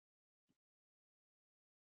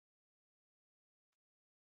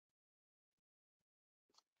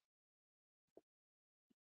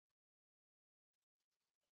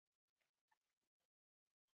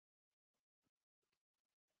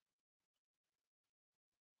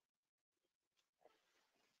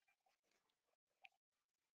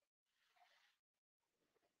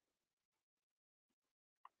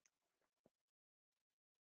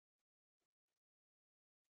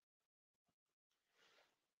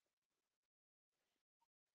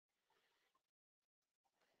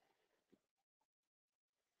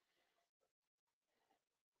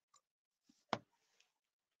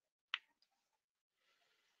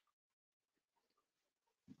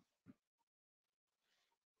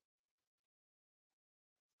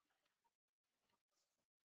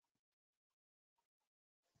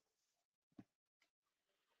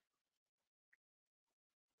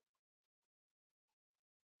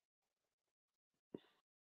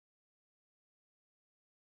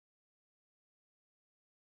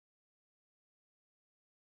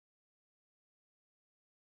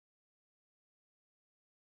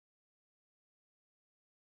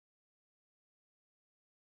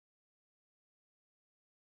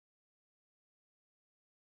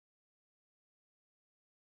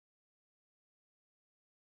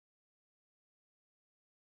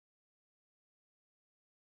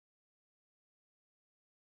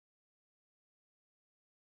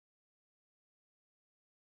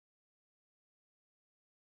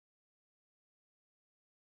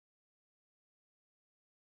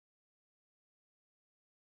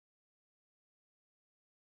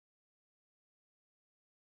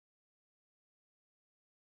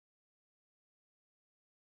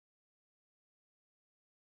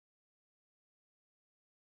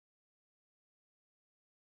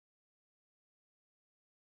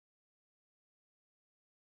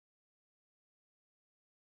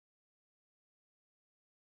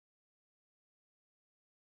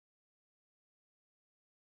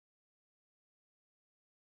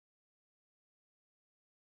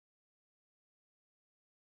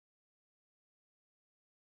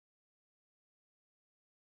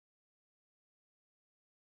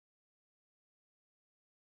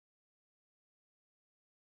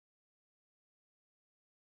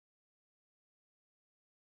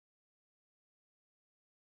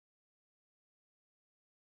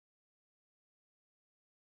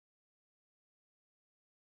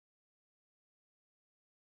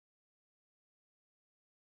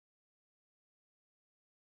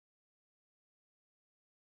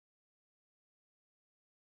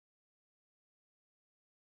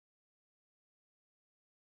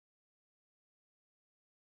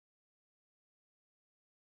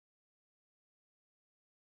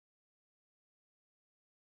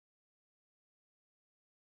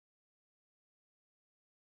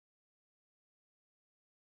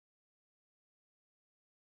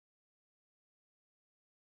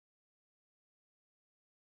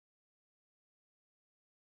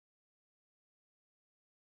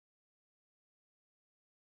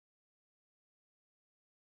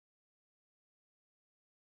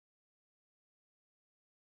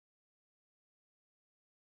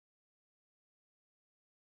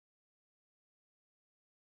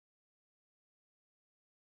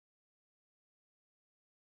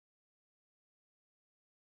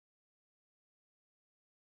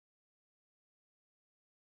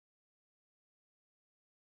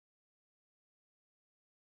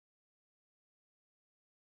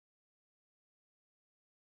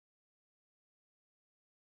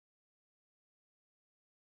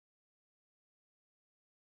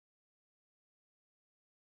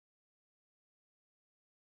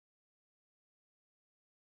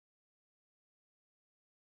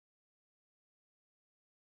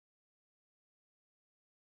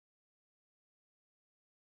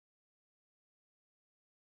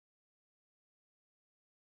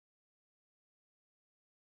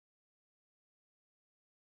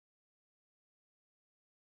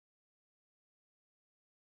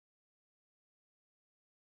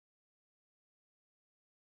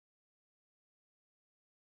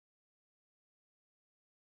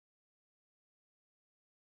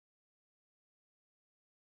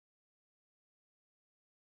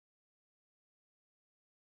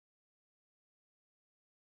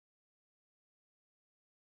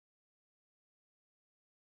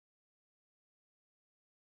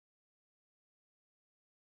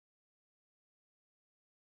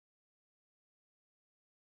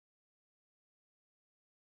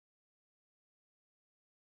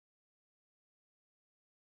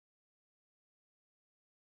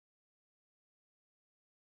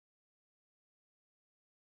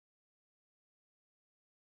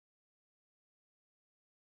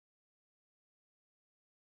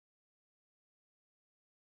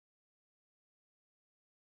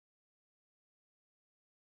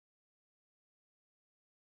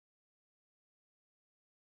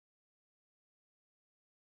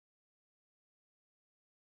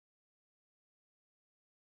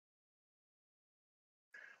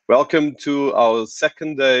Welcome to our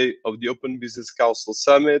second day of the Open Business Council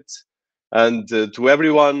Summit. And to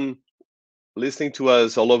everyone listening to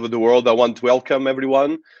us all over the world, I want to welcome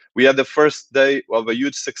everyone. We had the first day of a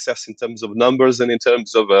huge success in terms of numbers and in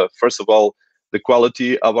terms of, first of all, the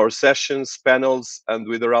quality of our sessions, panels, and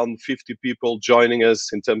with around 50 people joining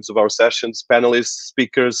us in terms of our sessions, panelists,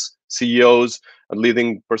 speakers, CEOs, and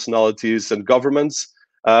leading personalities and governments.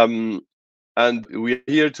 And we're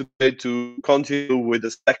here today to continue with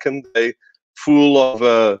the second day full of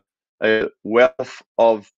a wealth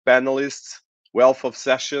of panelists, wealth of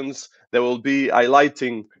sessions that will be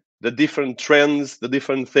highlighting the different trends, the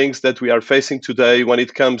different things that we are facing today when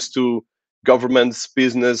it comes to governments,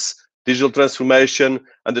 business, digital transformation,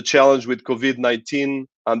 and the challenge with COVID-19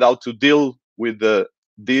 and how to deal with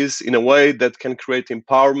this in a way that can create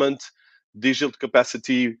empowerment, digital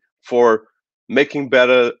capacity for making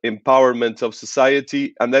better empowerment of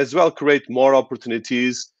society, and as well create more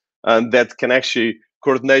opportunities and that can actually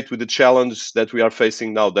coordinate with the challenge that we are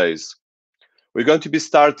facing nowadays. We're going to be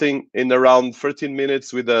starting in around 13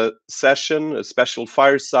 minutes with a session, a special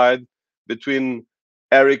fireside between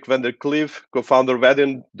Eric van der Cliff, co-founder of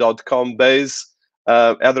Adyen.com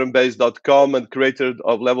Adyenbase.com and creator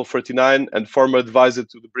of Level 39 and former advisor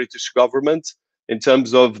to the British government in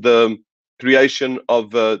terms of the creation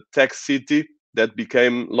of Tech City that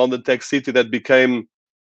became London Tech City, that became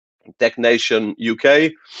Tech Nation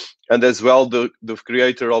UK, and as well the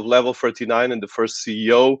creator of Level 39 and the first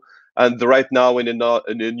CEO, and right now in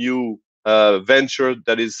a new venture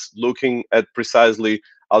that is looking at precisely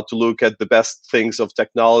how to look at the best things of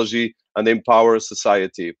technology and empower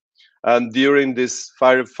society. And during this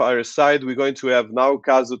fireside, we're going to have now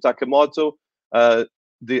Kazu Takemoto,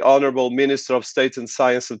 the Honorable Minister of State and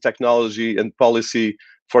Science and Technology and Policy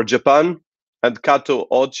for Japan, and Kato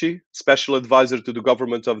Ochi, Special Advisor to the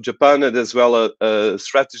Government of Japan, and as well a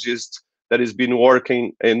strategist that has been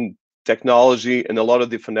working in technology in a lot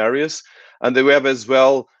of different areas. And then we have as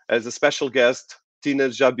well as a special guest, Tina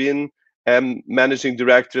Jabin, Managing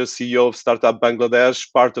Director, CEO of Startup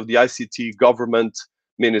Bangladesh, part of the ICT Government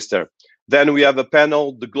Minister. Then we have a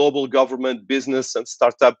panel, the Global Government, Business and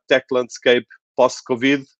Startup Tech Landscape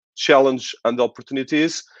Post-COVID, Challenge and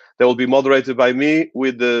Opportunities. That will be moderated by me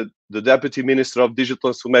with the Deputy Minister of Digital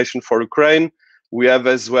Transformation for Ukraine. We have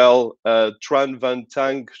as well Tran Van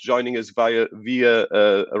Tang joining us via a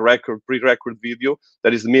pre-record video.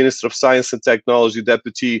 That is the Minister of Science and Technology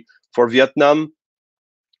Deputy for Vietnam.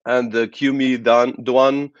 And Kimi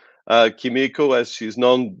Duan Kimiko, as she's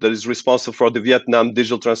known, that is responsible for the Vietnam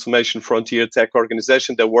Digital Transformation Frontier Tech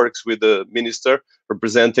Organization that works with the Minister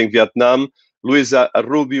representing Vietnam. Luisa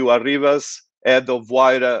Rubio Arribas, head of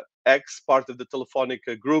Guarda X, part of the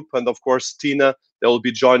Telefonica group, and of course Tina, that will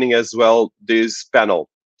be joining as well this panel.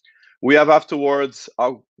 We have afterwards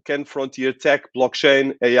how can frontier tech,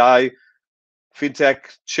 blockchain, AI,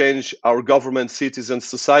 fintech change our government, cities, and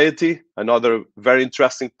society? Another very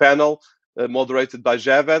interesting panel moderated by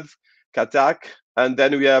Javed Katak. And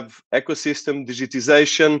then we have ecosystem,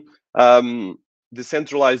 digitization,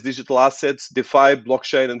 decentralized digital assets, DeFi,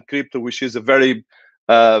 blockchain, and crypto, which is a very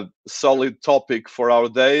solid topic for our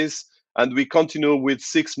days. And we continue with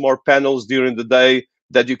 6 more panels during the day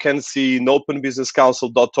that you can see in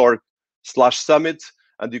openbusinesscouncil.org/summit.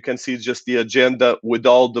 And you can see just the agenda with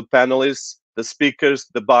all the panelists, the speakers,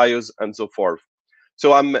 the bios, and so forth.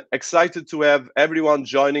 So I'm excited to have everyone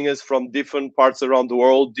joining us from different parts around the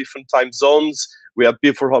world, different time zones. We have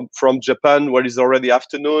people from Japan, where it's already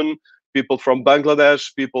afternoon, people from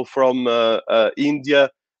Bangladesh, people from India,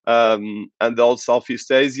 and all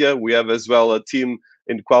Southeast Asia. We have as well a team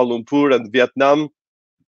in Kuala Lumpur and Vietnam.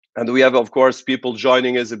 And we have, of course, people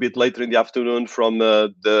joining us a bit later in the afternoon from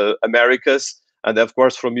the Americas, and of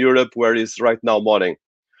course from Europe, where it's right now morning.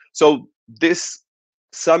 So this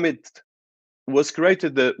summit was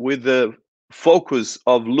created with the focus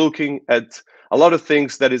of looking at a lot of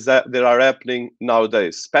things that are happening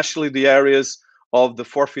nowadays, especially the areas of the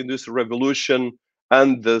 4th Industrial Revolution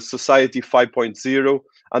and the Society 5.0,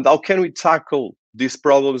 and how can we tackle these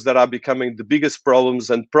problems that are becoming the biggest problems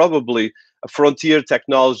and probably a frontier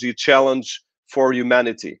technology challenge for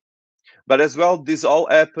humanity. But as well, this all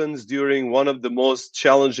happens during one of the most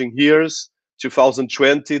challenging years,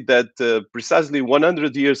 2020, that precisely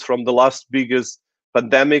 100 years from the last biggest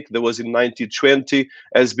pandemic that was in 1920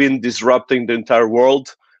 has been disrupting the entire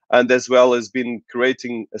world, and as well has been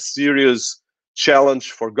creating a serious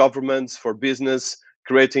challenge for governments, for business,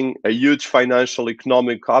 creating a huge financial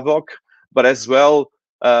economic havoc, but as well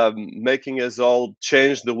making us all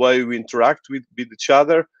change the way we interact with each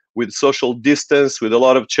other, with social distance, with a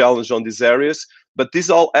lot of challenge on these areas. But this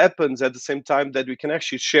all happens at the same time that we can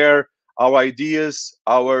actually share our ideas,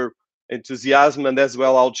 our enthusiasm, and as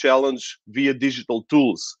well our challenge via digital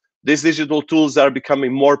tools. These digital tools are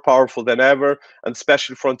becoming more powerful than ever, and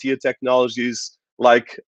especially frontier technologies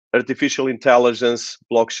like artificial intelligence,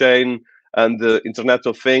 blockchain, and the Internet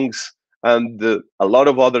of Things, and a lot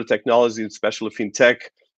of other technologies, especially fintech,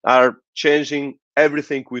 are changing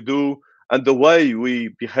everything we do and the way we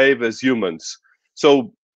behave as humans.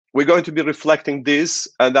 So we're going to be reflecting this,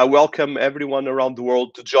 and I welcome everyone around the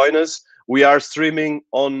world to join us. We are streaming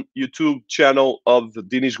on YouTube channel of the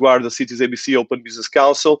Dinis Guarda Cities ABC Open Business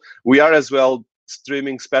Council. We are as well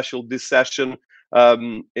streaming special this session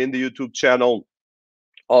in the YouTube channel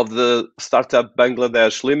of the Startup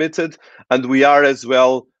Bangladesh Limited, and we are as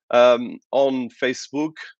well on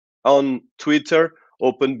Facebook, on Twitter,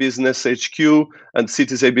 Open Business HQ, and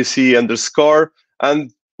Cities ABC _,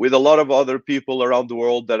 and with a lot of other people around the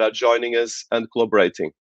world that are joining us and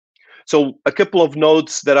collaborating. So a couple of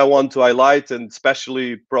notes that I want to highlight, and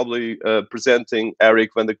especially probably presenting Eric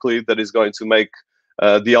van der Kleef, that is going to make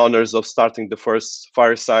the honors of starting the first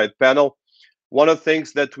Fireside panel. One of the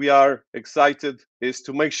things that we are excited is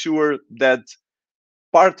to make sure that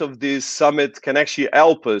part of this summit can actually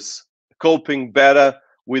help us coping better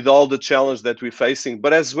with all the challenge that we're facing,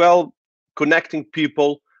 but as well connecting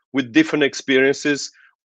people with different experiences,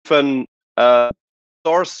 different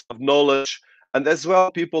source of knowledge, and as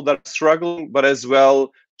well people that are struggling, but as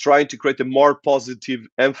well trying to create a more positive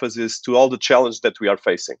emphasis to all the challenge that we are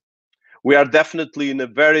facing. We are definitely in a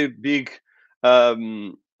very big,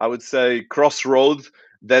 I would say, crossroad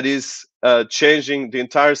that is changing the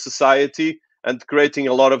entire society and creating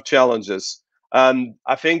a lot of challenges. And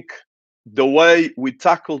I think the way we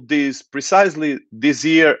tackle this precisely this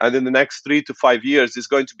year and in the next 3 to 5 years is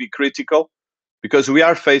going to be critical, because we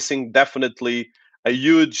are facing definitely a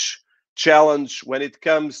huge challenge when it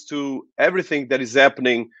comes to everything that is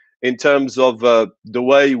happening in terms of the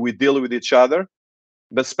way we deal with each other,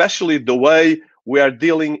 but especially the way we are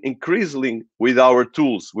dealing increasingly with our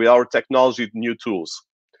tools, with our technology, new tools.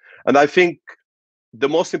 And I think the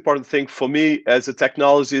most important thing for me as a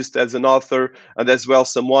technologist, as an author, and as well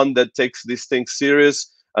someone that takes these things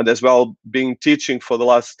serious, and as well being teaching for the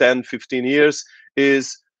last 10, 15 years,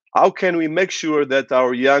 is how can we make sure that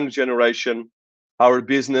our young generation, our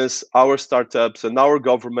business, our startups, and our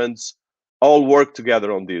governments all work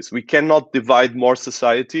together on this. We cannot divide more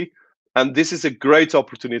society, and this is a great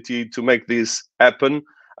opportunity to make this happen.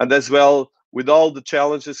 And as well, with all the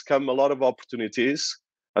challenges come a lot of opportunities.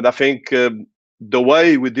 And I think the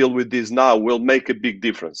way we deal with this now will make a big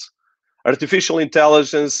difference. Artificial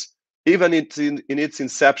intelligence, even in its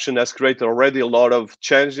inception, has created already a lot of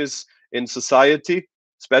changes in society,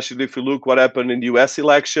 especially if you look what happened in the US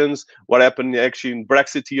elections, what happened actually in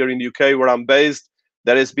Brexit here in the UK, where I'm based,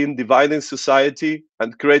 that has been dividing society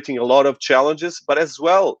and creating a lot of challenges, but as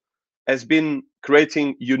well has been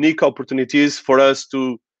creating unique opportunities for us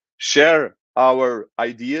to share our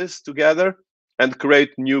ideas together and create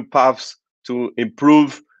new paths to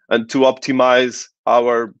improve and to optimize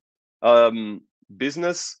our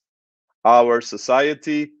business, our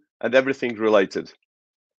society, and everything related.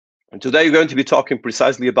 And today we're going to be talking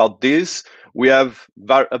precisely about this. We have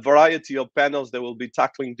a variety of panels that will be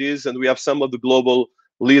tackling this, and we have some of the global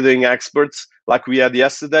leading experts like we had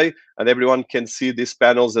yesterday, and everyone can see these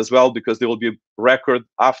panels as well because they will be recorded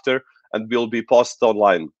after and will be posted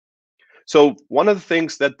online. So one of the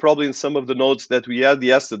things that probably in some of the notes that we had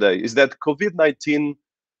yesterday is that COVID-19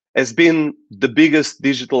 has been the biggest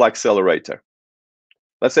digital accelerator.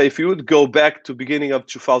 Let's say if you would go back to beginning of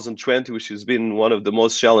 2020, which has been one of the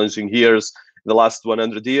most challenging years in the last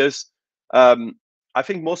 100 years, I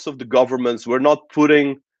think most of the governments were not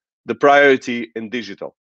putting the priority in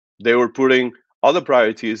digital. They were putting other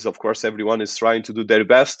priorities. Of course, everyone is trying to do their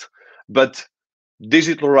best, but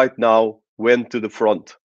digital right now went to the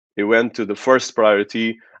front. It went to the first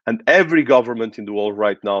priority, and every government in the world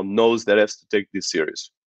right now knows that it has to take this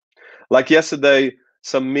serious. Like yesterday,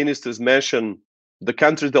 some ministers mentioned the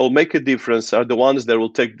countries that will make a difference are the ones that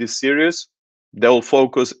will take this serious. They will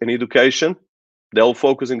focus in education. They will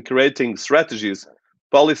focus in creating strategies,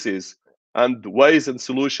 policies, and ways and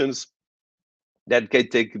solutions that can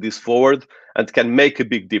take this forward and can make a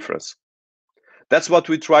big difference. That's what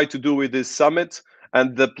we try to do with this summit.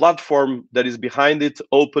 And the platform that is behind it,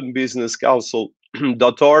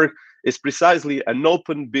 openbusinesscouncil.org, is precisely an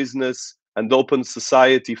open business and open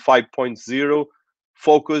society 5.0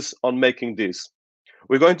 focus on making this.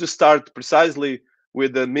 We're going to start precisely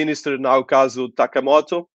with the Minister Naokazu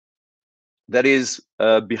Takamoto, that is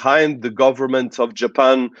behind the government of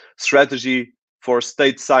Japan strategy for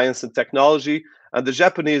state science and technology. And the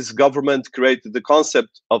Japanese government created the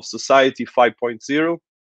concept of Society 5.0.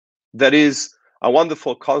 That is a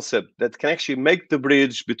wonderful concept that can actually make the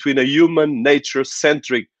bridge between a human,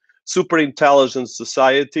 nature-centric, super intelligent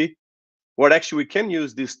society, where actually we can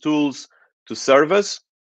use these tools to serve us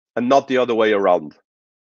and not the other way around.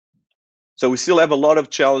 So we still have a lot of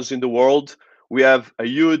challenge in the world. We have a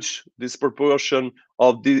huge disproportion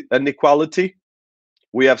of the inequality.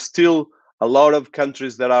 We have still a lot of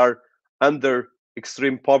countries that are under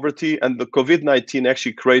extreme poverty, and the COVID-19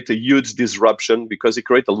 actually created a huge disruption because it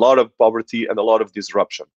created a lot of poverty and a lot of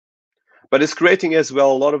disruption. But it's creating as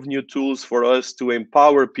well a lot of new tools for us to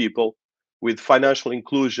empower people with financial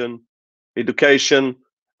inclusion, education,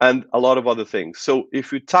 and a lot of other things. So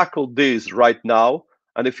if we tackle this right now,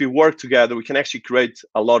 and if we work together, we can actually create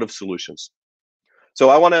a lot of solutions. So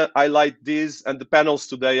I want to highlight these, and the panels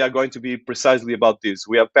today are going to be precisely about this.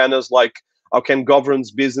 We have panels like how can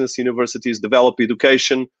governments, business, universities develop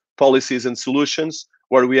education, policies, and solutions,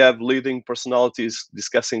 where we have leading personalities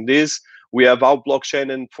discussing this. We have how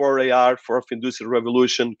blockchain and 4AR, fourth industrial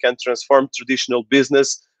revolution, can transform traditional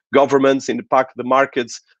business, governments, impact the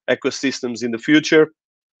markets, ecosystems in the future.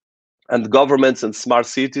 And governments and smart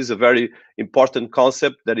cities, a very important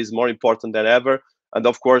concept that is more important than ever. And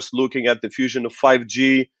of course, looking at the fusion of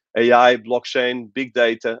 5G, AI, blockchain, big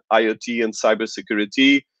data, IoT, and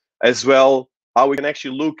cybersecurity, as well, how we can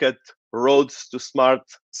actually look at roads to smart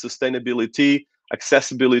sustainability,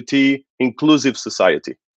 accessibility, inclusive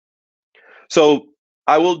society. So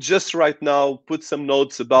I will just right now put some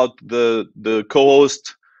notes about the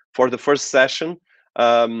co-host for the first session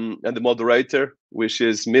and the moderator, which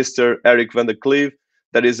is Mr. Eric van der Cleave.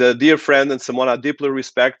 That is a dear friend and someone I deeply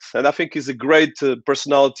respect. And I think he's a great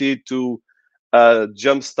personality to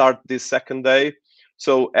jumpstart this second day.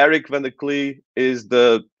 So Eric van der Cleave is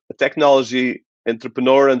the technology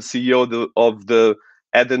entrepreneur and CEO of the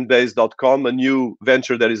Edenbase.com, a new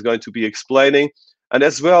venture that is going to be explaining. And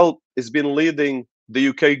as well, has been leading the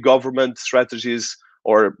UK government strategies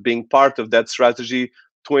or being part of that strategy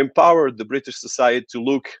to empower the British society to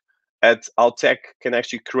look at how tech can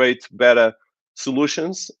actually create better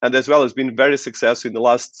solutions, and as well has been very successful in the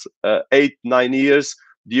last 8-9 years.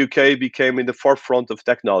 The UK became in the forefront of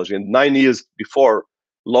technology, and 9 years before,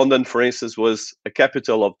 London, for instance, was a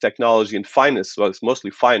capital of technology and finance. Well, it's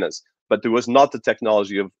mostly finance, but there was not the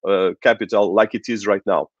technology of capital like it is right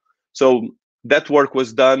now. So that work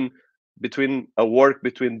was done between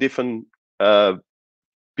different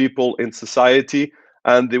people in society,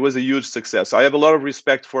 and it was a huge success. I have a lot of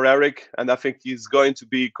respect for Eric, and I think he's going to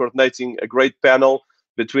be coordinating a great panel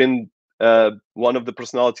between one of the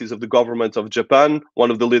personalities of the government of Japan,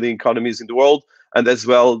 one of the leading economies in the world, and as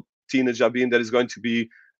well Tina Jabin, that is going to be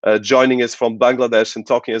joining us from Bangladesh and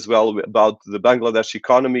talking as well about the Bangladesh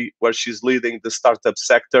economy, where she's leading the startup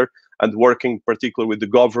sector and working particularly with the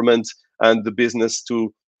government and the business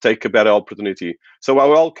to take a better opportunity. So I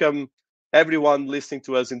welcome everyone listening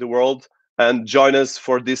to us in the world, and join us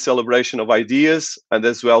for this celebration of ideas and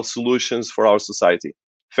as well solutions for our society.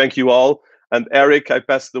 Thank you all. And Eric, I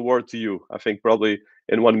pass the word to you, I think probably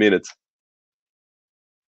in 1 minute.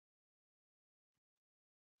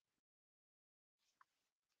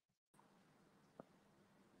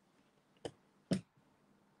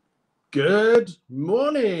 Good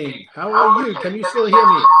morning. How are you? Can you still hear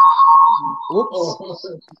me? Oops.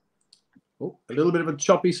 Oh, a little bit of a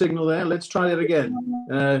choppy signal there. Let's try that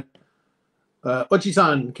again.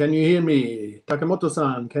 Ochi-san, can you hear me?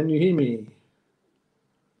 Takamoto-san, can you hear me?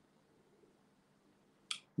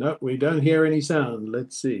 No, we don't hear any sound.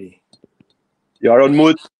 Let's see. You are on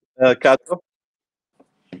mute, Kato.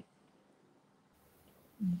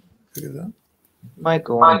 Mic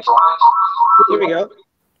on. Here we go.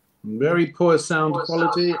 Very poor sound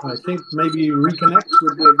quality. I think maybe reconnect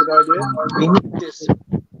would be a good idea.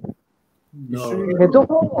 No.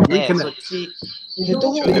 Reconnect.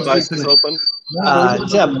 Your device is open.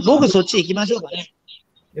 じゃあ僕そっち行きましょうかね。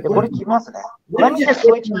これ来ますね。Let me just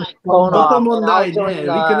switch my phone off.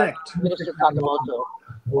 Reconnect. Mr. Kakamoto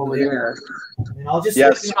over there. And I'll just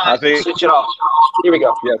yes, I think switch it off. Here we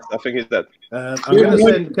go. Yes, I think it's that. I'm going to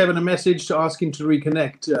send Kevin a message to ask him to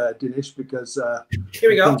reconnect, Dinis, because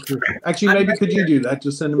here we go. Actually, maybe could you do that?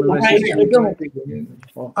 Just send him a message.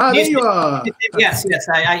 There you are. Yes.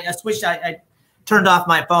 I switched. I turned off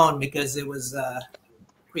my phone because it was.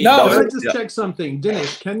 No, let's just check something.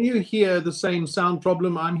 Dinis, can you hear the same sound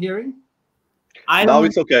problem I'm hearing? Now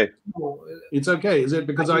it's okay. It's okay. Is it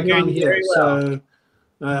because I can't hear? Well.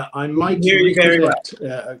 So I might hear you very well.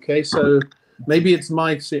 Okay, so maybe it's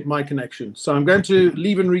my connection. So I'm going to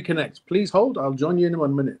leave and reconnect. Please hold. I'll join you in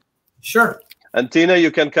 1 minute. Sure. And Tina,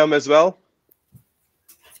 you can come as well.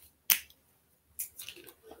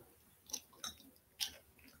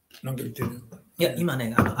 なんか言ってる。いや、今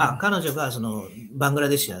ね、彼女がそのバングラ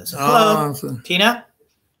デシュなんですよ。ああ、そう。 Tina?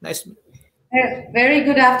 Nice. Very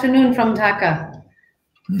good afternoon from Dhaka.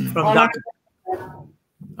 From Dhaka.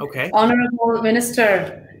 Okay. Honorable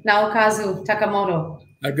Minister Naokazu Takamoto.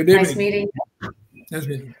 Good evening. Nice meeting. Nice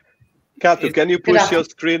meeting. Kato, can you push your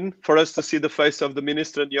screen for us to see the face of the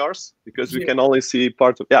minister and yours? Because we can only see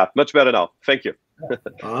part of... Yeah, much better now. Thank you.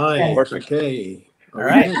 Hi. Perfect. Okay. All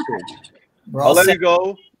right. I'll let you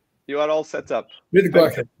go. You are all set up. Please go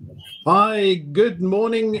ahead. Hi. Good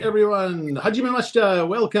morning, everyone. Hajime mashita.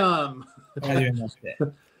 Welcome.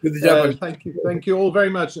 Good job. Thank you all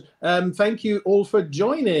very much. Thank you all for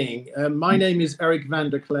joining. My name is Eric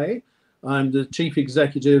van der Klee. I'm the Chief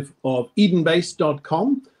Executive of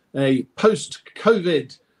EdenBase.com, a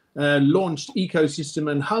post-COVID launched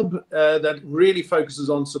ecosystem and hub that really focuses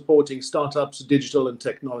on supporting startups, digital and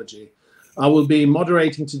technology. I will be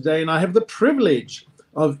moderating today, and I have the privilege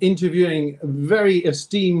of interviewing very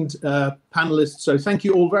esteemed panelists. So thank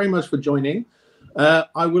you all very much for joining.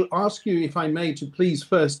 I will ask you, if I may, to please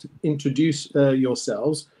first introduce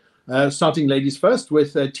yourselves. Starting ladies first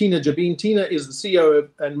with Tina Jabin. Tina is the CEO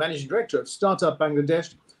and Managing Director of Startup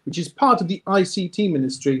Bangladesh, which is part of the ICT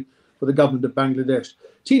Ministry for the Government of Bangladesh.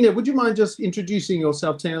 Tina, would you mind just introducing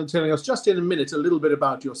yourself, telling us just in a minute a little bit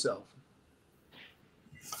about yourself?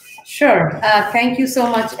 Sure. Thank you so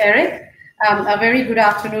much, Eric. A very good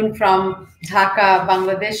afternoon from Dhaka,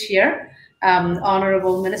 Bangladesh here.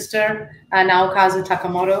 Honorable Minister Naokazu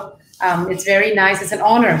Takamoto. It's very nice. It's an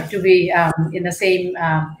honor to be in the same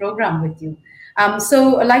program with you.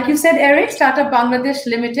 So like you said, Eric, Startup Bangladesh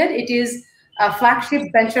Limited, it is a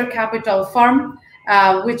flagship venture capital firm,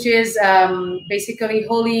 which is basically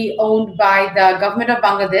wholly owned by the government of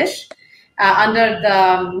Bangladesh under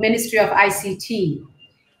the Ministry of ICT.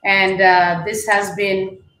 And this has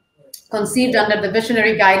been conceived under the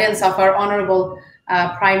visionary guidance of our Honorable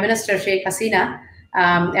Prime Minister Sheikh Hasina,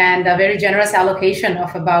 and a very generous allocation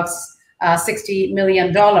of about $60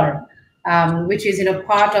 million, which is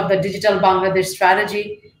part of the Digital Bangladesh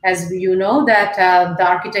strategy. As you know, that the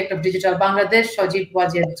architect of Digital Bangladesh, Shojib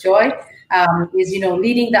Wajid Joy, is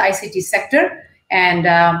leading the ICT sector, and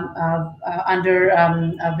under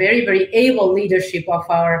a very, very able leadership of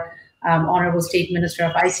our Honorable State Minister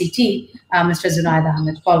of ICT, Mr. Zunaid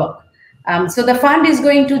Ahmed Polok. So the fund is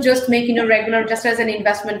going to just make regular, just as an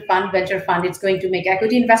investment fund, venture fund, it's going to make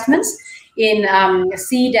equity investments in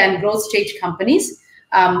seed and growth stage companies.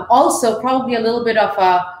 Also, probably a little bit of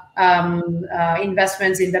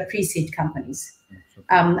investments in the pre-seed companies.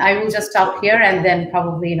 I will just stop here and then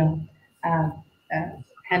probably hand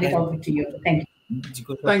it over to you. Thank you.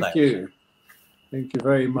 Thank you. Thank you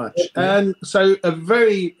very much. And so a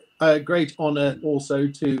very great honor also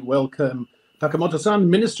to welcome Takamoto-san,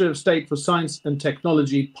 Minister of State for Science and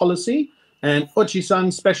Technology Policy, and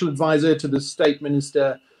Ochi-san, Special Advisor to the State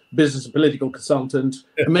Minister, Business and Political Consultant,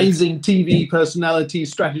 amazing TV personality,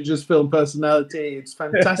 strategist, film personality. It's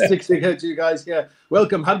fantastic to get you guys here.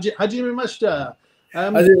 Welcome. Hajime mashita.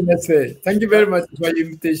 Thank you very much for your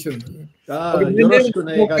invitation. I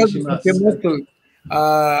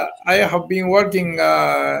have been working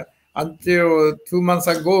until 2 months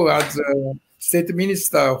ago as a State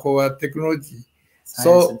Minister for Technology,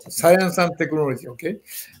 Science and Technology, okay?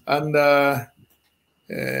 And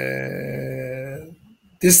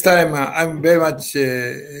this time I'm very much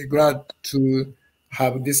glad to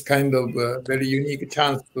have this kind of very unique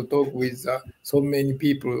chance to talk with so many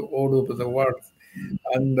people all over the world.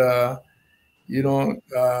 And,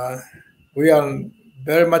 we are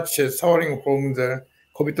very much suffering from the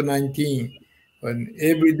COVID-19. And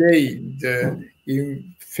every day, the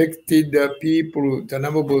infected people, the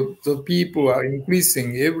number of the people are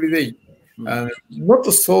increasing every day. And not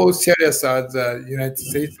so serious as the United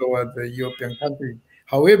States or the European country.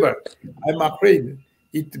 However, I'm afraid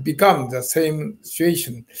it becomes the same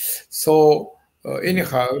situation. So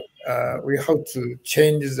anyhow, we have to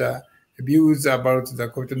change the views about the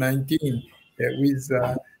COVID-19 with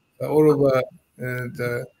all over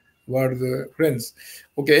the world friends.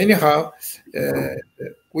 Okay, anyhow,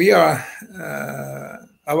 we are,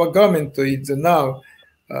 our government is now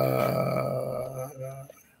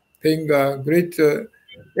paying a great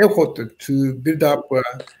effort to build up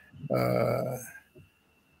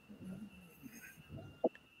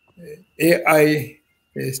AI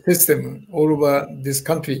system all over this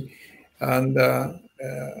country. And while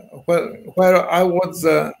I was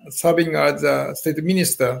serving as a state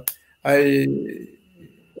minister, I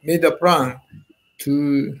made a plan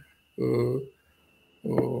to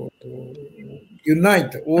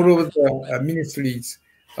unite all of the ministries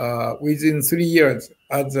within 3 years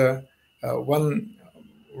as one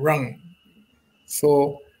run.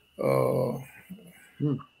 So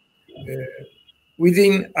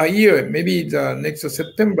within a year, maybe the next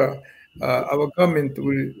September, our government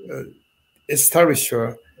will establish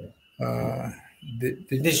the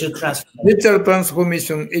digital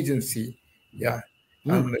transformation agency. Yeah,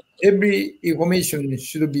 and every information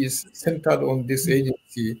should be centered on this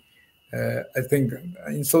agency. I think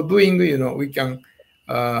in so doing, we can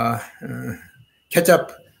catch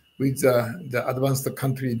up with the advanced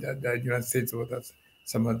country, the United States or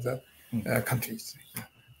some other countries.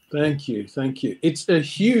 Thank you, thank you. It's a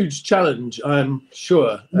huge challenge, I'm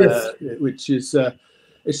sure, Yes. which is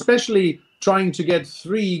especially trying to get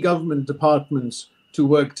 3 government departments to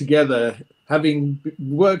work together. Having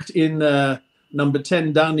worked in number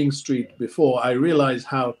 10 Downing Street before, I realize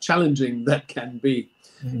how challenging that can be.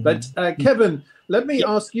 But Kevin, let me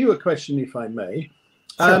ask you a question, if I may,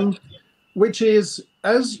 which is,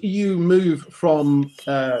 as you move from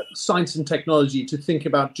science and technology to think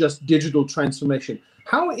about just digital transformation,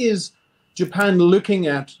 how is Japan looking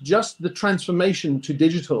at just the transformation to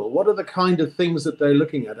digital? What are the kind of things that they're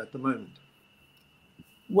looking at the moment?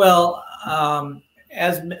 Well,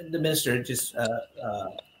 as the minister just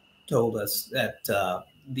told us, that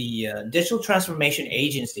the Digital Transformation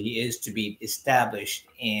Agency is to be established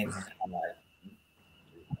in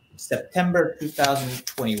September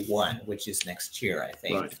 2021, which is next year, I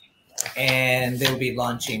think. Right. And they'll be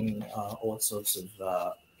launching all sorts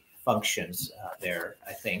of functions there,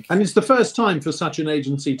 I think. And it's the first time for such an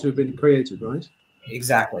agency to have been created, right?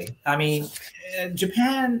 Exactly. I mean,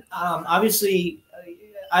 Japan, obviously,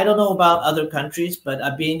 I don't know about other countries, but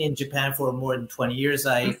I've been in Japan for more than 20 years.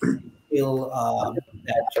 I feel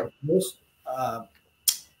that most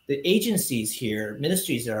the agencies here,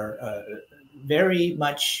 ministries, are very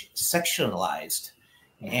much sectionalized,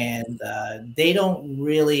 and they don't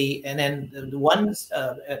really. And then the one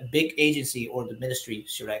big agency, or the ministry,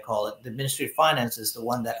 should I call it, the Ministry of Finance, is the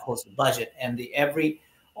one that holds the budget, and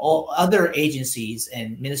all other agencies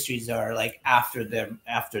and ministries are like after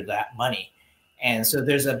that money, and so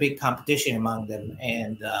there's a big competition among them,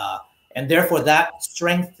 and therefore that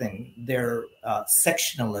strengthens their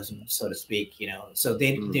sectionalism, so to speak. So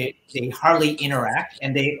they hardly interact,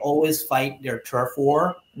 and they always fight their turf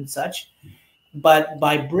war and such. But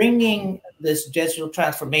by bringing this digital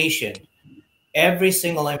transformation, every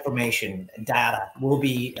single information data will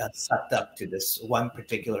be sucked up to this one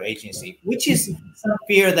particular agency, which is some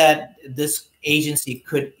fear that this agency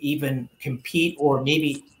could even compete or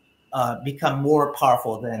maybe become more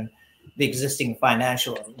powerful than the existing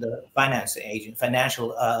financial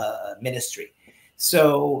ministry.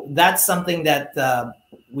 So that's something that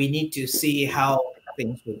we need to see how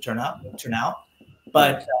things will turn out.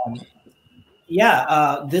 But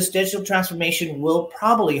this digital transformation will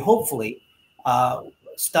probably, hopefully,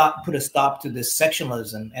 put a stop to this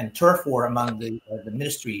sectionalism and turf war among the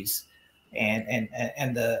ministries and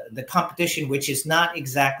the competition, which is not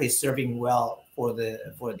exactly serving well for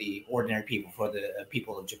the ordinary people, for the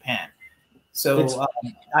people of Japan. So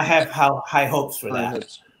I have high hopes for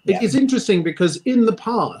that. It's interesting because in the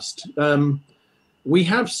past, we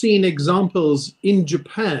have seen examples in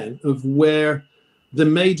Japan of where the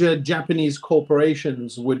major Japanese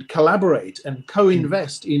corporations would collaborate and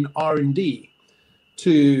co-invest in R&D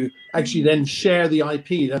to actually then share the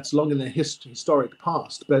IP. That's long in the historic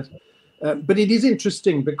past. But it is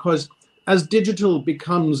interesting because as digital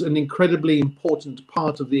becomes an incredibly important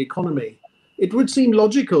part of the economy, it would seem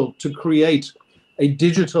logical to create a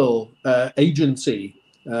digital agency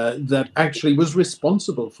that actually was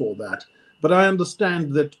responsible for that. But I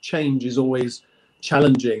understand that change is always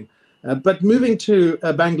challenging. But moving to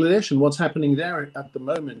Bangladesh and what's happening there at the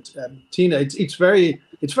moment, Tina, it's very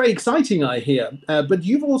exciting, I hear. But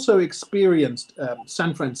you've also experienced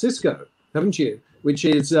San Francisco, haven't you? Which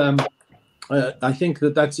is, I think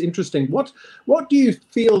that's interesting. What do you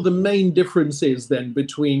feel the main difference is then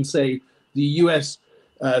between, say, the US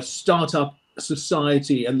startup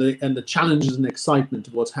society and the challenges and excitement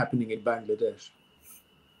of what's happening in Bangladesh?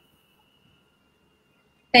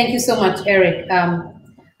 Thank you so much, Eric.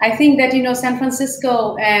 I think that, San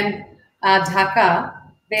Francisco and Dhaka,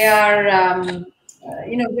 they are,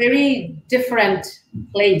 very different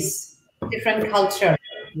place, different culture,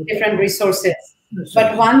 different resources.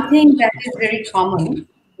 But one thing that is very common,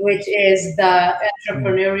 which is the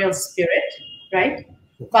entrepreneurial spirit, right?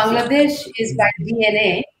 Bangladesh is by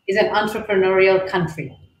DNA is an entrepreneurial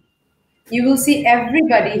country. You will see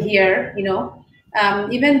everybody here,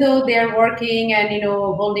 even though they're working and,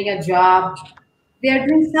 holding a job, they are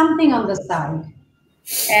doing something on the side.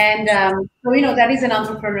 And so, that is an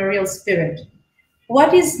entrepreneurial spirit.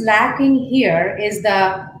 what is lacking here is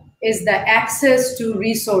the access to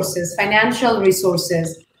resources, financial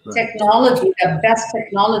resources, technology, the best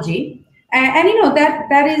technology. And you know,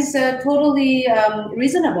 that is totally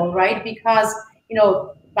reasonable, right? Because, you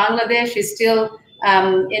know, Bangladesh is still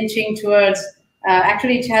inching towards,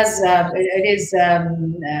 actually it has, it is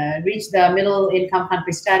reached the middle income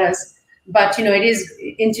country status, but, you know, it is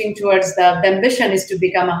inching towards the ambition is to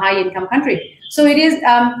become a high income country. So it is,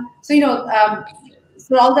 so, you know,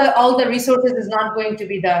 so all the resources is not going to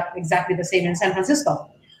be exactly the same in San Francisco.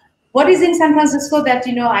 What is in San Francisco that,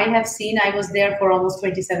 you know, I have seen, I was there for almost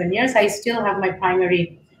 27 years. I still have my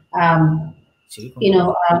primary, you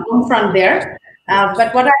know, home front there.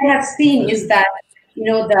 But what I have seen is that, you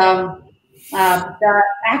know, the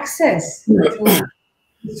access to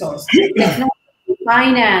resources, technology,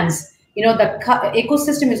 finance, you know, the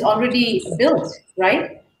ecosystem is already built,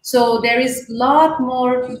 right? So there is a lot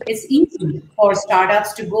more, it's easy for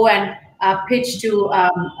startups to go and pitch to a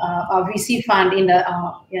VC fund in the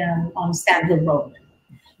on Sand Hill Road,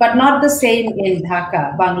 but not the same in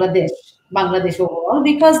Dhaka, Bangladesh overall,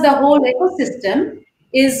 because the whole ecosystem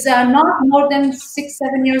is not more than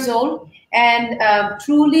 6-7 years old, and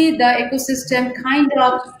truly the ecosystem kind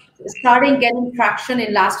of starting getting traction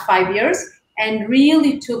in last 5 years and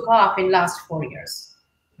really took off in last 4 years.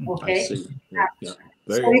 Okay.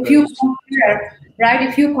 So if you compare, right,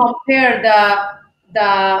 if you compare the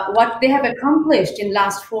what they have accomplished in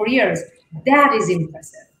last 4 years, that is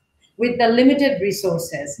impressive. With the limited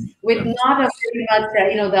resources, with not a very much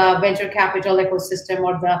you know, the venture capital ecosystem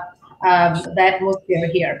or the atmosphere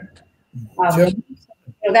here.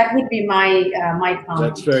 So that would be my comment.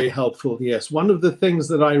 That's very helpful. Yes, one of the things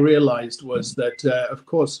that I realized was that, of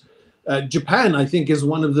course, Japan, I think, is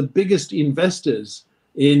one of the biggest investors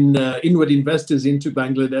in inward investors into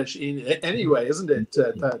Bangladesh anyway, isn't it,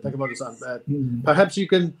 Takamoto-san? Perhaps you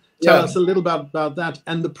can tell us a little about that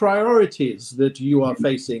and the priorities that you are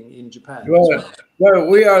facing in Japan. Well,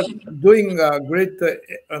 we are doing great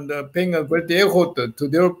and paying a great effort to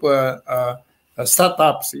develop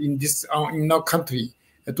startups in this in our country.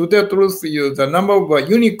 To tell the truth, the number of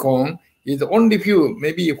unicorn is only few,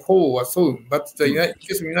 maybe 4 or so, but the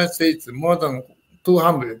United States more than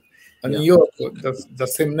 200. And in Europe, the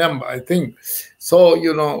same number, I think. So,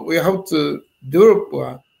 you know, we have to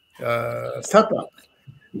develop startup.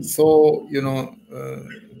 So, you know,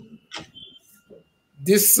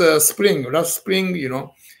 this last spring, you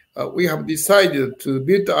know, we have decided to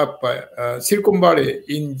build up Silicon Valley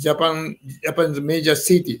in Japan's major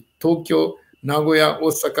city, Tokyo, Nagoya,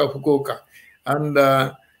 Osaka, Fukuoka. And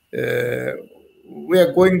we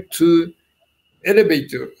are going to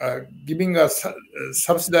elevator, giving us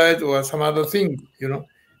subsidized or some other thing, you know,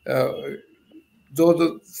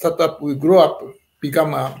 those startup will grow up,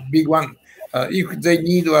 become a big one. If they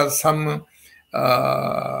need some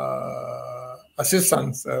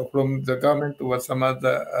assistance from the government or some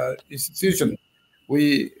other institution,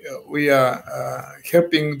 we are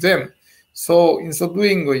helping them. So in so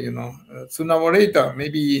doing, you know, sooner or later,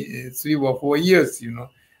 maybe 3 or 4 years, you know,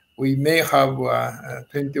 we may have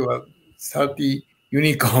 20 or 30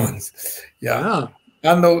 unicorns. Yeah.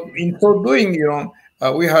 And in so doing, you know,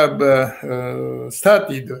 we have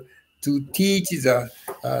started to teach the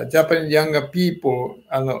Japanese younger people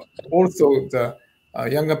and also the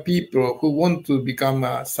younger people who want to become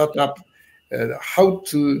a startup, how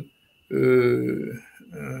to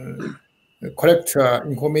collect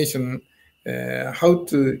information, how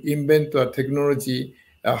to invent a technology,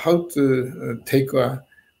 how to take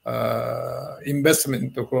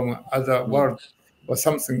investment from other world or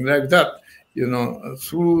something like that. You know,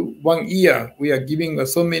 through 1 year, we are giving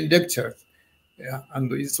so many lectures. Yeah,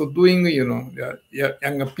 and so doing, you know,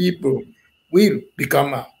 younger people will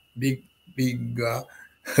become a big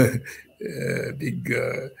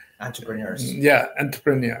entrepreneurs. Yeah,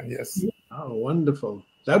 entrepreneur. Yes. Oh, wonderful.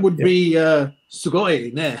 That would be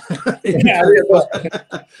sugoi, ne?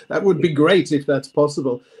 That would be great if that's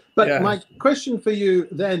possible. But my question for you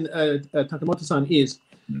then, Takamoto-san, is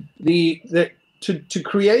to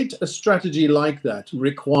create a strategy like that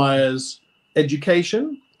requires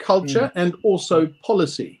education, culture, and also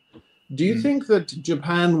policy. Do you think that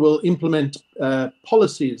Japan will implement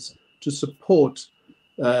policies to support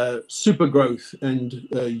super growth and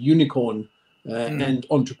unicorn and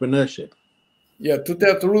entrepreneurship? Yeah, to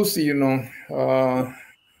tell the truth, you know,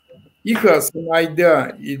 if some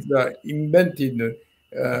idea is invented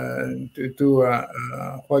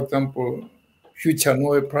for example, future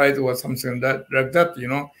Nobel Prize or something like that, you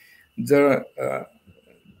know, the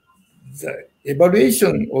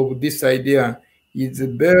evaluation of this idea is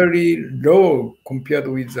very low compared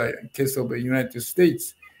with the case of the United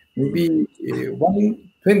States. Maybe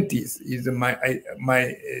 1/20 is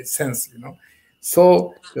my sense, you know.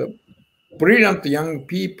 So the brilliant young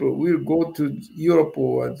people will go to Europe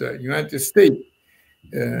or the United States.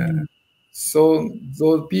 So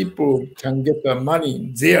those people can get the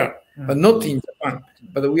money there, but not in Japan.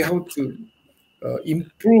 But we have to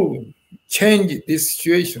improve, change this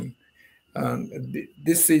situation.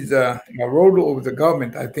 This is a role of the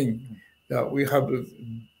government, I think, that we have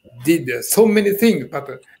did so many things,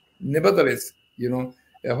 but nevertheless, you know,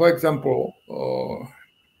 for example, $1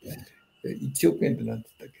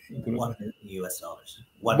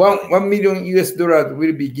 million US dollars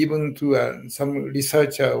will be given to some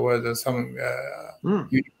researcher or some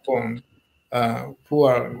unicorn who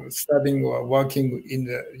are studying or working in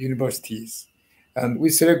the universities. And we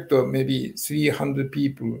select maybe 300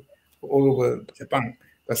 people all over Japan,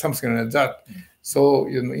 or something like that. So,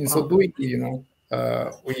 you know, in so doing, you know,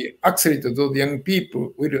 we actually, those young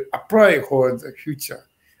people will apply for the future.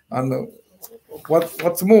 And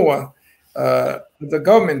what's more, the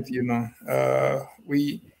government, you know,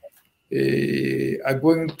 we are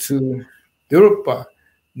going to develop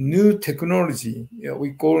new technology.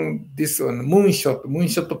 We call this one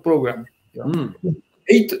moonshot program.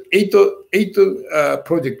 Eight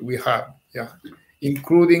project we have,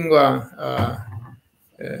 including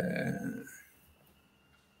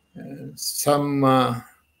some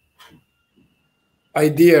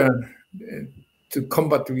idea to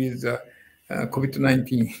combat with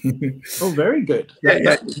COVID-19. Oh, very good.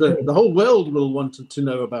 The whole world will want to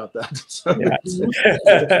know about that. So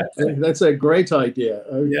that's a great idea.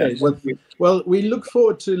 Okay. Well, we look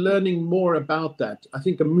forward to learning more about that. I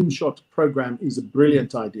think a moonshot program is a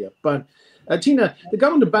brilliant idea. But Tina, the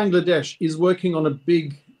government of Bangladesh is working on a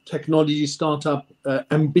big technology startup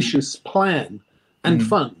ambitious plan and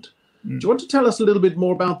fund. Do you want to tell us a little bit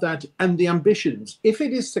more about that and the ambitions? If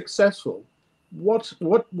it is successful, what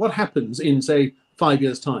happens in, say, 5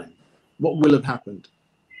 years' time? What will have happened?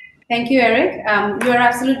 Thank you, Eric. You are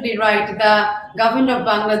absolutely right. The government of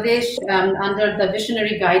Bangladesh, under the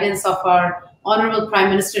visionary guidance of our Honorable Prime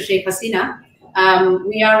Minister Sheikh Hasina,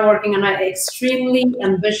 we are working on an extremely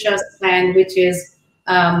ambitious plan, which is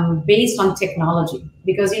based on technology.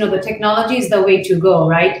 Because, you know, the technology is the way to go,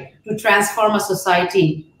 right? To transform a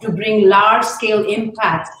society, to bring large-scale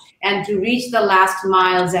impact, and to reach the last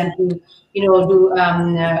miles, and to, you know,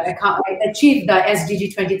 achieve the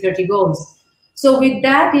SDG 2030 goals. So with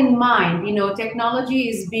that in mind, you know, technology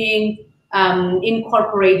is being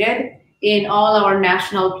incorporated in all our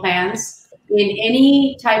national plans, in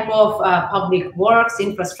any type of public works,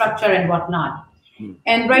 infrastructure, and whatnot.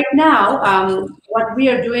 And right now, what we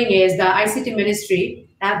are doing is the ICT Ministry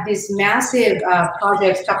have this massive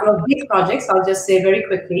projects, couple of big projects, I'll just say very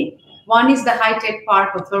quickly. One is the High Tech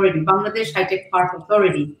Park Authority, Bangladesh High Tech Park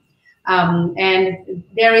Authority. And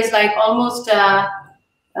there is like almost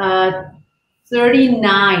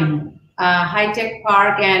 39 high-tech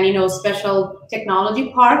park and, you know, special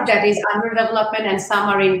technology park that is under development, and some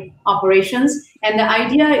are in operations. And the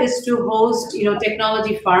idea is to host, you know,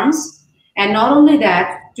 technology firms, and not only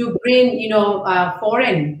that, to bring, you know,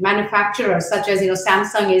 foreign manufacturers such as, you know,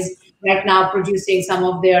 Samsung is right now producing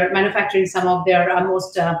manufacturing some of their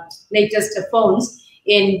most latest phones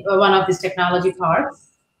in one of these technology parks.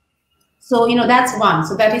 So, you know, that's one.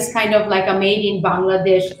 So that is kind of like a made in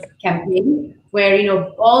Bangladesh campaign, where, you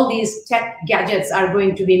know, all these tech gadgets are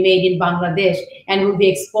going to be made in Bangladesh and will be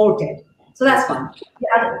exported. So that's one.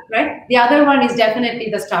 The other one is definitely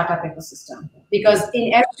the startup ecosystem, because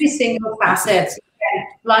in every single facet, you can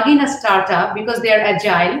plug in a startup because they're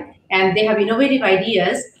agile and they have innovative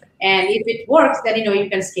ideas. And if it works, then, you know, you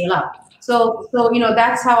can scale up. So you know,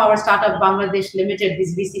 that's how our Startup Bangladesh Limited,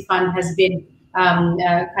 this VC fund, has been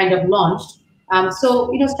kind of launched.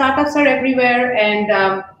 So, you know, startups are everywhere, and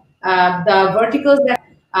the verticals that,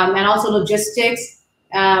 and also logistics,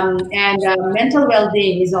 and mental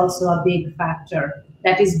well-being is also a big factor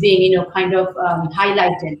that is being, you know, kind of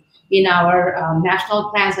highlighted in our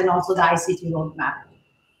national plans and also the ICT roadmap.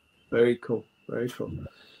 Very cool, very cool.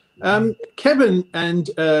 Kevin and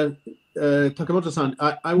Takamoto-san,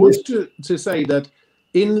 I want to say that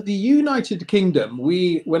in the United Kingdom,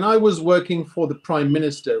 when I was working for the Prime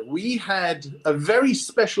Minister, we had a very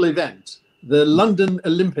special event, the London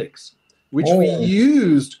Olympics, which we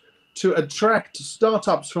used to attract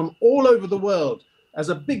startups from all over the world as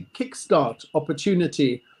a big kickstart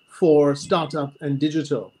opportunity for startup and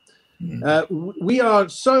digital. We are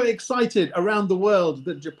so excited around the world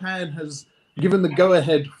that Japan has given the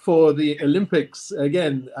go-ahead for the Olympics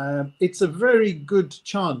again. It's a very good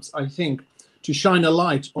chance, I think, to shine a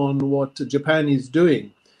light on what Japan is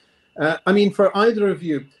doing. I mean, for either of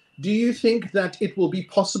you, do you think that it will be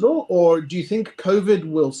possible, or do you think COVID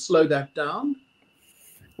will slow that down?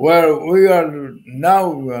 Well, we are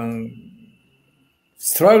now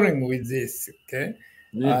struggling with this, okay?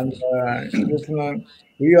 Yeah. And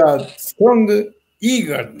we are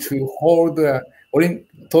eager to hold the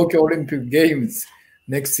Tokyo Olympic Games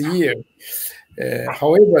next year.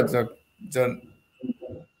 However, the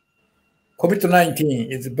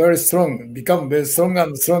COVID-19 is very strong, become very stronger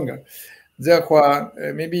and stronger. Therefore,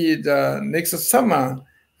 maybe the next summer,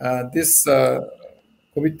 this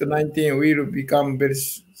COVID-19 will become very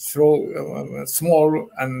small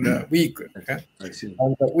and weak. Okay? I see.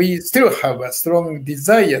 And we still have a strong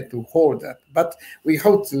desire to hold that, but we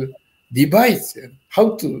have to devise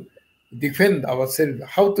how to defend ourselves,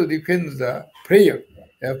 how to defend the player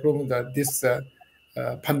from this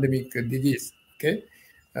pandemic disease. Okay,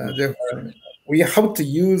 therefore we have to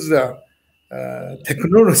use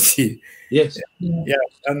technology. Yes. Yeah,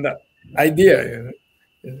 and the idea.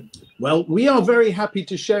 Well, we are very happy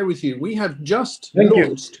to share with you. We have just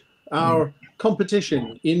launched our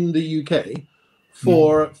competition in the UK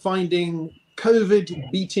for finding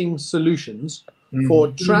COVID-beating solutions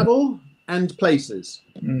for travel and places.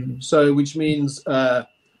 So, which means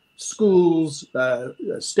schools,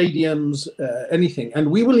 stadiums, anything. And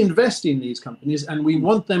we will invest in these companies, and we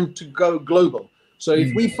want them to go global. So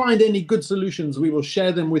if we find any good solutions, we will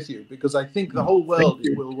share them with you, because I think the whole world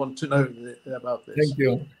will want to know about this. Thank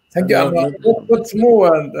you. Thank you. What's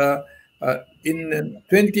more, in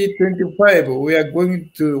 2025, we are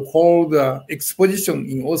going to hold an exposition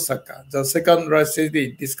in Osaka, the second largest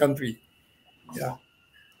city in this country. Yeah.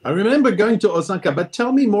 I remember going to Osaka, but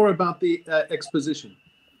tell me more about the exposition.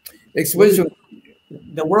 Exposition.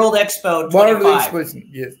 The World Expo 25. World Exposition,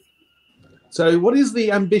 yes. So what is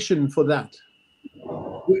the ambition for that?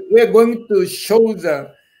 We are going to show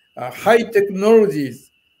the high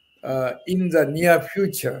technologies in the near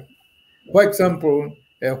future. For example,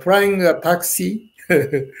 flying a taxi.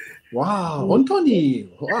 Wow, honestly.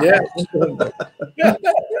 Wow. Yeah.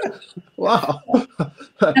 Wow.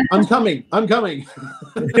 I'm coming.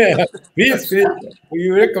 Yeah. Please,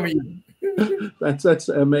 we welcome you. That's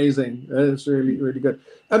amazing. That's really, really good.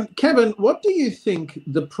 Kevin, what do you think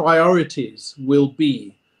the priorities will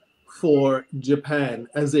be for Japan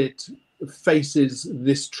as it faces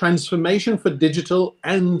this transformation for digital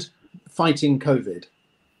and fighting COVID?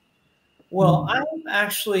 Well, I'm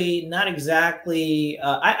actually not exactly.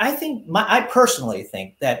 I personally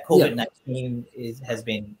think that COVID-19 has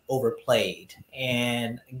been overplayed,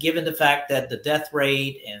 and given the fact that the death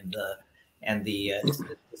rate and the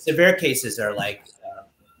severe cases are like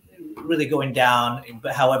really going down.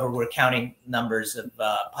 But however, we're counting numbers of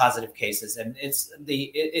positive cases, and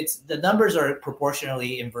the numbers are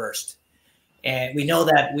proportionally inversed, and we know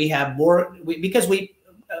that we have more because we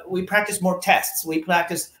practice more tests. We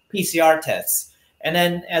practice PCR tests, and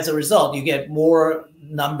then as a result, you get more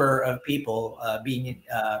number of people being.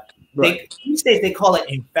 These days they call it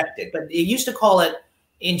infected, but they used to call it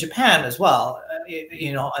in Japan as well.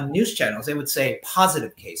 On news channels they would say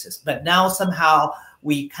positive cases, but now somehow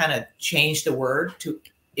we kind of changed the word to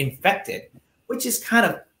infected, which is kind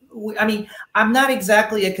of. I mean, I'm not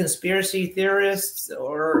exactly a conspiracy theorist,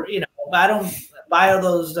 or I don't buy all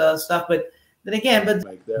those stuff, but. Then again,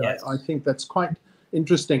 yes. I think that's quite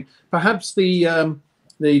interesting. Perhaps the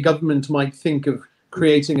government might think of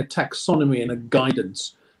creating a taxonomy and a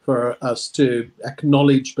guidance for us to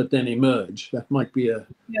acknowledge, but then emerge. That might be a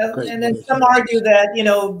great and then some argue that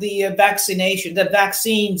the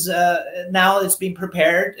vaccines now it's being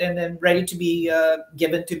prepared and then ready to be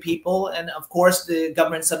given to people, and of course the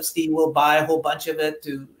government subsidy will buy a whole bunch of it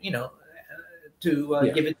to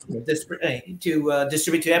give it to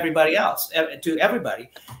distribute to everybody else, to everybody,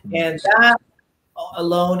 and that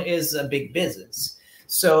alone is a big business.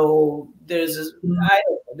 So there's a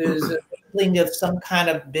thing of some kind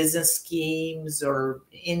of business schemes or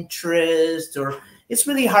interest, or it's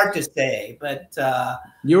really hard to say. But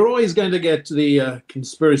you're always going to get the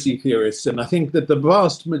conspiracy theorists, and I think that the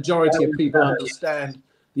vast majority of people understand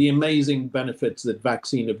the amazing benefits that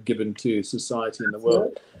vaccine have given to society and the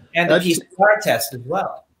world. And the PCR test as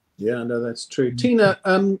well. Yeah, no, that's true. Tina,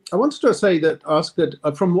 I wanted to ask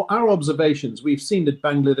that from our observations, we've seen that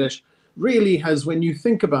Bangladesh really has, when you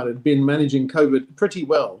think about it, been managing COVID pretty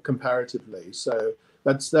well comparatively. So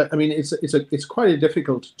that's that. I mean, it's quite a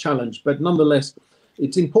difficult challenge, but nonetheless,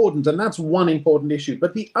 it's important, and that's one important issue.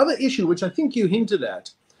 But the other issue, which I think you hinted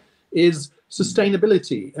at, is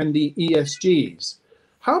sustainability and the ESGs.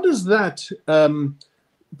 How does that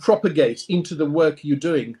propagate into the work you're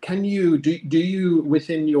doing? Can you do you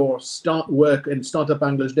within your work and Startup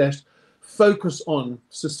Bangladesh focus on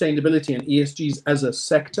sustainability and ESGs as a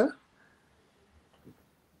sector?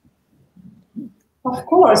 Of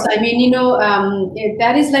course. I mean, you know,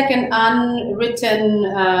 that is like an unwritten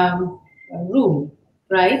rule,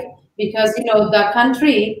 right? Because, you know, the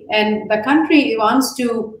country wants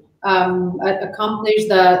to accomplish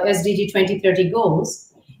the SDG 2030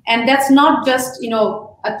 goals. And that's not just, you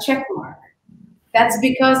know, a check mark. That's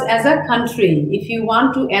because as a country, if you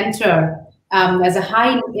want to enter as a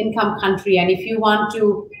high income country, and if you want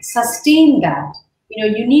to sustain that, you know,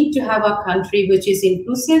 you need to have a country which is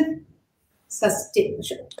inclusive,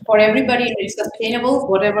 for everybody, it's sustainable,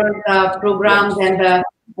 whatever the programs and the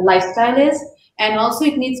lifestyle is, and also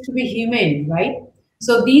it needs to be humane, right?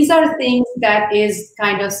 So these are things that is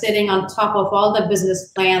kind of sitting on top of all the business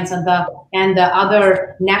plans and the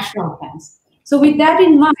other national plans. So with that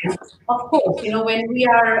in mind, of course, you know, when we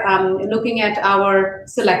are looking at our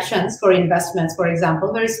selections for investments, for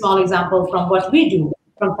example, very small example from what we do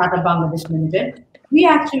from Tata Bangladesh Limited, we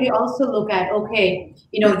actually also look at, okay,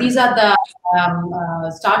 you know, these are the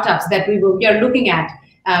startups that we are looking at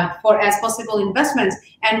for as possible investments,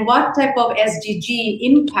 and what type of SDG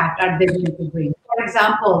impact are they going to bring. For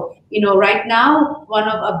example, you know, right now, one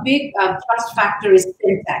of a big trust factor is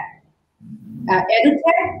fintech,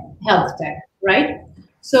 edutech, health tech, right?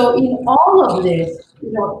 So in all of this,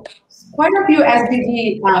 you know, quite a few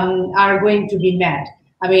SDG are going to be met.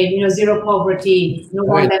 I mean, you know, zero poverty, no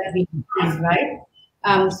one left behind, right?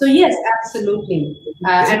 So yes, absolutely.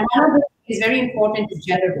 And one of the things is very important to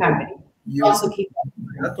gender parity. Also keep that.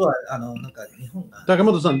 あとはなんか日本が高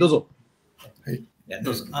本さん、どうぞ。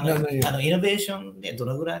どうぞイノベーションでど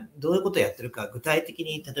のぐらいどういうことをやってるか具体的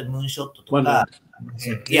に例えばムーンショットとか。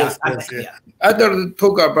Yes. I'd like to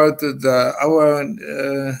talk about our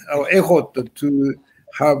effort to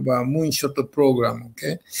have a moonshot program,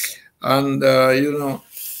 okay? And you know,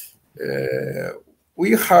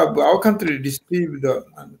 we have our country received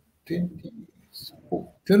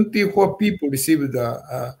 24 people received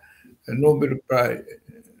the Nobel Prize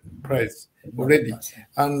already,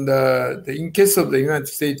 and in case of the United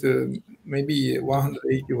States, maybe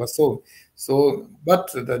 180 or so. So,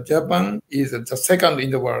 but the Japan is the second in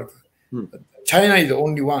the world. China is the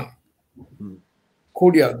only one.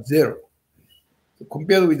 Korea 0. So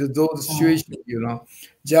compared with those situations, you know,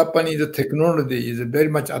 Japanese technology is very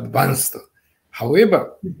much advanced.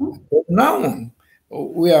 However, now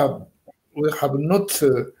we have not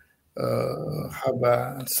have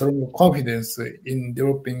a strong confidence in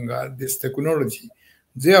developing this technology.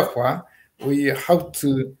 Therefore, we have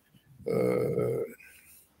to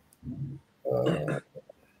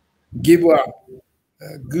give a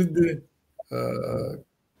good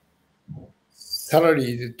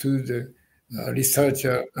salary to the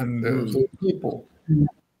researcher and the people.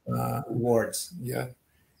 Awards. Yeah.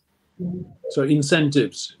 So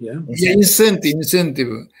incentives, yeah? Yeah,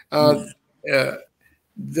 incentive.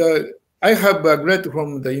 I have a grant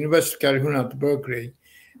from the University of California at Berkeley.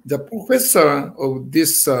 The professor of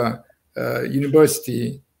this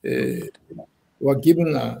university were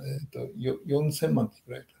given 4,000 万,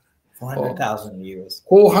 right? 400,000 US.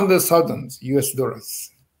 400,000 US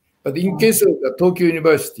dollars. But in case of the Tokyo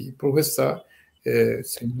University, professor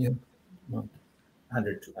 120,000.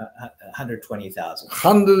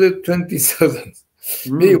 120,000.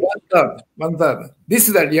 Maybe 1,000. This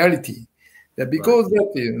is the reality. Because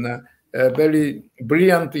that, you know, very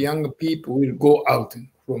brilliant young people will go out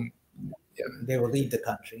from. Yeah. They will leave the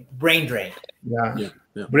country. Brain drain. Yeah.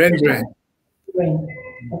 Brain drain.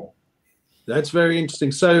 That's very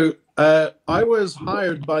interesting. So I was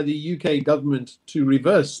hired by the UK government to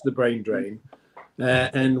reverse the brain drain,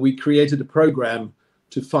 and we created a program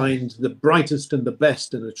to find the brightest and the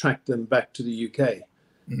best and attract them back to the UK.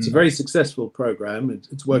 It's a very successful program.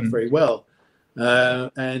 It's worked very well. I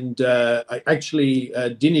actually,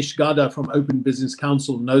 Dinis from Open Business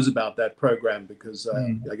Council knows about that program because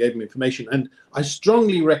I gave him information, and I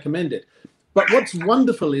strongly recommend it. But what's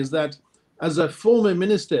wonderful is that as a former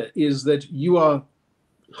minister is that you are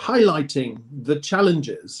highlighting the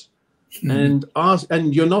challenges and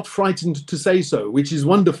you're not frightened to say so, which is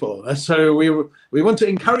wonderful. So we want to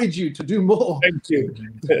encourage you to do more. Thank you.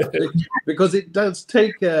 Because it does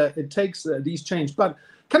take takes these change. But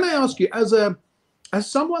can I ask you, as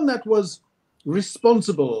someone that was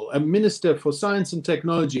responsible, a minister for science and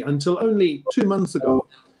technology until only 2 months ago,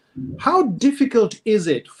 how difficult is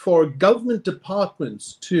it for government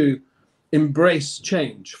departments to embrace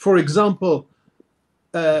change? For example,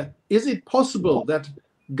 is it possible that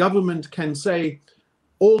government can say,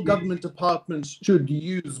 all government departments should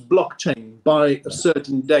use blockchain by a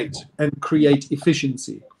certain date and create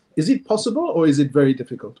efficiency. Is it possible or is it very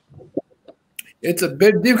difficult? It's a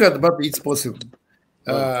bit difficult, but it's possible.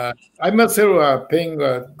 I myself paying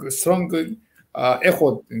a strong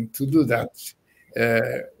effort to do that.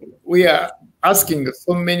 We are asking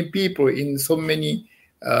so many people in so many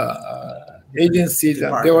agencies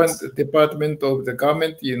and different department of the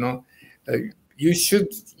government, you know, you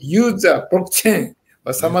should use a blockchain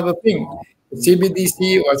or some other thing,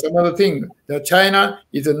 CBDC or some other thing. China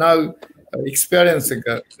is now experiencing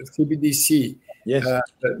CBDC. Yes.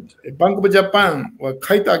 Bank of Japan was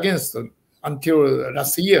quite against until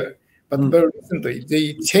last year, but very recently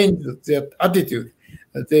they changed their attitude.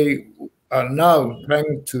 They are now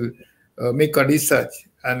trying to make a research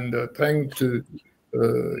and trying to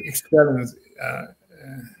experience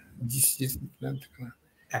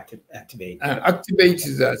activate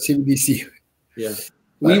the CBDC. Yeah,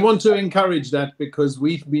 we want to encourage that because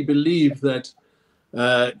we believe that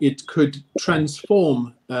it could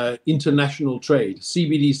transform international trade.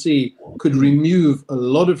 CBDC could remove a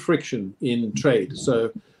lot of friction in trade.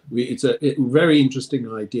 So it's a very interesting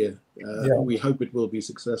idea. We hope it will be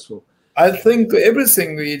successful. I think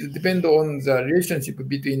everything will depend on the relationship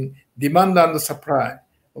between demand and supply.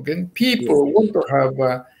 Okay, people want to have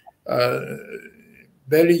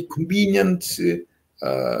very convenient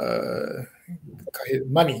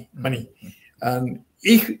money, and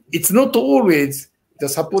if it's not always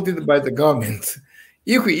supported by the government,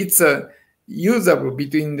 if it's usable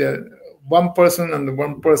between the one person and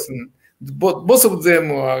one person, both of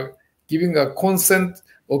them are giving a consent.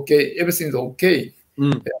 Okay, everything's okay.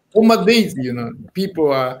 Nowadays, you know,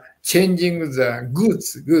 people are changing the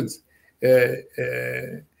goods,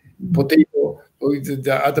 potato with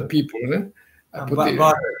the other people.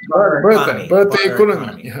 Barter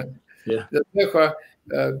economy. Yeah. Therefore,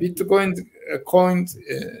 Bitcoin coins,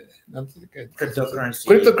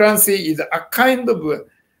 cryptocurrency is a kind of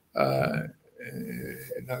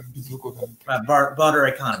barter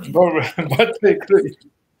economy.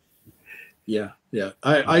 Yeah.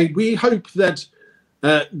 We hope that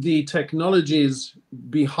the technologies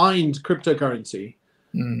behind cryptocurrency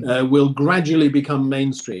will gradually become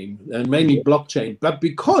mainstream, and mainly blockchain. But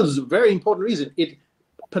because, very important reason, it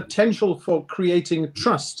potential for creating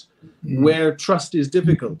trust where trust is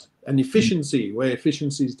difficult, and efficiency where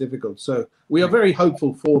efficiency is difficult. So we are very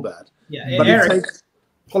hopeful for that. Yeah, but Eric, it takes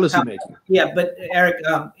policy making. Yeah, but Eric,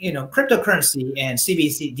 you know, cryptocurrency and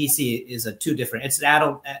CBDC is a two different. It's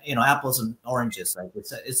apples and oranges. Like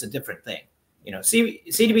it's a different thing. You know,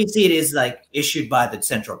 CBDC is like issued by the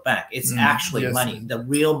central bank. It's actually money, the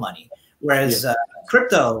real money. Whereas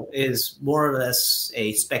crypto is more or less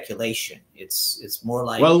a speculation. It's more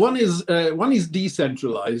like, well, one is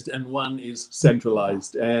decentralized and one is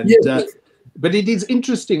centralized, and but it is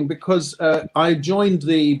interesting because I joined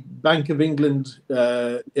the Bank of England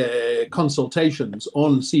consultations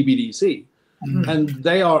on CBDC, and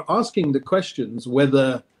they are asking the questions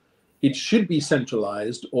whether it should be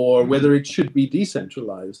centralized or whether it should be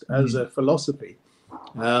decentralized as a philosophy.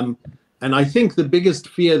 And I think the biggest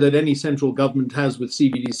fear that any central government has with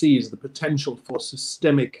CBDC is the potential for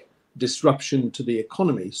systemic disruption to the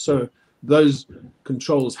economy. So those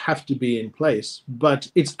controls have to be in place, but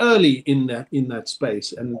it's early in that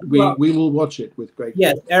space, and we will watch it with great.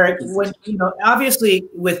 Yes, Eric. When obviously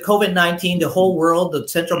with COVID-19, the whole world, the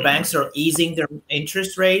central banks are easing their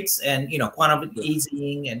interest rates and quantitative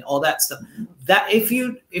easing and all that stuff. That if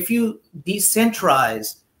you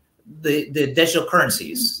decentralize the digital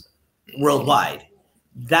currencies worldwide,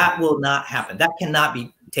 that will not happen. That cannot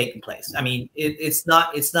be taking place. I mean, it's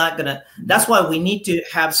not gonna. That's why we need to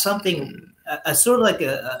have something, a sort of like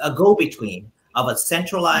a go-between of a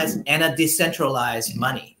centralized and a decentralized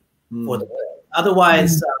money for the world.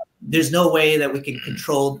 Otherwise, there's no way that we can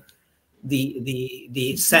control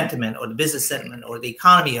the sentiment or the business sentiment or the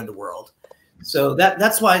economy of the world. So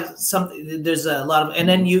that's why there's a lot of, and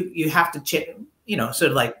then you have to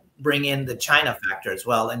sort of like bring in the China factor as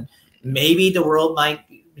well, and maybe the world might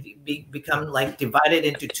become like divided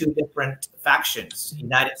into two different factions: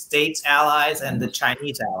 United States allies and the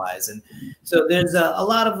Chinese allies. And so there's a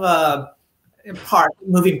lot of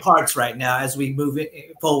moving parts right now as we move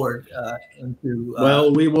forward into.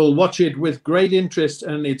 Well, we will watch it with great interest,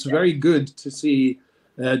 and it's very good to see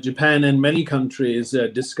Japan and many countries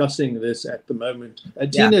discussing this at the moment.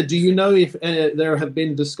 Tina, do you know if there have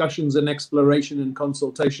been discussions and exploration and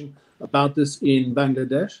consultation about this in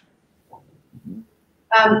Bangladesh?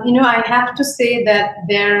 I have to say that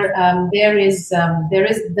there is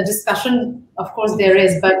the discussion. Of course, there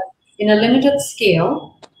is, but in a limited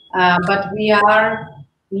scale. But we are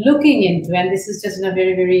looking into, and this is just in a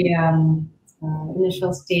very, very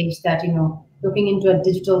initial stage, that, looking into a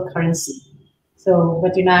digital currency. So,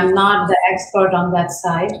 but, I'm not the expert on that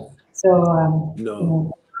side. So,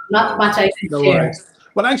 no. Not much I can no share. Worries.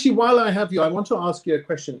 Well, actually, while I have you, I want to ask you a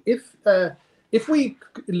question. If we,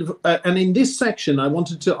 and in this section, I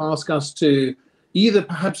wanted to ask us to either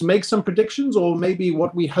perhaps make some predictions or maybe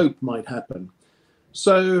what we hope might happen.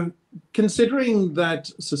 So considering that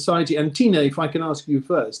society, and Tina, if I can ask you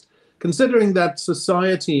first, considering that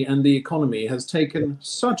society and the economy has taken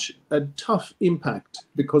such a tough impact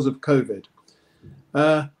because of COVID,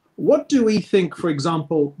 what do we think, for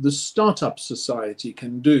example, the startup society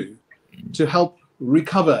can do to help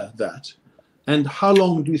recover that? And how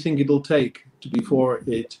long do you think it'll take before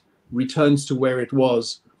it returns to where it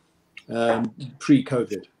was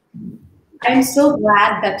pre-COVID? I'm so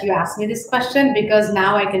glad that you asked me this question, because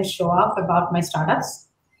now I can show off about my startups,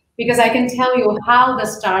 because I can tell you how the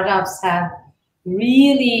startups have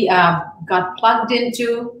really got plugged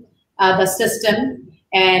into the system.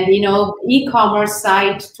 And, e-commerce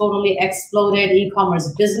site totally exploded,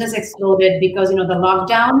 e-commerce business exploded because, the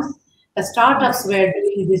lockdowns, the startups were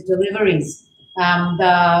doing these deliveries.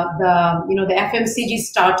 The FMCG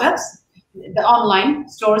startups, the online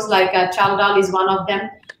stores like Chaldal is one of them,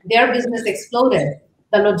 their business exploded.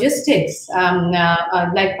 The logistics,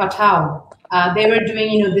 like Patao, they were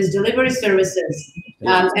doing, these delivery services.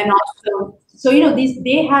 And also, so,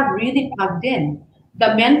 they have really plugged in.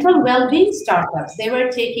 The mental well-being startups, they were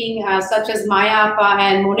taking, such as Mayapa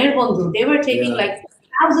and Moner Bondhu, they were taking like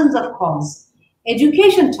thousands of calls.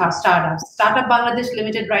 Education startups, Startup Bangladesh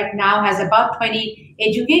Limited right now has about 20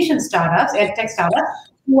 education startups, edtech startups,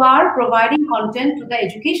 who are providing content to the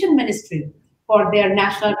education ministry for their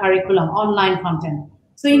national curriculum, online content.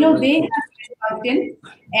 So, they have plugged in,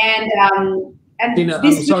 and Tina,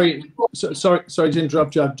 I'm sorry to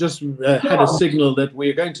interrupt you. I've just had a signal that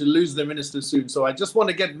we're going to lose the minister soon. So I just want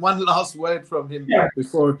to get one last word from him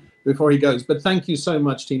before he goes. But thank you so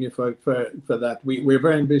much, Tina, for that. We're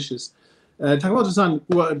very ambitious. Takamoto-san,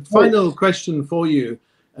 final question for you,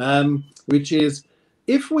 which is,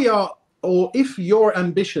 if your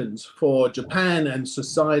ambitions for Japan and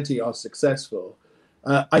society are successful,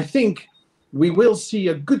 I think we will see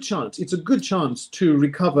a good chance. It's a good chance to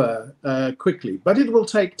recover quickly, but it will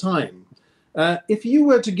take time. If you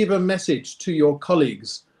were to give a message to your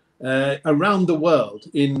colleagues around the world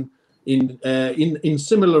in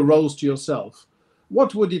similar roles to yourself,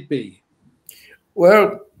 what would it be?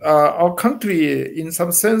 Well, our country, in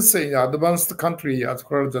some sense, an advanced country as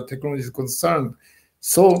far as the technology is concerned.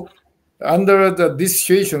 So, under this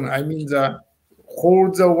situation, I mean, the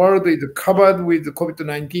whole the world is covered with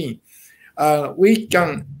COVID-19. We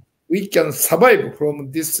can survive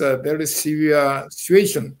from this very severe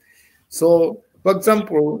situation. So, for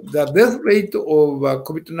example, the death rate of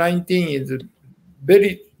COVID-19 is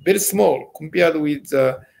very, very small compared with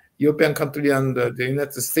the European country and the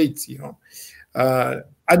United States.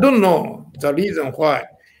 I don't know the reason why.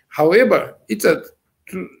 However, it's a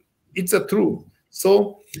true.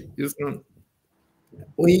 So,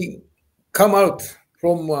 we come out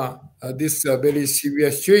from this very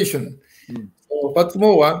severe situation. So, what's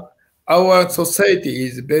more, our society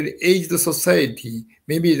is a very aged society,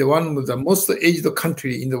 maybe the one of the most aged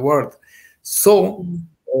country in the world. So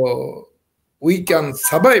we can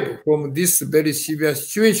survive from this very severe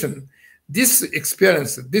situation. This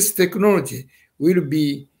experience, this technology will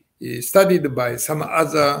be studied by some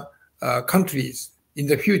other countries in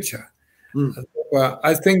the future.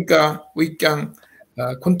 I think we can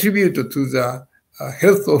contribute to the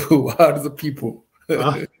health of the world people.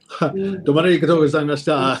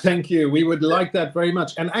 Thank you. We would like that very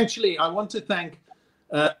much. And actually, I want to thank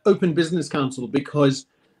Open Business Council, because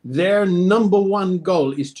their #1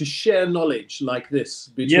 goal is to share knowledge like this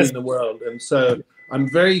between the world. And so I'm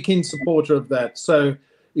very keen supporter of that. So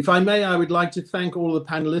if I may, I would like to thank all the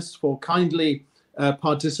panelists for kindly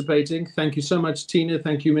participating. Thank you so much, Tina.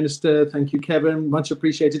 Thank you, Minister. Thank you, Kevin. Much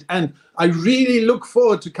appreciated. And I really look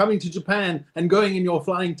forward to coming to Japan and going in your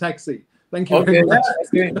flying taxi. Thank you very much.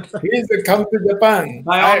 Please come to Japan.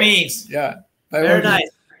 By all means. Yeah. Very nice.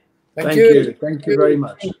 Thank you. Thank you very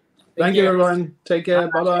much. Thank you, everyone. Take care.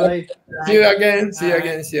 Bye-bye. See you again. See you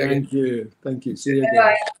again. See you again. Thank you. Thank you. See you again.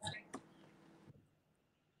 Bye.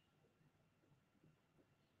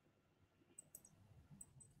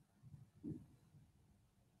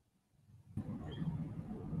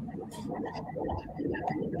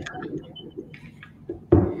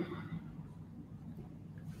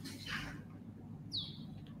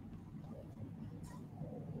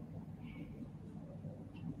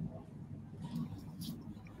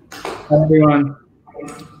 Everyone.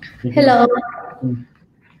 Hello.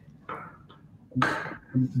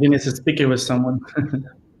 Dinis is speaking with someone.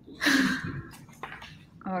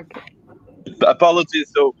 Okay.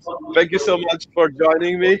 Apologies. So thank you so much for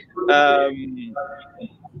joining me.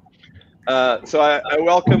 So I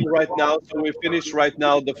welcome right now. So we finished right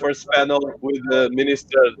now the first panel with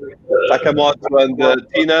Minister Takamoto and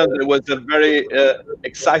Tina. There was a very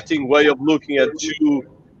exciting way of looking at two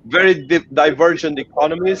very divergent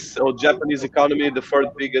economies. So Japanese economy, the third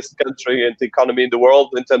biggest country and economy in the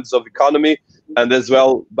world in terms of economy, and as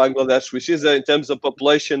well Bangladesh, which is in terms of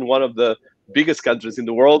population one of the biggest countries in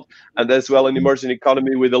the world, and as well an emerging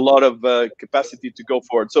economy with a lot of capacity to go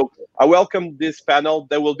forward. So I welcome this panel.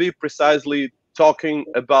 They will be precisely talking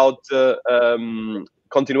about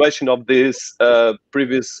continuation of this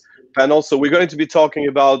previous panel. So we're going to be talking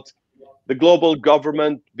about the global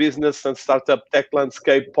government, business and startup tech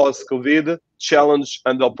landscape post-COVID, challenge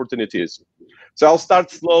and opportunities. So I'll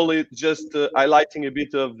start slowly, just highlighting a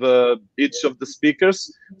bit of each of the speakers.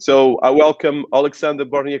 So I welcome Oleksandr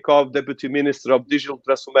Bornyakov, Deputy Minister of Digital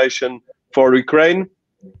Transformation for Ukraine.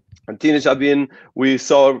 And Dinis, we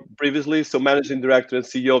saw previously, so Managing Director and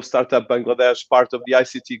CEO of Startup Bangladesh, part of the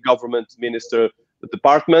ICT Government Minister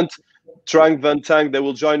Department. Trang Van Tang, they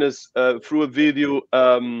will join us through a video,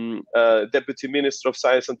 Deputy Minister of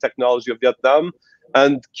Science and Technology of Vietnam.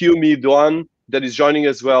 And Kieu My Duan, that is joining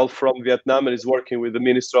as well from Vietnam and is working with the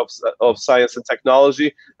Minister of Science and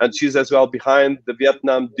Technology. And she's as well behind the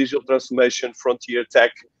Vietnam Digital Transformation Frontier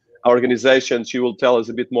Tech organization. She will tell us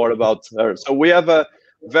a bit more about her. So we have a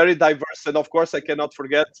very diverse, and of course I cannot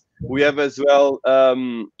forget, we have as well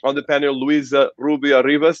on the panel Luisa Rubio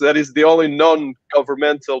Rivas, that is the only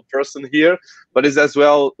non-governmental person here, but is as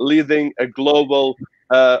well leading a global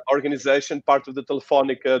organization, part of the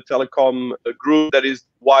Telefonica Telecom group, that is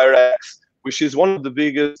WireX, which is one of the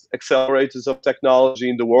biggest accelerators of technology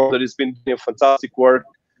in the world, that has been doing fantastic work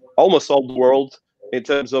almost all the world in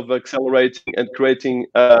terms of accelerating and creating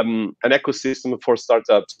an ecosystem for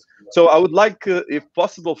startups. So I would like, if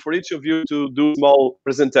possible, for each of you to do a small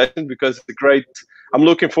presentation, because it's great. I'm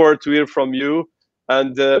looking forward to hear from you,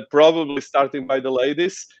 and probably starting by the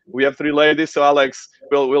ladies. We have 3 ladies, so Alex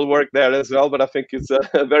will work there as well, but I think it's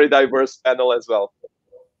a very diverse panel as well.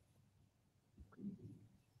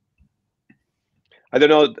 I don't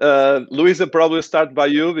know, Luisa, probably start by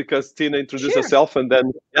you, because Tina introduced herself, and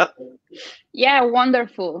then, yeah. Yeah,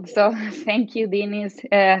 wonderful. So thank you, Dinis.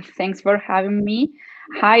 Thanks for having me.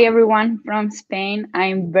 Hi, everyone from Spain.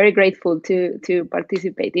 I'm very grateful to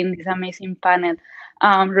participate in this amazing panel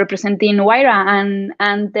representing Guarda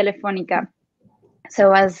and Telefonica.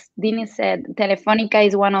 So as Dinis said, Telefonica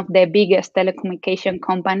is one of the biggest telecommunication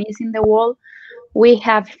companies in the world. We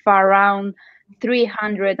have around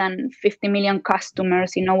 350 million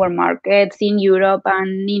customers in our markets in Europe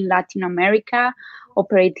and in Latin America,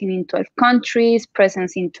 operating in 12 countries,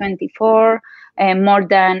 presence in 24, more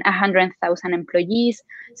than 100,000 employees.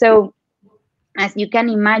 So as you can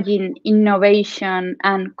imagine, innovation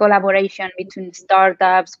and collaboration between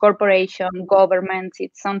startups, corporations, governments,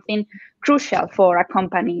 it's something crucial for a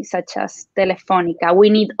company such as Telefonica. We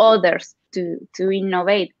need others to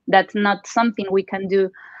innovate. That's not something we can do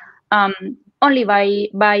only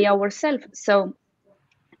by ourselves. So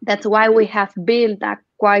that's why we have built a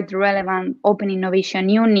quite relevant open innovation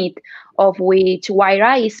unit, of which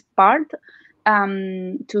Guarda is part,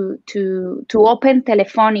 to open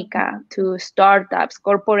Telefonica to startups,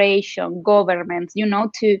 corporations, governments,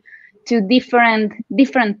 to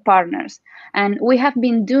different partners. And we have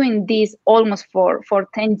been doing this almost for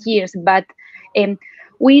 10 years, but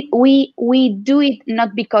we do it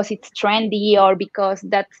not because it's trendy or because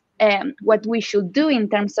that's what we should do in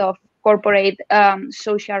terms of corporate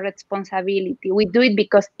social responsibility. We do it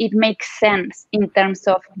because it makes sense in terms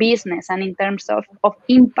of business and in terms of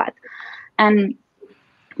impact. And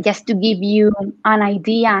just to give you an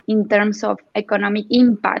idea in terms of economic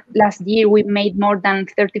impact, last year we made more than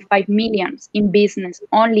 35 million in business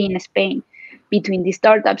only in Spain, between the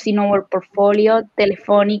startups in our portfolio,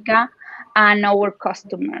 Telefonica, and our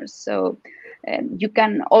customers. So you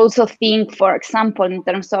can also think, for example, in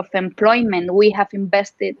terms of employment, we have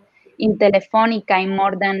invested in Telefonica in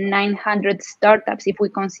more than 900 startups, if we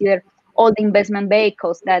consider all the investment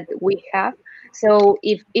vehicles that we have. So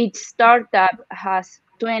if each startup has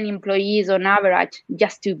 20 employees on average,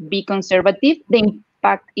 just to be conservative, the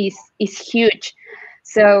impact is huge.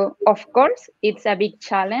 So of course, it's a big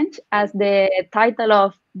challenge. As the title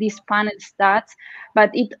of this panel starts, but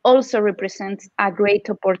it also represents a great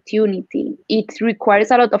opportunity. It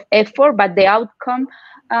requires a lot of effort, but the outcome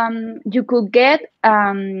you could get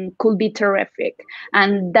could be terrific.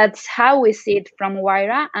 And that's how we see it from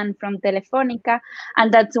Guarda and from Telefónica.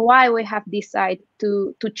 And that's why we have decided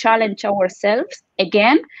to challenge ourselves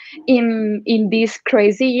again in this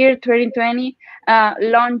crazy year 2020,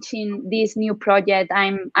 launching this new project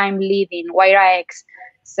I'm leading, Guarda X.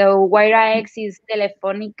 So Guarda X is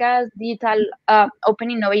Telefónica's digital open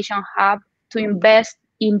innovation hub to invest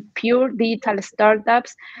in pure digital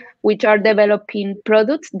startups which are developing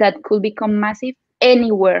products that could become massive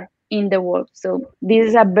anywhere in the world. So this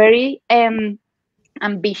is a very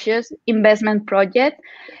ambitious investment project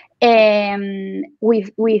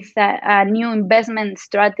with a new investment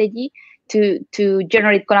strategy to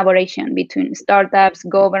generate collaboration between startups,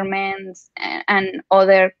 governments, and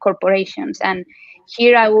other corporations. And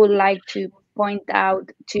here I would like to point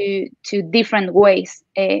out to different ways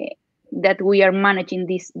that we are managing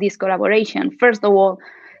this collaboration. First of all,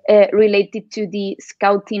 related to the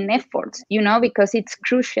scouting efforts, because it's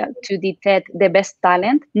crucial to detect the best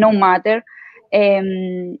talent, no matter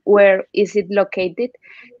where is it located,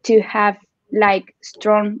 to have like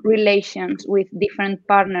strong relations with different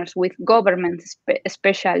partners, with governments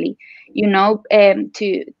especially,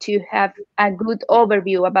 to have a good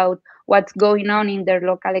overview about what's going on in their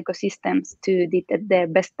local ecosystems to detect their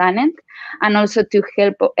best talent, and also to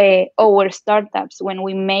help our startups when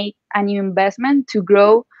we make a new investment to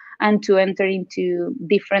grow and to enter into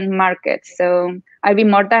different markets. So I'll be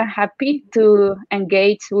more than happy to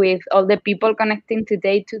engage with all the people connecting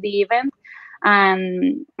today to the event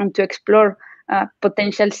and to explore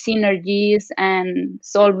potential synergies and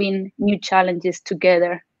solving new challenges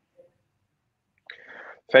together.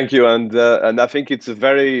 Thank you, and I think it's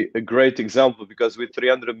a great example, because with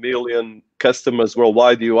 300 million customers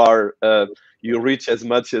worldwide, you reach as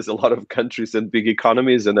much as a lot of countries and big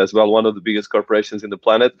economies, and as well one of the biggest corporations in the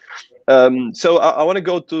planet. So I want to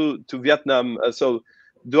go to Vietnam. So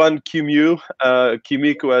Duan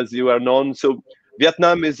Kimiko, as you are known. So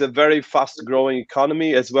Vietnam is a very fast-growing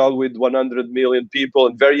economy as well, with 100 million people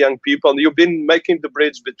and very young people. And you've been making the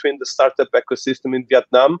bridge between the startup ecosystem in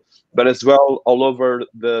Vietnam, but as well all over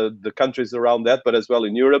the countries around that, but as well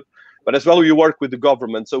in Europe. But as well, you work with the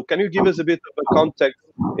government. So can you give us a bit of a context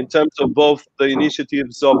in terms of both the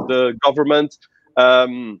initiatives of the government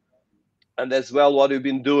and as well what you've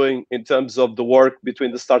been doing in terms of the work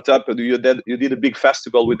between the startup? You did a big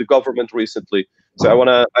festival with the government recently. So I want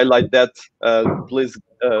to highlight that. Please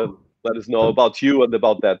let us know about you and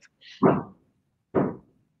about that.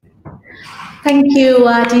 Thank you,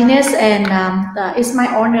 Dinis, and it's my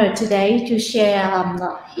honor today to share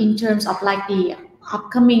in terms of like the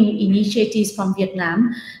upcoming initiatives from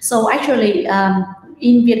Vietnam. So actually,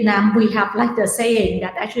 in Vietnam, we have like the saying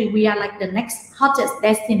that actually we are like the next hottest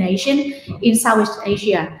destination in Southeast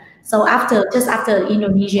Asia. So just after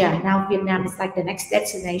Indonesia, now Vietnam is like the next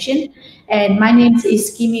destination. And my name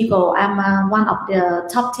is Kimiko. I'm one of the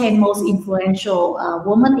top 10 most influential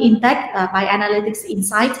women in tech by Analytics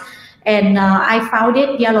Insight. And I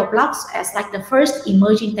founded Yellow Blocks as like the first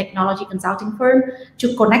emerging technology consulting firm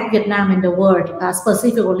to connect Vietnam and the world,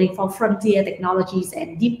 specifically for frontier technologies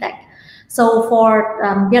and deep tech. So for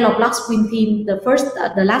Yellow Blocks within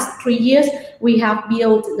the last 3 years, we have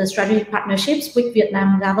built the strategic partnerships with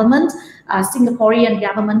Vietnam government, Singaporean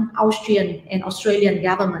government, Austrian and Australian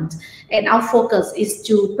government. And our focus is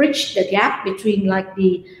to bridge the gap between like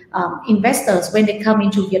the investors when they come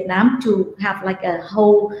into Vietnam, to have like a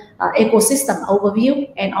whole ecosystem overview,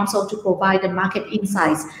 and also to provide the market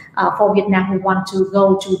insights for Vietnam who want to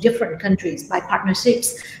go to different countries by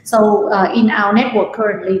partnerships. So in our network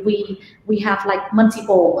currently, we have like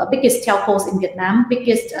multiple biggest telcos in Vietnam,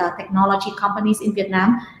 biggest technology companies in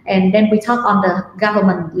Vietnam, and then we talk on the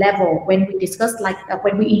government level when we discuss like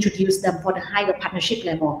when we introduce them for the higher partnership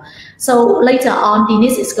level. So later on,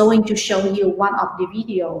 Dinis is going to show you one of the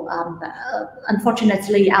video.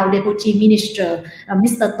 Unfortunately, our Deputy Minister,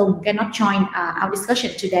 Mr. Tung, cannot join our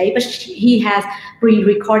discussion today, but he has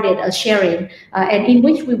pre-recorded a sharing, and in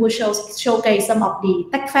which we will showcase some of the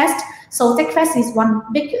Tech Fest. So Tech Fest is one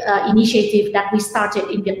big initiative that we started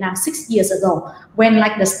in Vietnam 6 years ago, when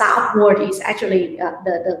like the startup world is actually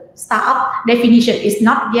the startup definition is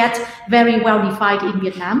not yet very well defined in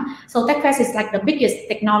Vietnam. So Tech Fest is like the biggest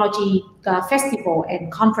technology festival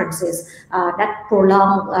and conferences that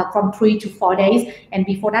prolong from 3 to 4 days. And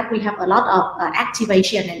before that, we have a lot of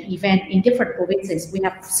activation and event in different provinces. We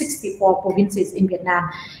have 64 provinces in Vietnam,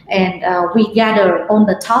 and we gather on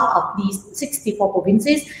the top of these 64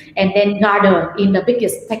 provinces and then gather in the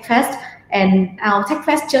biggest Tech Fest. And our Tech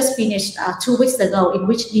Fest just finished 2 weeks ago, in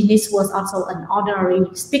which Dinis was also an honorary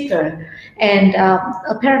speaker. And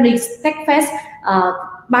apparently Tech Fest,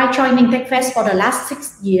 by joining Tech Fest for the last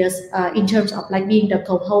 6 years, in terms of like being the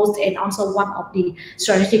co-host and also one of the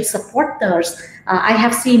strategic supporters, I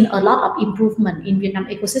have seen a lot of improvement in Vietnam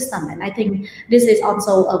ecosystem. And I think this is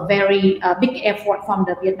also a very big effort from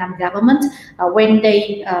the Vietnam government. When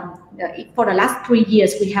they, for the last 3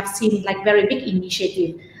 years, we have seen like very big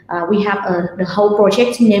initiative. We have the whole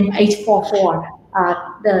project named H44.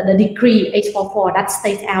 The decree H44 that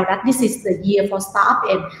states out that this is the year for startup,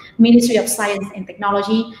 and Ministry of Science and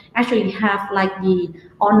Technology actually have like the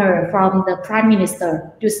honor from the Prime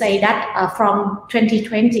Minister to say that from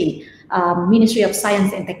 2020, Ministry of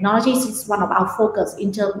Science and Technology is one of our focus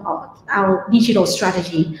in terms of our digital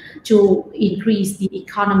strategy to increase the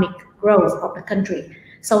economic growth of the country.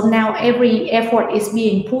 So now every effort is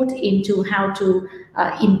being put into how to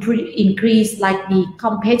increase like the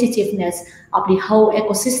competitiveness of the whole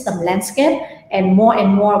ecosystem landscape, and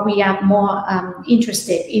more we are more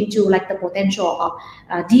interested into like the potential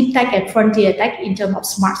of deep tech and frontier tech in terms of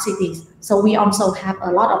smart cities. So we also have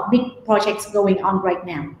a lot of big projects going on right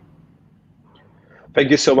now.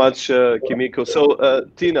 Thank you so much, Kimiko. So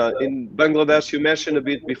Tina, in Bangladesh, you mentioned a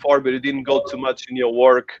bit before, but you didn't go too much in your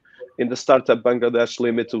work in the Startup Bangladesh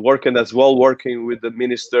Limited work, and as well working with the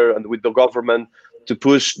minister and with the government to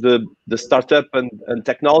push the startup and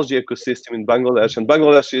technology ecosystem in Bangladesh. And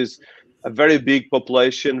Bangladesh is a very big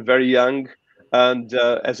population, very young, and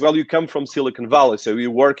as well you come from Silicon Valley, so you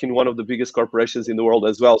work in one of the biggest corporations in the world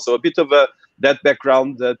as well. So a bit of that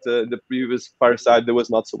background that the previous Fireside there was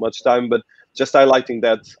not so much time, but just highlighting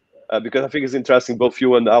that because I think it's interesting. Both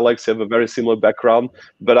you and Alex have a very similar background,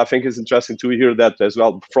 but I think it's interesting to hear that as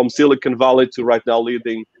well, from Silicon Valley to right now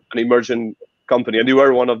leading an emerging company, and you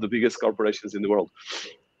are one of the biggest corporations in the world.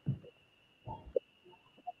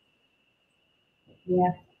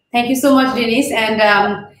 Yeah, thank you so much, Dinis, and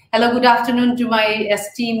hello, good afternoon to my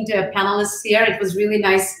esteemed panelists here. It was really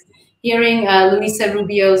nice hearing Luisa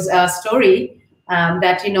Rubio's story.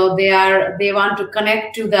 That they want to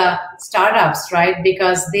connect to the startups, right?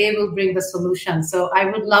 Because they will bring the solution. So I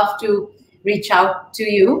would love to reach out to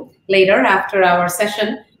you later after our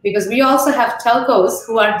session, because we also have telcos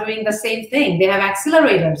who are doing the same thing. They have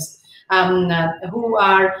accelerators who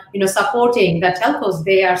are supporting the telcos.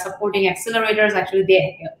 They are supporting accelerators. Actually,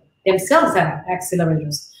 they themselves have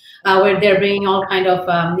accelerators where they're bringing all kind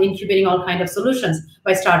of incubating all kind of solutions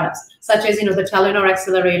by startups, such as the Telenor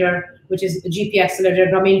accelerator, which is the GP accelerator,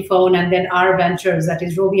 Governmental, and then our ventures, that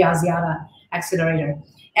is Robi Aziara accelerator.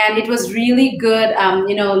 And it was really good,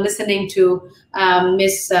 listening to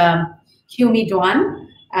Miss Humi Duan,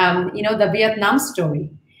 the Vietnam story.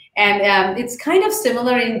 And it's kind of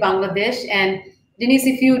similar in Bangladesh. And Dinis,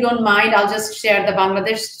 if you don't mind, I'll just share the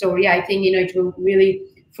Bangladesh story. I think, it will really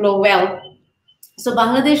flow well. So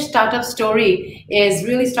Bangladesh startup story is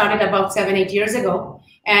really started about 7-8 years ago,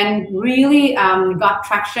 and really got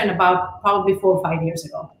traction about probably 4 or 5 years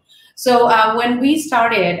ago. So when we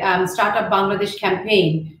started Startup Bangladesh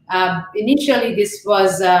campaign, initially this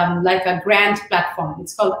was like a grant platform.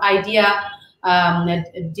 It's called Idea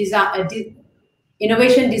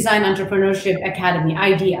Innovation Design Entrepreneurship Academy,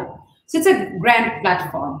 IDEA. So it's a grant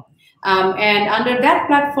platform. And under that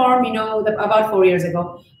platform, about 4 years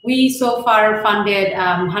ago, we so far funded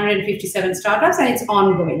 157 startups, and it's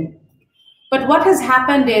ongoing. But what has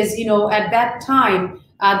happened is, at that time,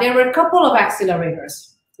 there were a couple of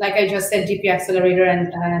accelerators, like I just said, GP accelerator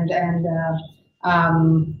and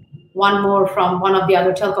one more from one of the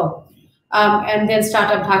other telco. And then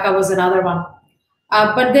Startup Dhaka was another one.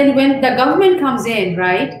 But then when the government comes in,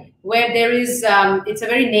 right, where there is, it's a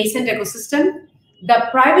very nascent ecosystem, the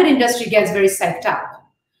private industry gets very psyched up.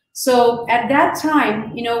 So at that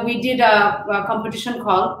time, we did a competition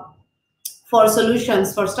call for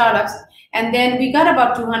solutions for startups. And then we got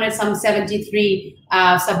about 273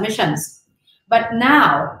 submissions. But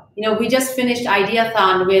now, we just finished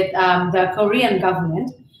Ideathon with the Korean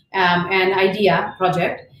government and Idea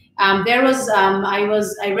project. There was,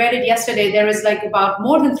 I read it yesterday, there is like about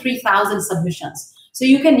more than 3,000 submissions. So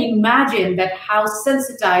you can imagine that how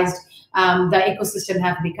sensitized the ecosystem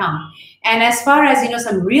have become. And as far as,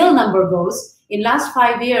 some real number goes, in last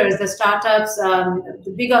 5 years, the startups,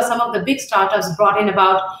 some of the big startups brought in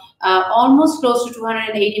about almost close to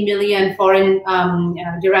 280 million foreign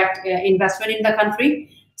direct investment in the country.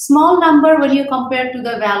 Small number when you compare to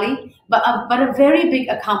the Valley, but a very big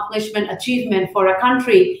accomplishment, achievement for a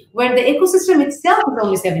country where the ecosystem itself is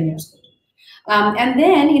only 7 years old. And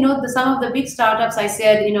then, some of the big startups I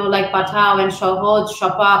said, like Patao and Shohoj,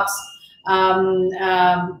 Shopups,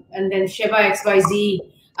 and then Sheba XYZ.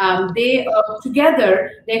 They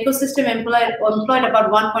together, the ecosystem employed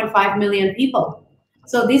about 1.5 million people.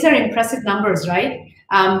 So these are impressive numbers, right?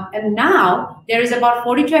 And now there is about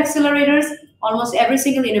 42 accelerators. Almost every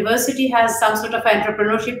single university has some sort of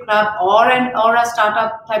entrepreneurship club or a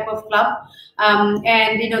startup type of club. And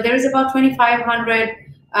there is about 2,500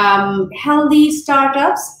 healthy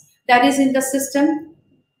startups that is in the system.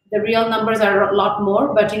 The real numbers are a lot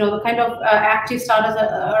more, but the kind of active startups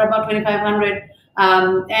are about 2,500.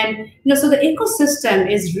 So the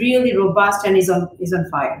ecosystem is really robust and is on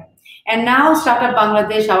fire. And now Startup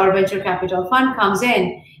Bangladesh, our venture capital fund, comes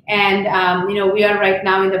in, and we are right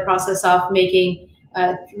now in the process of making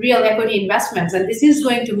real equity investments, and this is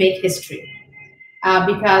going to make history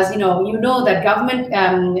because that government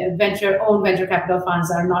owned venture capital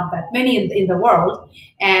funds are not that many in the world,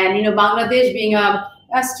 and Bangladesh being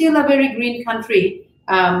still a very green country,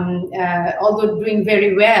 although doing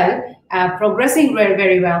very well, progressing very,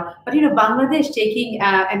 very well. But Bangladesh taking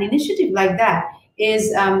an initiative like that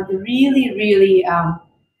is really, really,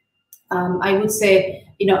 I would say,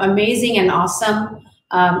 amazing and awesome.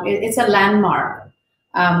 It's a landmark.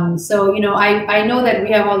 So I know that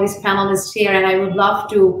we have all these panelists here, and I would love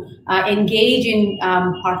to engage in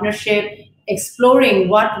partnership, exploring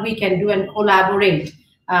what we can do and collaborate,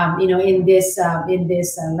 in this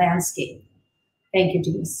landscape. Thank you,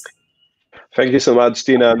 Dinis. Thank you so much,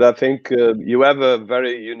 Tina. And I think you have a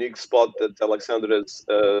very unique spot that Oleksandr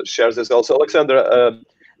shares as well. So, Oleksandr,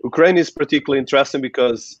 Ukraine is particularly interesting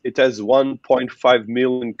because it has 1.5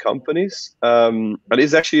 million companies, and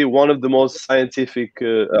is actually one of the most scientific,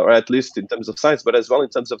 or at least in terms of science, but as well in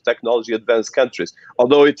terms of technology advanced countries.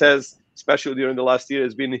 Although it has, especially during the last year,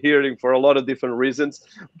 has been hearing for a lot of different reasons.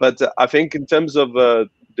 But I think in terms of the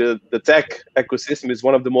tech ecosystem is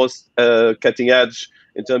one of the most cutting edge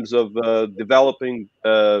in terms of developing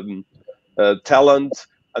talent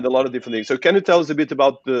and a lot of different things. So can you tell us a bit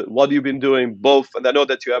about what you've been doing both, and I know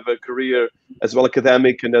that you have a career as well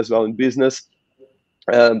academic and as well in business,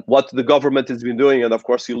 what the government has been doing, and of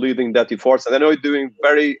course you're leading that efforts, and I know you're doing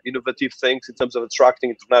very innovative things in terms of attracting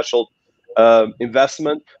international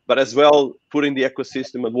investment, but as well putting the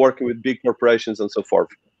ecosystem and working with big corporations and so forth.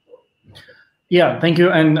 Yeah, thank you,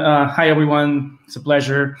 and hi everyone. It's a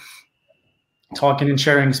pleasure talking and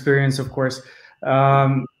sharing experience, of course.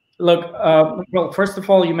 Look, well, first of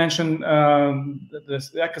all, you mentioned the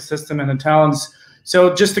ecosystem and the talents.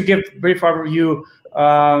 So just to give a brief overview,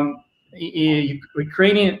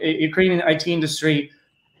 Ukrainian IT industry,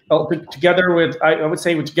 together with, I would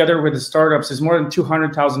say, together with the startups, is more than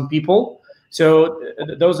 200,000 people. So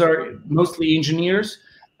those are mostly engineers.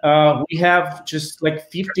 We have just like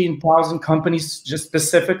 15,000 companies just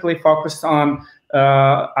specifically focused on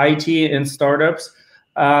IT and startups,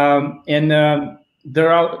 and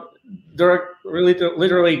there are really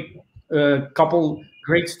literally a couple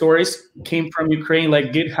great stories came from Ukraine,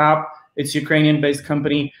 like GitHub. It's a Ukrainian-based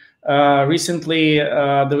company. Recently,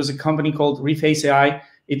 there was a company called Reface AI.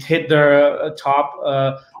 It hit the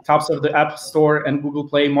tops of the App Store and Google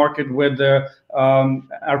Play market with the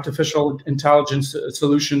artificial intelligence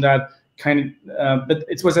solution that but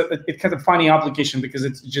it was a kind of funny application because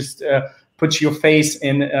it just puts your face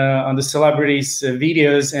in on the celebrities'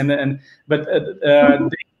 videos, but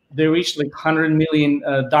they reached like 100 million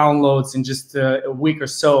downloads in just a week or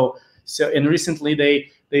so. And recently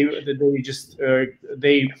they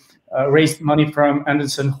raised money from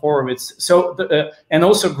Anderson Horowitz. So and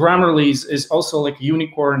also Grammarly is also like a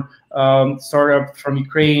unicorn startup from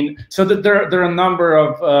Ukraine. So that there are a number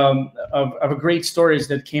of great stories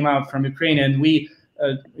that came out from Ukraine, and we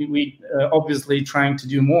obviously trying to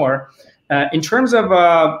do more. In terms of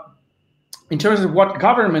what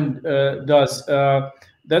government does,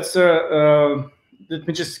 that's let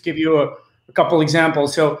me just give you a couple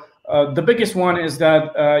examples. So the biggest one is that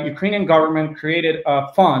Ukrainian government created a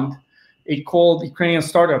fund. It called Ukrainian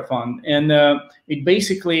Startup Fund, and it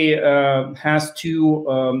basically has two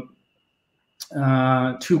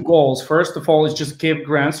goals. First of all, is just give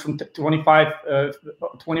grants from 25 to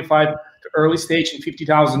early stage and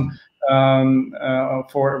 50,000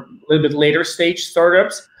 for a little bit later stage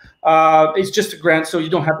startups. It's just a grant, so you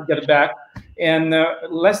don't have to get it back. And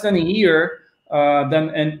less than a year,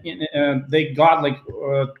 they got like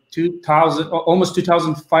 2,000, almost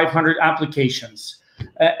 2,500 applications.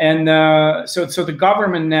 So the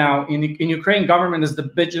government now in Ukraine, government is the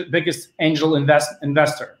biggest angel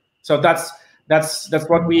investor. So that's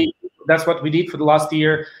what we did for the last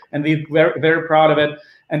year, and we're very, very proud of it.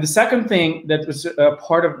 And the second thing that was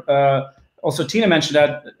part of also Tina mentioned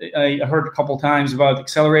that I heard a couple times about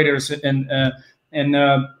accelerators and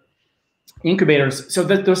incubators. So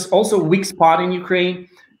that there's also a weak spot in Ukraine.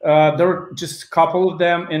 There were just a couple of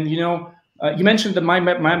them, and you mentioned my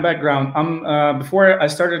background. Before I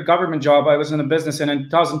started a government job, I was in a business, and in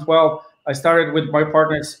 2012 I started with my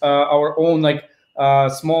partners our own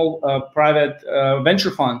small private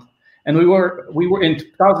venture fund, and we were in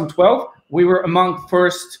 2012. We were among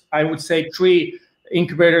first, I would say, 3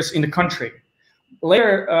 incubators in the country.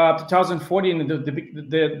 Later, 2014,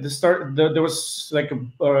 there was like a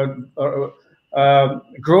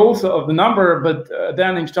growth of the number, but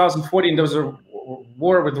then in 2014 there was a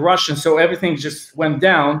war with Russia, so everything just went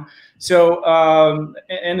down. So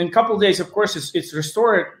and in a couple of days, of course, it's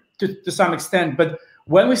restored to some extent. But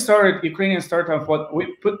when we started Ukrainian Startup, what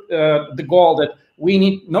we put the goal that we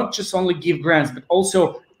need not just only give grants, but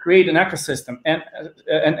also create an ecosystem, and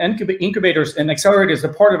incubators and accelerators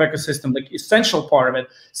are part of ecosystem, like essential part of it.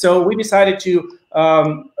 So we decided to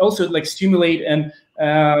also like stimulate and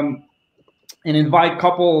invite a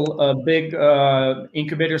couple big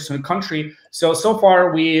incubators in the country. So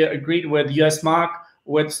far we agreed with US MAC,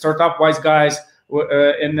 with Startup Wise Guys,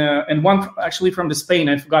 and one actually from Spain,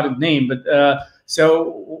 I forgot his name, but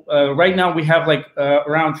right now we have like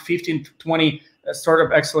around 15 to 20 startup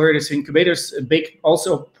accelerators, incubators, big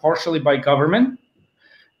also partially by government,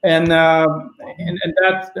 and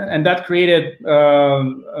that created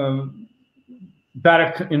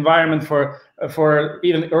better environment for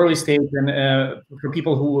even early stage and for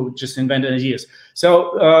people who just invent ideas.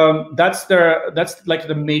 So that's like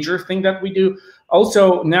the major thing that we do.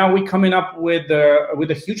 Also, now we're coming up with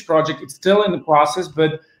a huge project. It's still in the process,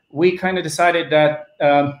 but we kind of decided that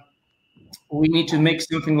we need to make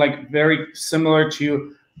something like very similar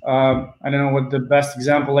to I don't know what the best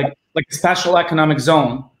example, like a special economic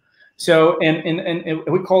zone. So and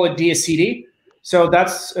we call it DSCD. So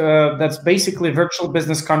that's basically a virtual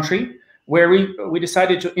business country where we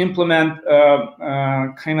decided to implement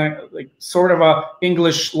kind of like sort of a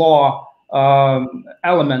English law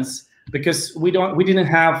elements, because we didn't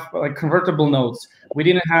have like convertible notes, we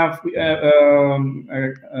didn't have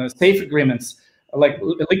safe agreements like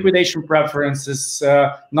liquidation preferences,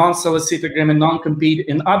 non-solicit agreement, non-compete,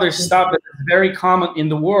 and other stuff that is very common in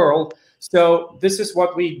the world. So this is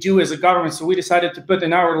what we do as a government. So we decided to put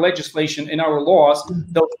in our legislation, in our laws,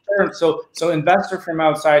 those terms. So investor from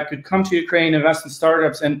outside could come to Ukraine, invest in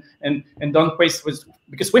startups, and don't waste with,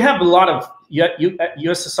 because we have a lot of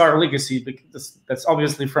USSR legacy. That's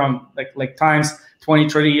obviously from like times 20,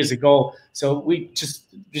 30 years ago. So we just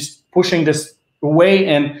pushing this away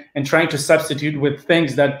and trying to substitute with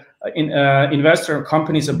things that investor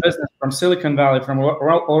companies of business from Silicon Valley, from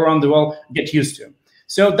all around the world get used to.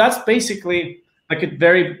 So that's basically like a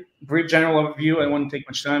very brief general overview. I won't take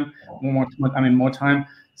much time, more time.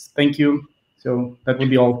 Thank you. So that would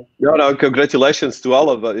be all. No, congratulations to all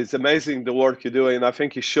of us. It's amazing the work you're doing. I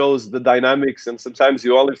think it shows the dynamics, and sometimes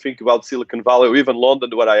you only think about Silicon Valley or even London,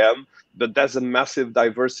 where I am, but there's a massive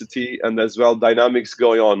diversity and as well dynamics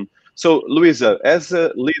going on. So, Luisa, as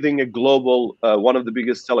leading a global, one of the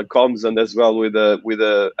biggest telecoms, and as well with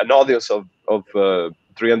an audience of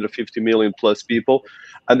 350 million plus people,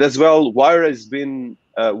 and as well, Wire has been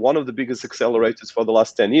one of the biggest accelerators for the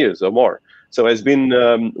last 10 years or more. So, it's been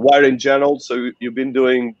Wire in general. So, you've been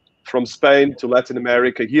doing from Spain to Latin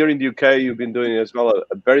America. Here in the UK, you've been doing as well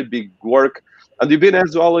a very big work, and you've been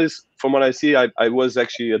as well as, from what I see, I was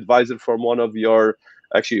actually advisor from one of your,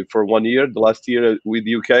 actually for 1 year, the last year with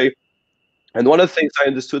the UK. And one of the things I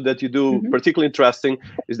understood that you do particularly interesting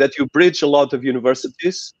is that you bridge a lot of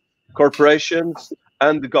universities, corporations,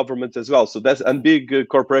 and the government as well. So that's, and big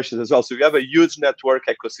corporations as well. So you have a huge network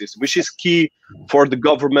ecosystem, which is key for the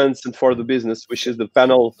governments and for the business, which is the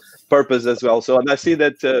panel purpose as well. So, and I see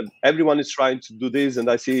that everyone is trying to do this, and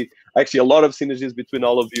I see actually a lot of synergies between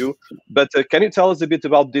all of you. But can you tell us a bit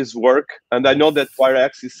about this work? And I know that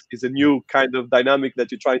WireX is a new kind of dynamic that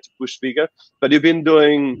you're trying to push bigger, but you've been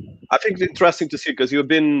doing, I think it's interesting to see, because you've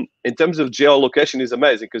been, in terms of geolocation is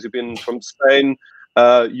amazing, because you've been from Spain,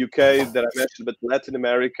 UK that I mentioned, but Latin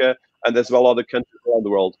America, and as well other countries around the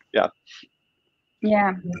world. Yeah,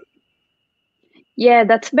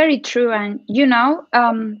 that's very true. And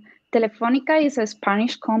Telefónica is a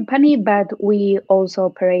Spanish company, but we also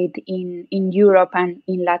operate in Europe and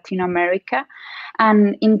in Latin America.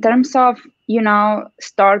 And in terms of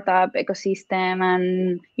startup ecosystem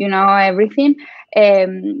and everything,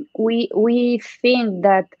 we think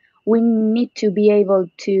that we need to be able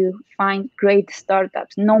to find great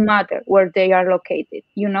startups no matter where they are located,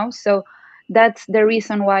 So that's the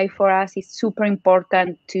reason why for us it's super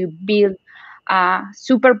important to build a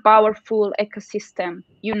super powerful ecosystem,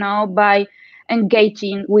 by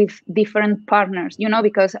engaging with different partners,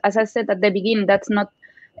 because as I said at the beginning, that's not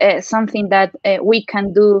something that we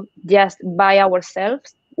can do just by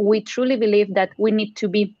ourselves. We truly believe that we need to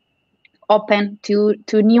be open to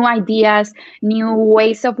new ideas, new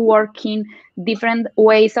ways of working, different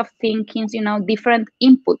ways of thinking, different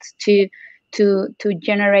inputs to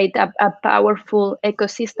generate a powerful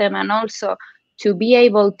ecosystem, and also to be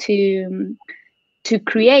able to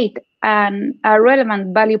create a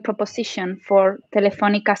relevant value proposition for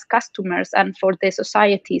Telefónica's customers and for the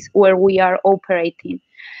societies where we are operating.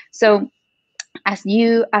 So, as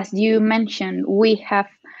you mentioned, we have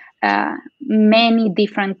many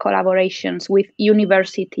different collaborations with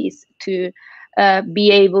universities to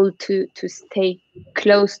be able to stay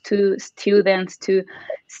close to students, to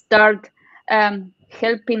start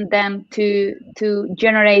helping them to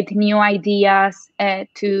generate new ideas,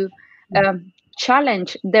 to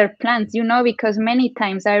challenge their plans, because many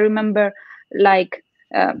times I remember, like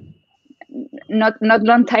not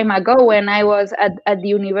long time ago when I was at the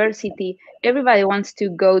university, everybody wants to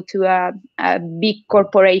go to a big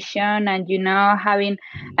corporation and having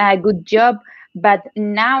a good job. But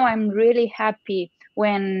now I'm really happy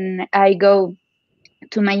when I go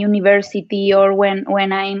to my university or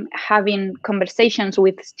when I'm having conversations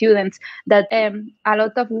with students that a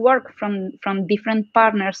lot of work from different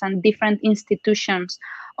partners and different institutions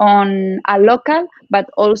on a local but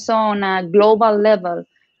also on a global level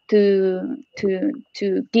to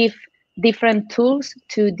give different tools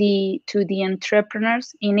to the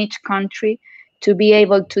entrepreneurs in each country to be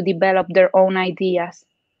able to develop their own ideas.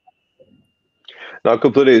 No,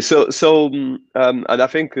 completely. And I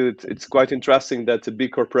think it's quite interesting that a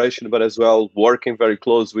big corporation, but as well working very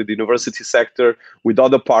close with the university sector, with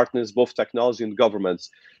other partners, both technology and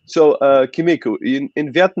governments. So, Kimiko,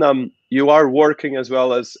 in Vietnam, you are working as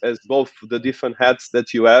well as both the different hats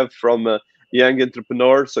that you have from a young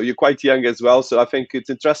entrepreneur. So you're quite young as well. So I think it's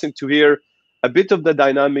interesting to hear a bit of the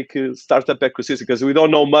dynamic startup ecosystem, because we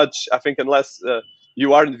don't know much, I think, unless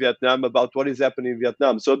you are in Vietnam, about what is happening in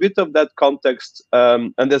Vietnam. So a bit of that context,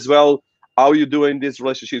 and as well, how you doing these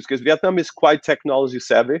relationships, because Vietnam is quite technology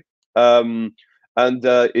savvy. And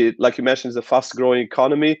it, like you mentioned, is a fast growing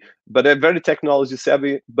economy, but they're very technology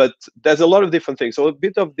savvy, but there's a lot of different things. So a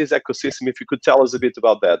bit of this ecosystem, if you could tell us a bit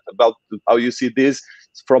about that, about how you see this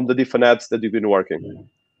from the different apps that you've been working.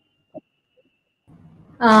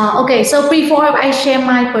 Okay, so before I share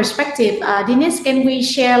my perspective, Dinis, can we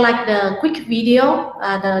share like the quick video,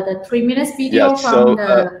 the 3 minutes video from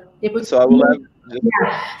the so I will have.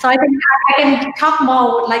 Yeah, so I can talk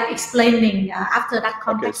more, like explaining after that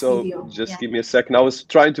context video. Just give me a second. I was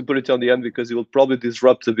trying to put it on the end because it will probably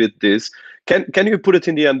disrupt a bit this. Can you put it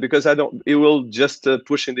in the end, because I don't. It will just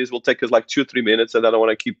pushing this will take us like 2-3 minutes, and then I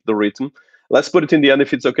want to keep the rhythm. Let's put it in the end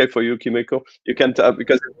if it's okay for you, Kimiko. You can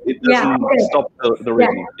because it doesn't stop the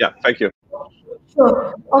rhythm. Yeah, thank you.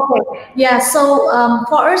 Sure. Okay. Yeah. So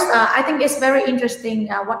for us, I think it's very interesting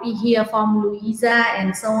what we hear from Louisa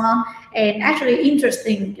and so on. And actually,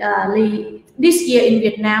 interestingly, this year in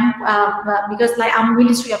Vietnam, because like our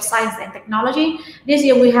Ministry of Science and Technology, this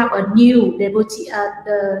year we have a new deputy,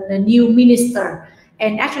 the new minister.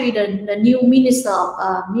 And actually, the new minister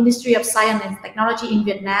of Ministry of Science and Technology in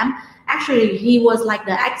Vietnam, actually, he was like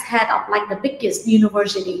the ex-head of like the biggest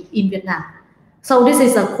university in Vietnam. So this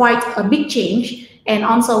is quite a big change. And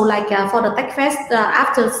also like for the Tech Fest,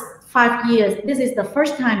 after 5 years, this is the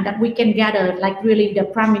first time that we can gather like really the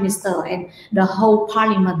Prime Minister and the whole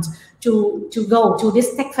Parliament to go to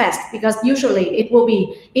this Tech Fest, because usually it will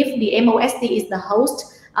be, if the MOST is the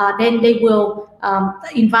host, then they will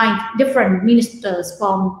invite different ministers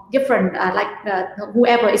from different,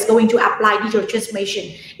 whoever is going to apply digital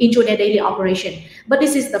transformation into their daily operation. But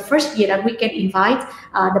this is the first year that we can invite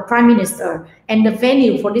the Prime Minister, and the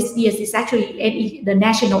venue for this year is actually the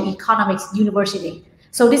National Economics University.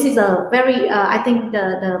 So this is a very, I think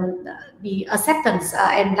the acceptance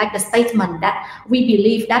and like the statement that we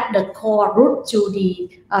believe that the core root to the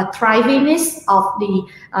thrivingness of the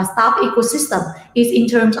startup ecosystem is in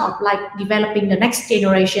terms of like developing the next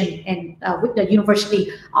generation, and with the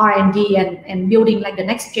university R&D and building like the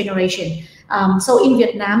next generation. So in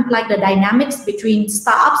Vietnam, like the dynamics between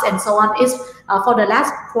startups and so on is for the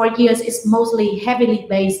last 4 years is mostly heavily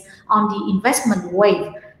based on the investment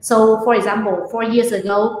wave. So, for example, 4 years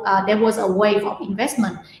ago, there was a wave of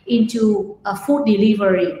investment into a food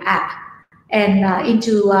delivery app and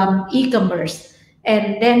into e-commerce.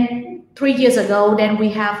 And then 3 years ago, then we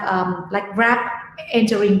have like Grab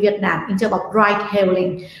entering Vietnam in terms of ride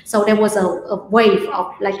hailing. So there was a wave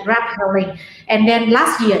of like Grab hailing. And then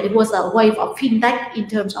last year, it was a wave of fintech in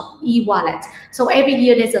terms of e-wallet. So every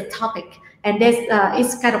year there's a topic. And this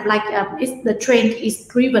it's kind of like the trend is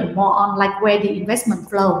driven more on like where the investment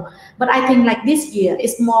flow. But I think like this year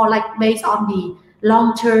it's more like based on the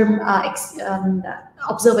long-term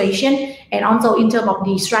observation, and also in terms of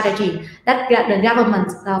the strategy that the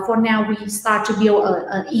government for now we start to build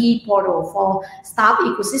an e-portal for startup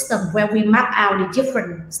ecosystem where we map out the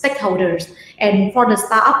different stakeholders. And for the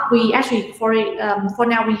startup, we actually for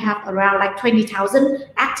now we have around like 20,000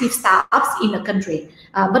 active startups in the country.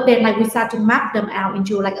 But then like we start to map them out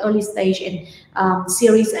into like early stage and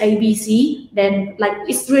series A, B, C. Then like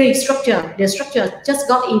it's really structured. The structure just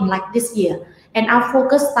got in like this year. And our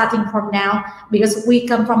focus starting from now, because we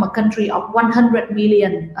come from a country of 100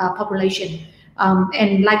 million population,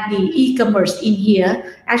 and like the e-commerce in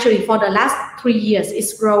here, actually for the last 3 years,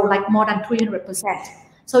 it's grown like more than 300%.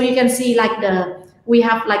 So you can see like we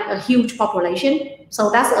have like a huge population. So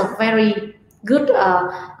that's a very good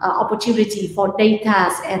opportunity for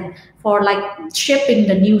data and for like shaping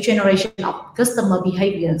the new generation of customer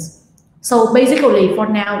behaviors. So basically for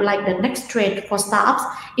now, like the next trend for startups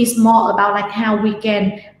is more about like how we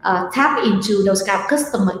can tap into those kind of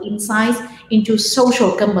customer insights into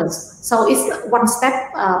social commerce. So it's one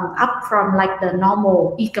step up from like the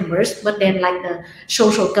normal e-commerce, but then like the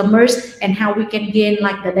social commerce and how we can gain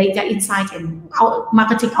like the data insight and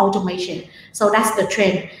marketing automation. So that's the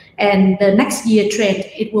trend. And the next year trend,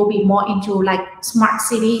 it will be more into like smart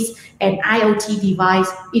cities and IoT device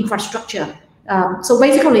infrastructure. So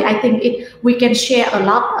basically, I think we can share a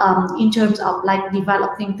lot in terms of like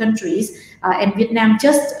developing countries, and Vietnam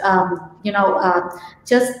just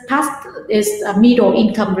just passed its middle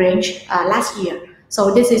income range last year.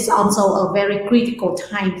 So this is also a very critical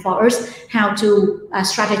time for us how to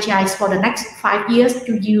strategize for the next 5 years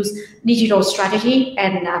to use digital strategy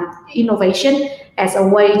and innovation as a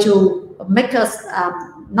way to make us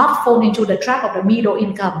not fall into the trap of the middle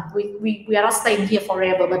income. We are not staying here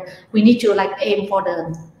forever, but we need to like aim for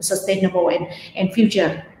the sustainable and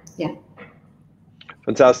future. Yeah.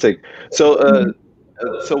 Fantastic. So,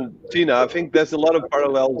 so Tina, I think there's a lot of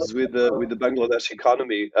parallels with the Bangladesh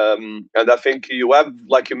economy, and I think you have,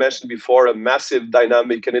 like you mentioned before, a massive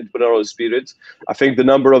dynamic and entrepreneurial spirit. I think the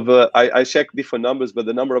number of I checked different numbers, but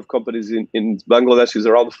the number of companies in Bangladesh is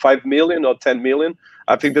around 5 million or 10 million.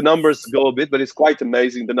 I think the numbers go a bit, but it's quite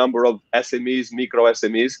amazing, the number of SMEs, micro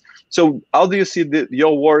SMEs. So how do you see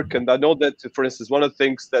your work? And I know that, for instance, one of the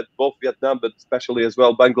things that both Vietnam, but especially as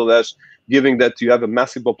well Bangladesh, given that you have a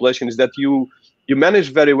massive population, is that you manage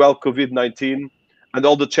very well COVID-19 and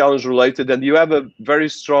all the challenge related, and you have a very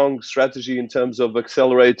strong strategy in terms of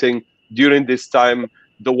accelerating during this time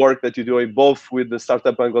the work that you're doing, both with the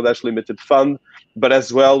Startup Bangladesh Limited Fund, but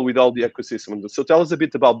as well with all the ecosystem. So tell us a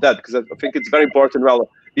bit about that, because I think it's very important. Well,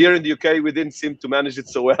 here in the UK, we didn't seem to manage it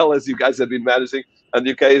so well as you guys have been managing, and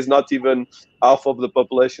the UK is not even half of the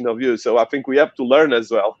population of you. So I think we have to learn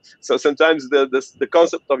as well. So sometimes the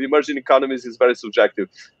concept of emerging economies is very subjective.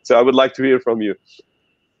 So I would like to hear from you.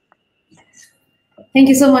 Thank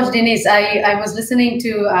you so much, Dinis. I was listening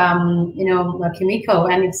to Kimiko,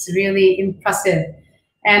 and it's really impressive.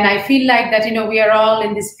 And I feel like that we are all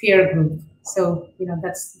in this peer group. So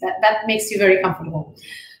that makes you very comfortable.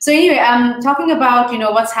 So anyway, talking about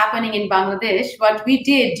what's happening in Bangladesh, what we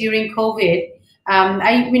did during COVID.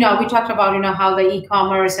 We talked about how the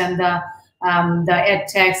e-commerce and the ed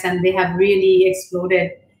techs, and they have really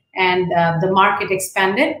exploded, and the market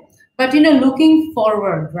expanded. But looking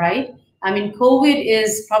forward, right? I mean,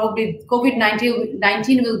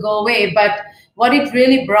 COVID-19 will go away, but what it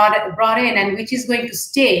really brought in, and which is going to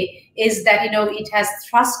stay, is that it has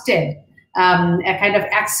thrusted a kind of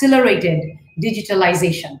accelerated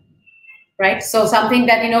digitalization, right? So something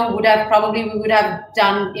that we would have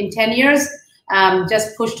done in 10 years,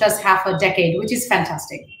 just pushed us half a decade, which is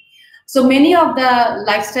fantastic. So many of the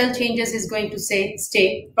lifestyle changes is going to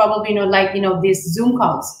stay, probably like these Zoom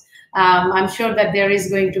calls. I'm sure that there is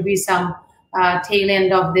going to be some tail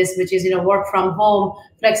end of this, which is work from home,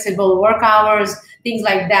 flexible work hours, things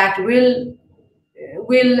like that will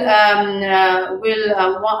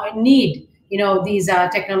need these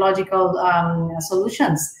technological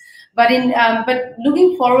solutions. But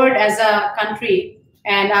looking forward as a country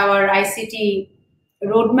and our ICT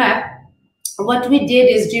roadmap, what we did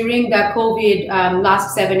is during the COVID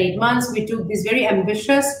last 7-8 months, we took this very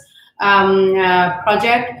ambitious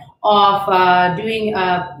project of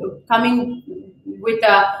coming with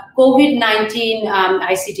a COVID-19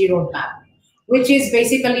 ICT roadmap, which is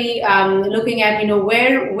basically looking at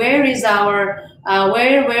where are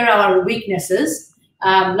our weaknesses,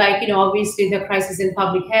 like obviously the crisis in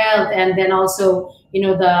public health, and then also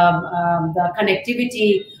the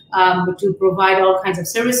connectivity to provide all kinds of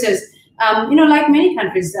services. like many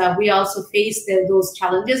countries, we also face those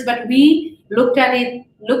challenges, but we looked at it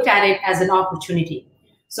as an opportunity.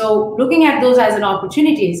 So looking at those as an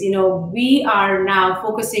opportunities, we are now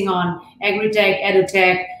focusing on agri-tech,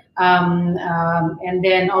 edu-tech, and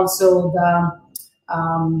then also the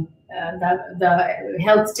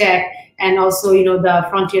health tech, and also the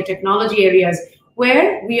frontier technology areas,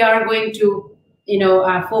 where we are going to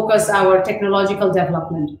focus our technological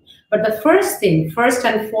development. But the first and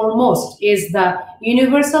foremost, is the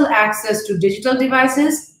universal access to digital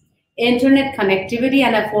devices, internet connectivity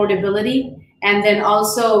and affordability, and then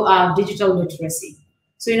also digital literacy.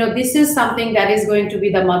 So this is something that is going to be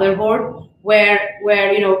the motherboard, where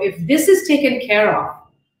if this is taken care of,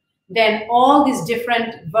 then all these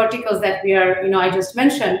different verticals that we are I just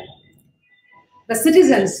mentioned, the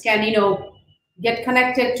citizens can get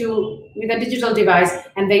connected with a digital device,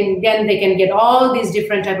 and then they can get all these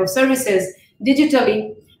different type of services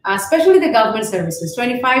digitally, especially the government services.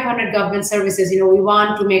 2,500 government services, we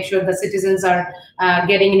want to make sure the citizens are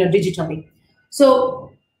getting digitally.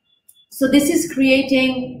 So this is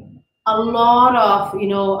creating a lot of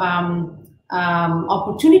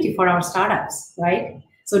opportunity for our startups, right?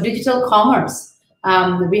 So digital commerce,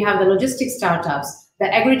 we have the logistics startups,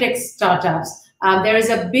 the agri-tech startups. There is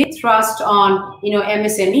a big thrust on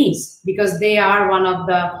MSMEs, because they are one of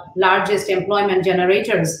the largest employment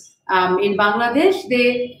generators in Bangladesh.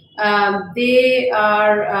 They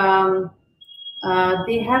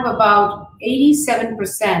have about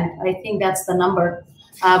 87%. I think that's the number.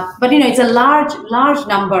 But it's a large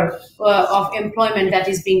number of employment that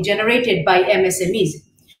is being generated by MSMEs.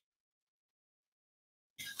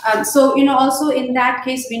 So also in that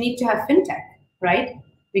case, we need to have fintech, right?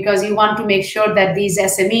 Because you want to make sure that these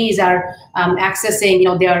SMEs are accessing,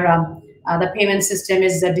 the payment system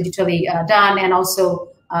is digitally done, and also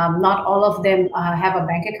not all of them have a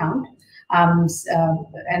bank account.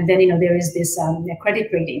 And then there is this credit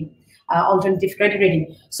rating, alternative credit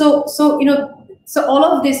rating. So all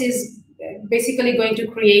of this is basically going to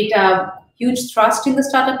create a huge trust in the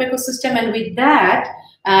startup ecosystem, and with that,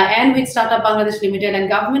 and with Startup Bangladesh Limited, and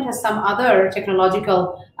government has some other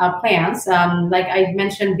technological plans, like I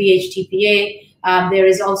mentioned, BHTPA. There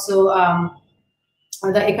is also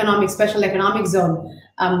the special economic zone.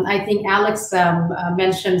 I think Alex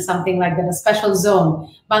mentioned something like that, a special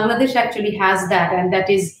zone. Bangladesh actually has that, and that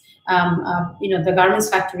is, the garments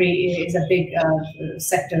factory is a big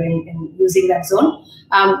sector in using that zone.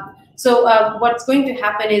 So what's going to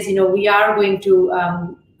happen is, we are going to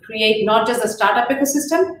create not just a startup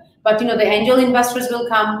ecosystem, but the angel investors will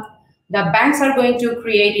come. The banks are going to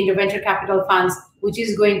create into venture capital funds, which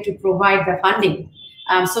is going to provide the funding.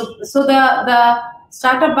 So the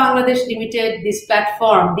Startup Bangladesh Limited, this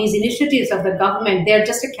platform, these initiatives of the government, they're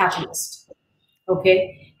just a catalyst,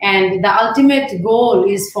 okay? And the ultimate goal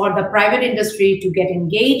is for the private industry to get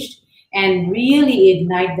engaged and really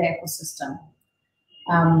ignite the ecosystem.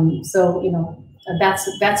 So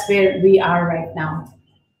that's where we are right now.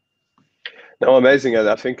 No, amazing. And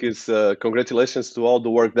I think it's congratulations to all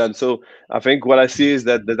the work done. So I think what I see is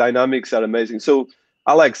that the dynamics are amazing. So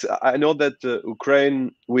Alex, I know that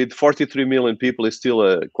Ukraine, with 43 million people, is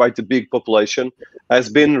still quite a big population, has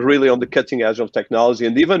been really on the cutting edge of technology.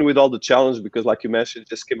 And even with all the challenge, because like you mentioned,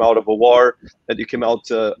 just came out of a war, and you came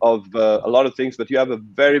out of a lot of things, but you have a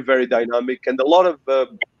very, very dynamic and a lot of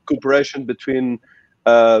cooperation between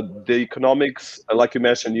the economics, like you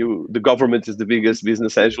mentioned, the government is the biggest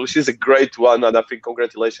business angel, which is a great one, and I think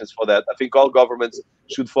congratulations for that. I think all governments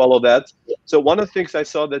should follow that. So one of the things I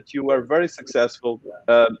saw that you were very successful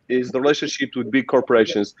is the relationship with big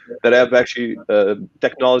corporations that have actually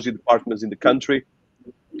technology departments in the country.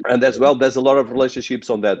 And as well, there's a lot of relationships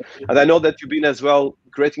on that. And I know that you've been as well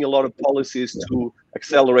creating a lot of policies to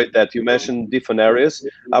accelerate that. You mentioned different areas.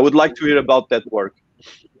 I would like to hear about that work.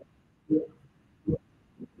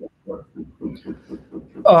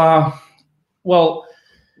 Well,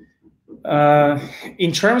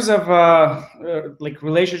 in terms of like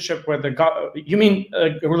relationship with you mean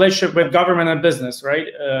a relationship with government and business, right?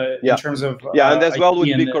 Yeah. In terms of and as well IT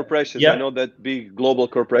with big corporations. Yeah. I know that big global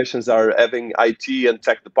corporations are having IT and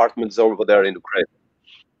tech departments over there in Ukraine.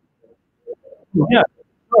 Yeah,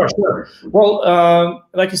 sure. Well,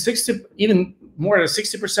 like even more than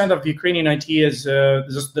 60% of Ukrainian IT is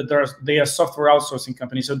they are software outsourcing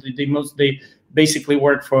companies. So they basically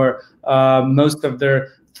work for most of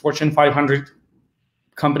their Fortune 500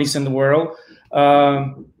 companies in the world.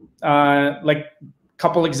 Like a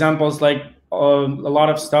couple examples, like a lot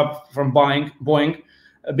of stuff from Boeing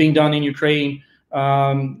being done in Ukraine.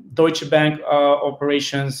 Deutsche Bank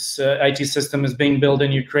operations IT system is being built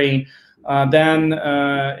in Ukraine. Then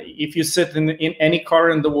if you sit in any car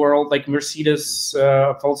in the world, like Mercedes,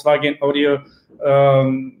 Volkswagen, Audi,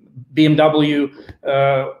 BMW,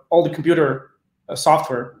 all the computer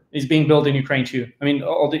software is being built in Ukraine too. I mean,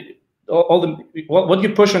 what you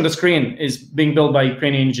push on the screen is being built by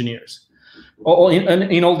Ukrainian engineers,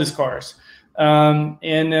 in all these cars, and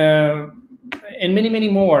many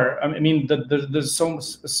more. I mean, there's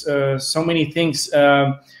so many things.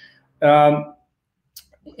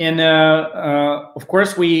 Of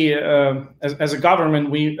course, we as a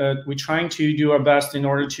government, we're trying to do our best in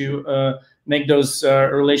order to make those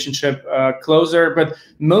relationship closer. But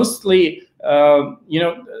mostly, you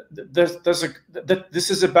know, this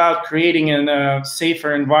is about creating a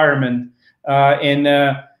safer environment in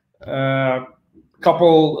a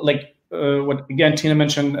couple, like what again Tina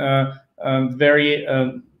mentioned, very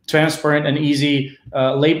transparent and easy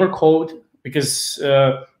labor code, because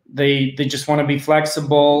they just want to be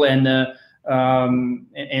flexible, and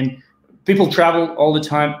people travel all the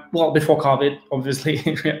time. Well, before COVID, obviously,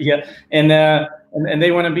 yeah, and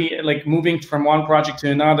they want to be like moving from one project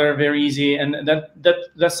to another very easy, and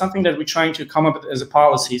that's something that we're trying to come up with as a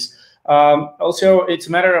policies. Also, it's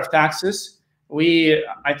a matter of taxes.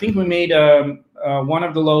 I think we made one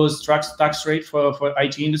of the lowest tax rate for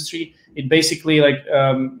IT industry. It basically like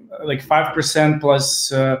 5%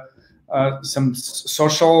 plus some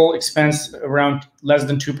social expense around less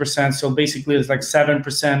than 2%. So basically it's like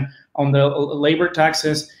 7% on the labor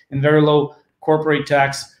taxes and very low corporate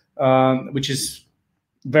tax, which is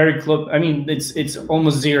very close. I mean, it's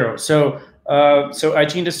almost zero. So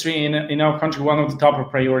IT industry in our country, one of the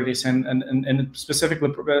top priorities, and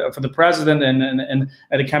specifically for the president and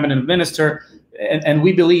the cabinet minister. And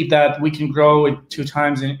we believe that we can grow it 2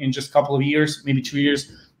 times in just a couple of years, maybe 2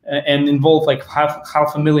 years, and involve like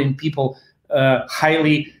half a million people,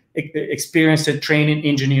 highly experienced training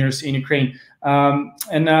engineers in Ukraine.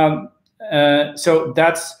 So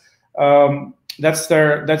that's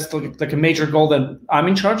like a major goal that I'm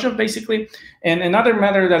in charge of, basically. And another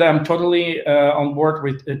matter that I'm totally on board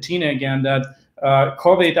with Tina again, that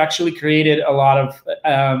COVID actually created a lot of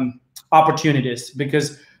opportunities,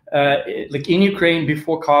 because like in Ukraine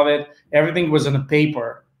before COVID, everything was on a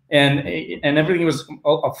paper and everything was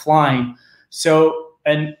offline. So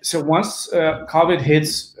once COVID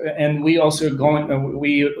hits, and we also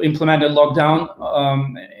we implemented lockdown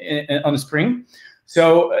on the spring.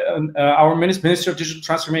 So our Minister of Digital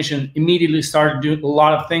Transformation immediately started doing a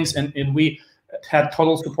lot of things, and we had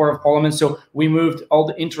total support of Parliament. So we moved all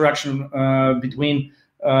the interaction between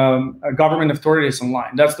government authorities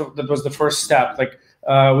online. That was the first step. Like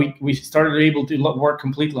we started able to work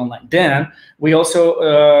completely online. Then we also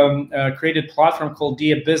created a platform called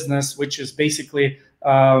Dia Business, which is basically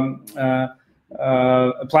a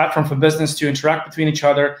platform for business to interact between each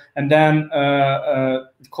other, and then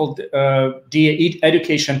called Dia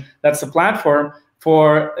Education. That's a platform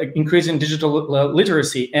for increasing digital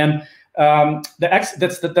literacy. And that's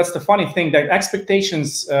the funny thing, that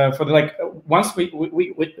expectations for like once we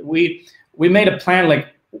made a plan like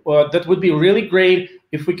that would be really great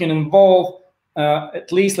if we can involve at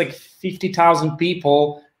least like 50,000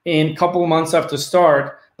 people in a couple of months after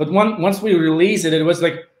start. But once we released it, it was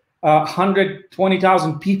like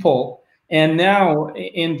 120,000 people, and now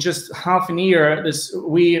in just half a year,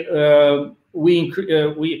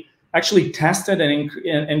 we actually tested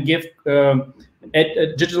and give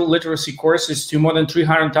digital literacy courses to more than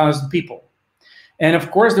 300,000 people, and of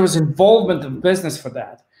course there was involvement of business for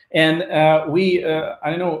that. And I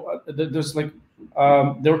don't know, there's like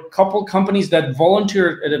there were a couple companies that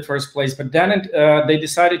volunteered at the first place, but then they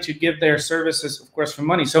decided to give their services, of course, for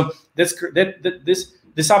money. So this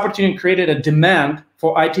opportunity created a demand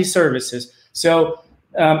for IT services. So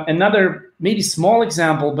another maybe small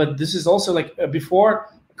example, but this is also like before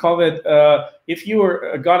COVID, if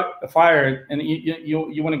you got fired and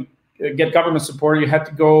you want to get government support, you had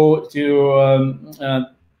to go to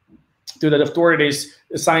the authorities,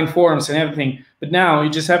 sign forms and everything. But now you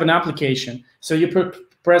just have an application. So you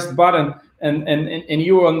press the button and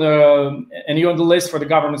you're on the list for the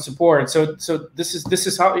government support. So this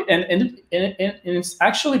is how, and it's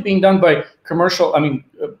actually being done by commercial, I mean,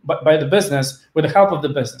 by the business, with the help of the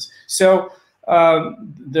business. So I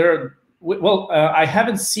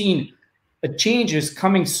haven't seen changes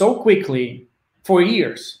coming so quickly for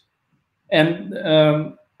years. And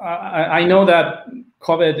I know that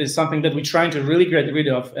COVID is something that we're trying to really get rid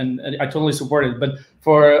of, and I totally support it. But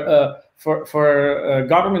for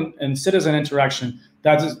government and citizen interaction,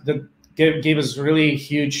 that gave us really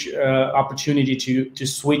huge opportunity to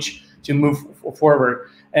switch, to move forward.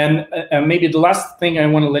 And maybe the last thing I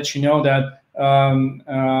want to let you know, that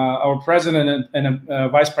our president and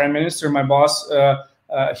vice prime minister, my boss,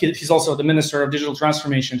 he's also the minister of digital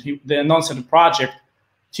transformation. They announced a project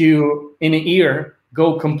to, in a year,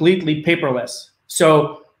 go completely paperless.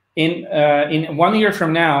 So in 1 year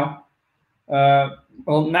from now,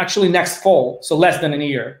 well, actually next fall, so less than a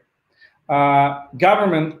year,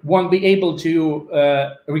 government won't be able to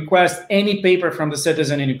request any paper from the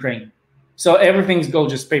citizen in Ukraine. So everything's go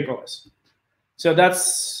just paperless. So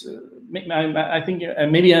that's, I think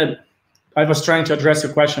maybe I was trying to address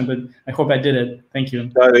your question, but I hope I did it. Thank you.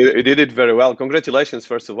 You did it very well. Congratulations,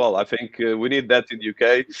 first of all. I think we need that in the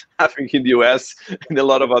UK, I think in the US, in a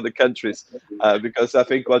lot of other countries, because I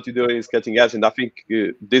think what you're doing is cutting edge. And I think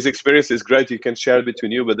this experience is great. You can share it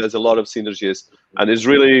between you, but there's a lot of synergies. And it's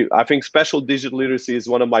really, I think special digital literacy is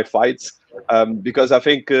one of my fights, because I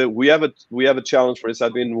think we have a challenge for us.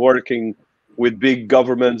 I've been working with big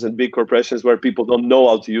governments and big corporations where people don't know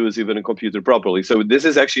how to use even a computer properly. So this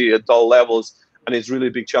is actually at all levels, and it's really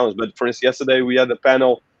a big challenge. But for instance, yesterday we had a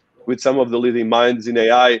panel with some of the leading minds in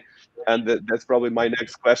AI, and that's probably my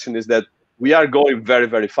next question, is that we are going very,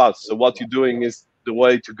 very fast. So what you're doing is the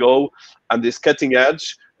way to go, and this cutting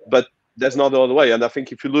edge, but there's not the other way. And I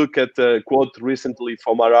think if you look at a quote recently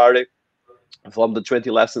from Harari, from the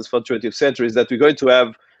 20 lessons for the 20th century, is that we're going to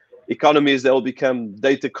have economies that will become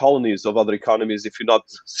data colonies of other economies if you're not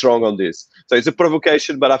strong on this. So it's a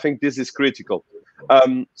provocation, but I think this is critical.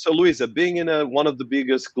 So Luisa, being in one of the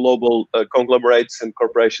biggest global conglomerates and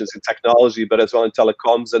corporations in technology, but as well in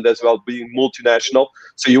telecoms, and as well being multinational.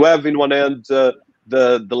 So you have in one end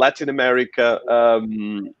the Latin America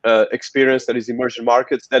experience that is emerging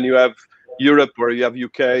markets. Then you have Europe, where you have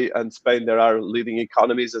UK and Spain, there are leading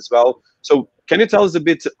economies as well. So can you tell us a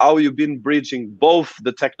bit how you've been bridging both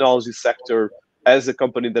the technology sector as a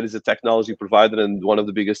company that is a technology provider and one of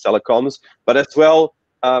the biggest telecoms, but as well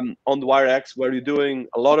on the WireX, where you're doing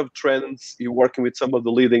a lot of trends, you're working with some of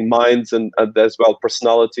the leading minds and as well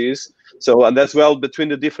personalities. So, and as well between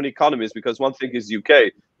the different economies, because one thing is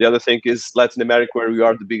UK, the other thing is Latin America, where we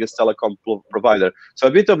are the biggest telecom provider. So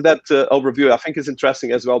a bit of that overview, I think is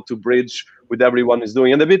interesting as well to bridge with everyone is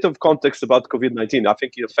doing, and a bit of context about COVID-19. I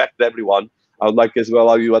think it affected everyone. I would like as well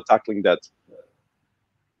how you are tackling that.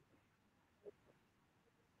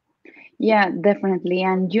 Yeah, definitely.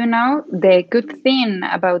 And you know, the good thing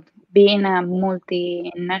about being a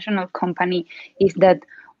multinational company is that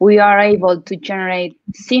we are able to generate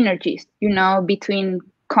synergies, you know, between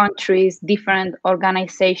countries, different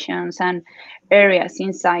organizations and areas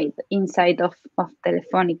inside of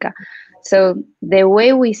Telefonica. So the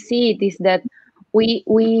way we see it is that we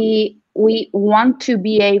want to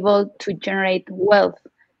be able to generate wealth,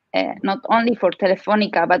 not only for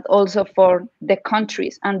Telefonica, but also for the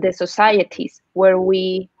countries and the societies where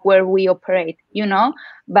we operate, you know,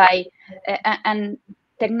 by and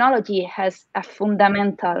technology has a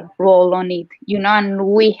fundamental role on it, you know, and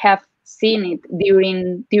we have seen it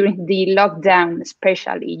during the lockdown,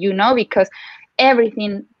 especially, you know, because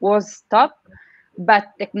everything was stopped,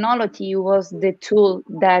 but technology was the tool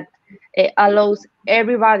that allows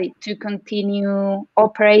everybody to continue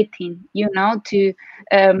operating, you know, to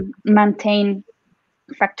maintain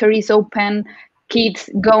factories open, kids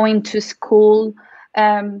going to school,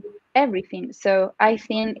 everything. So I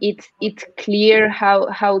think it's clear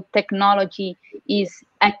how technology is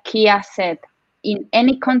a key asset in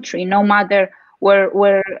any country, no matter where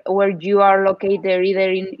you are located,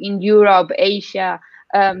 either in Europe, Asia,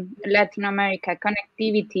 Latin America.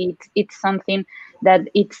 Connectivity, it's something that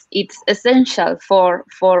it's essential for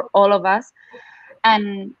all of us,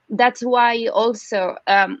 and that's why also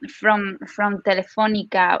from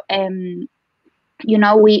Telefonica, you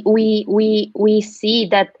know, we see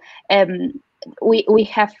that we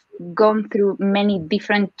have gone through many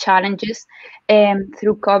different challenges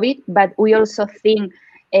through COVID, but we also think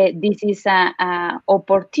this is a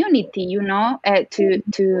opportunity, you know,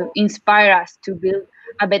 to inspire us to build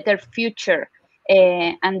a better future,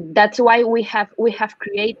 and that's why we have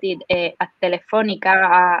created at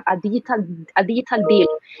Telefonica a digital deal,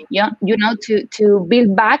 you know, to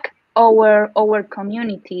build back our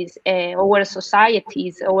communities, our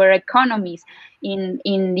societies, our economies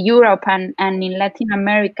in Europe and in Latin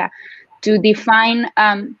America, to define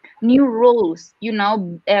new rules, you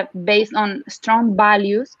know, based on strong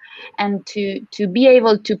values, and to be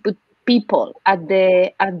able to put people at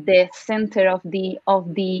the center of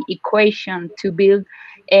the equation to build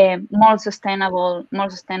more sustainable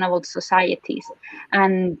societies.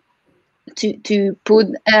 And to put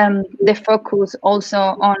the focus also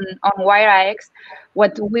on WireX,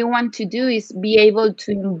 what we want to do is be able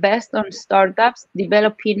to invest on startups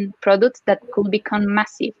developing products that could become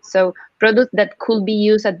massive. So products that could be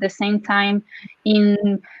used at the same time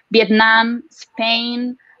in Vietnam,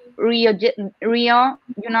 Spain, Rio,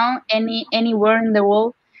 you know, anywhere in the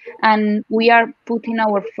world. And we are putting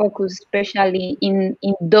our focus especially in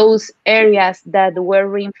those areas that were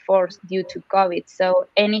reinforced due to COVID. So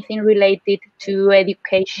anything related to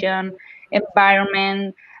education,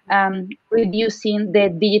 environment, reducing the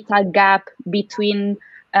digital gap between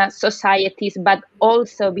societies, but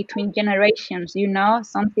also between generations. You know,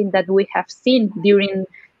 something that we have seen during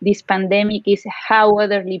this pandemic is how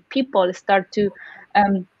elderly people start to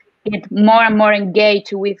get more and more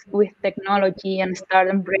engaged with technology and start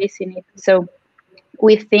embracing it. So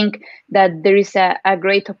we think that there is a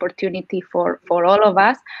great opportunity for all of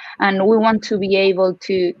us, and we want to be able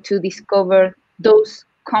to discover those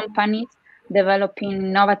companies developing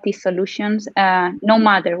innovative solutions, no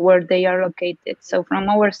matter where they are located. So from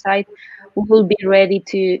our side, we will be ready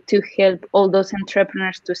to help all those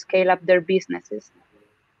entrepreneurs to scale up their businesses.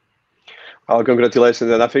 Oh,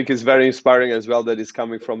 congratulations. And I think it's very inspiring as well that it's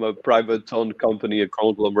coming from a private-owned company, a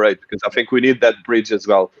conglomerate, because I think we need that bridge as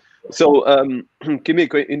well. So,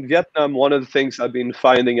 Kimiko, in Vietnam, one of the things I've been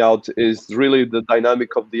finding out is really the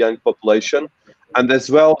dynamic of the young population, and as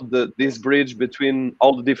well this bridge between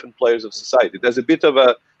all the different players of society. There's a bit of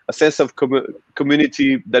a sense of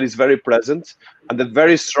community that is very present, and a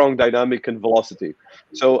very strong dynamic and velocity.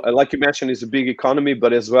 So, like you mentioned, it's a big economy,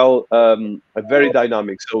 but as well a very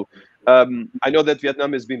dynamic. So, I know that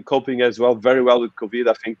Vietnam has been coping as well very well with COVID.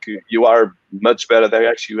 I think you are much better than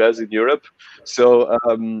actually US in Europe. So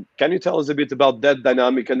can you tell us a bit about that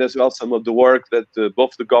dynamic and as well some of the work that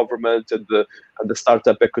both the government and the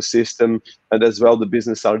startup ecosystem and as well the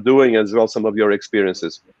business are doing, as well some of your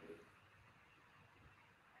experiences?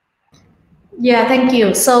 Yeah, thank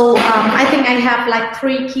you. So I think I have like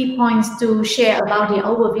 3 key points to share about the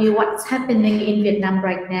overview what's happening in Vietnam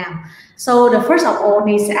right now. So the first of all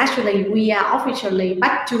is actually we are officially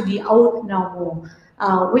back to the old normal,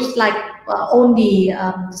 which like only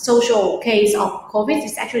social case of COVID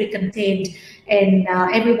is actually contained, and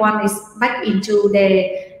everyone is back into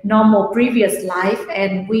their normal previous life,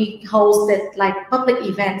 and we hosted like public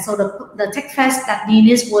events. So the Tech Fest that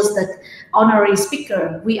Dinis was the honorary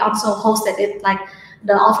speaker, we also hosted it, like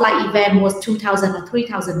the offline event was 2,000 or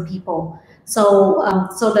 3,000 people. So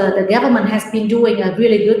so the government has been doing a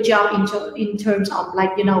really good job in terms of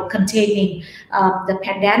like, you know, containing the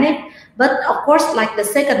pandemic. But of course, like the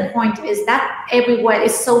second point is that everywhere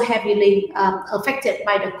is so heavily affected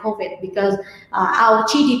by the COVID, because our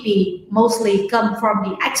GDP mostly come from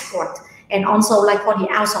the export and also like for the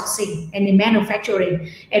outsourcing and the manufacturing.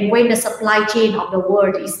 And when the supply chain of the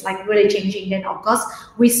world is like really changing, then of course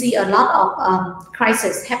we see a lot of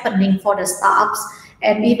crisis happening for the startups.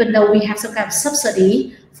 And even though we have some kind of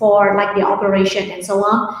subsidy for like the operation and so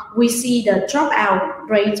on, we see the dropout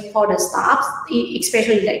rate for the startups,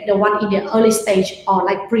 especially like the one in the early stage or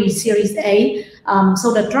like pre-series A.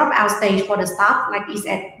 So the dropout stage for the startup like is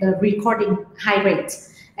at the recording high rate.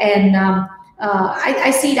 And I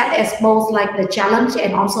see that as both like the challenge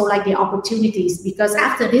and also like the opportunities, because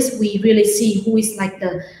after this we really see who is like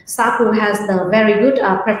the startup who has the very good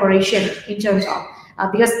preparation in terms of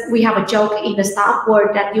because we have a joke in the startup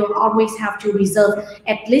world that you always have to reserve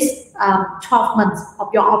at least 12 months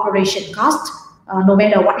of your operation cost, no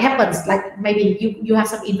matter what happens. Like maybe you have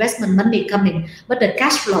some investment money coming, but the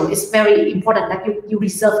cash flow is very important, that you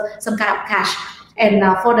reserve some kind of cash. And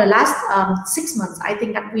for the last 6 months, I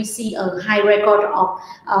think that we see a high record of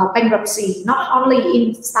bankruptcy, not only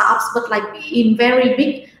in startups, but like in very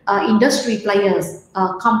big industry players,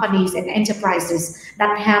 companies and enterprises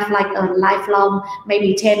that have like a lifelong,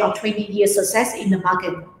 maybe 10 or 20 years success in the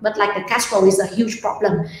market. But like the cash flow is a huge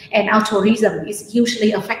problem, and our tourism is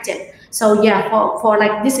hugely affected. So yeah, for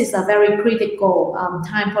like this is a very critical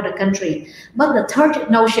time for the country. But the third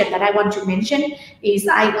notion that I want to mention is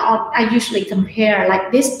I usually compare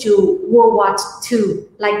like this to World War II.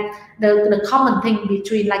 Like the common thing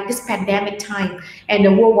between like this pandemic time and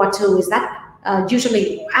the World War II is that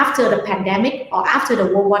usually after the pandemic or after the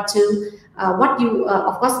World War II, what you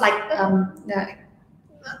of course like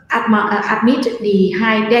admit the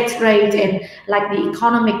high death rate and like the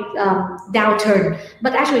economic downturn.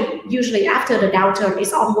 But actually usually after the downturn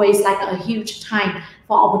is always like a huge time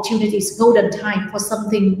for opportunities, golden time for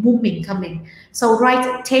something booming coming. So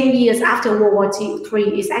right 10 years after World War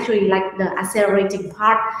III is actually like the accelerating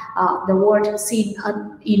part. The world has seen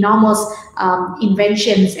enormous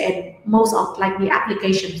inventions and most of like the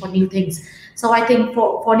application for new things. So I think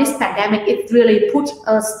for this pandemic, it really put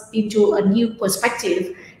us into a new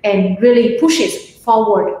perspective and really pushes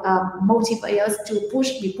forward, motivate us to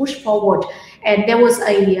be pushed forward. And there was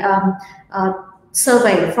a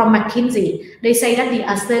survey from McKinsey. They say that the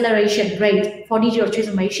acceleration rate for digital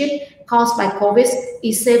transformation caused by COVID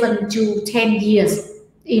is 7 to 10 years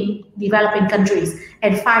in developing countries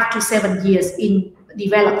and 5 to 7 years in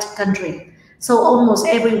developed countries. So almost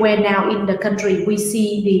everywhere now in the country, we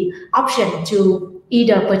see the option to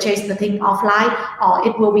either purchase the thing offline or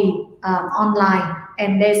it will be online.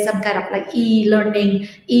 And there's some kind of like e-learning,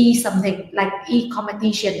 something like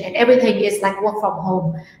e-competition, and everything is like work from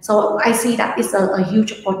home. So I see that it's a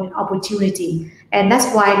huge opportunity. And that's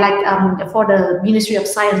why like for the Ministry of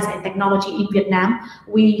Science and Technology in Vietnam,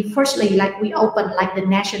 we firstly we open like the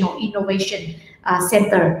National Innovation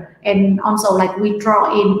Center, and also like we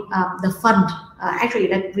draw in the fund, actually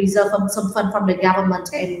like reserve some fund from the government,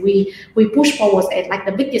 and we push forward at like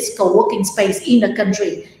the biggest co-working space in the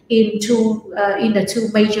country in the two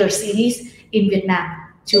major cities in Vietnam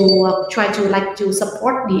to try to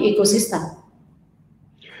support the ecosystem.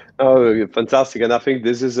 Oh, fantastic! And I think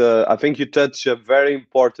this is I think you touch a very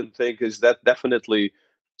important thing. Is that definitely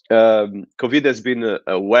COVID has been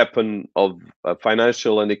a weapon of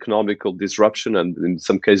financial and economical disruption, and in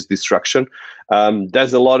some cases destruction.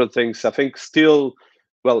 There's a lot of things. I think still,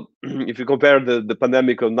 well, if you compare the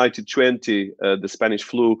pandemic of 1920, the Spanish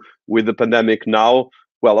flu, with the pandemic now,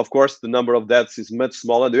 well, of course, the number of deaths is much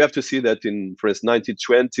smaller. And we have to see that for instance,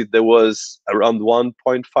 1920, there was around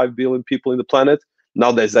 1.5 billion people in the planet.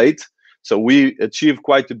 Now there's 8. So we achieved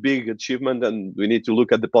quite a big achievement, and we need to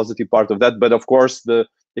look at the positive part of that. But of course, the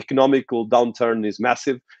economical downturn is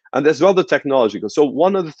massive, and as well the technological. So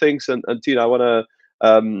one of the things, and Tina,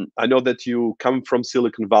 I know that you come from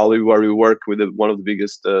Silicon Valley, where you work with one of the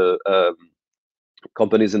biggest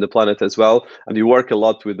companies in the planet as well, and you work a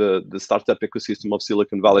lot with the startup ecosystem of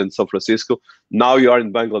Silicon Valley and San Francisco. Now you are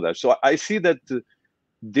in Bangladesh. So I see that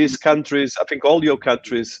these countries, I think all your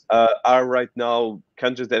countries are right now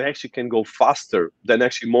countries that actually can go faster than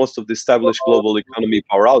actually most of the established global economy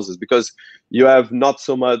powerhouses, because you have not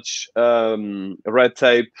so much red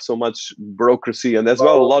tape, so much bureaucracy, and as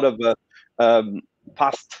well a lot of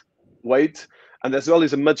past weight, and as well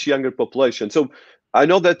as a much younger population. So I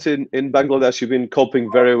know that in Bangladesh, you've been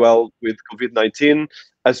coping very well with COVID-19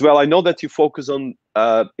 as well. I know that you focus on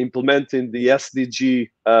implementing the SDG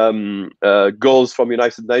goals from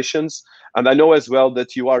United Nations. And I know as well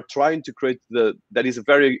that you are trying to create that is a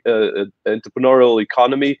very entrepreneurial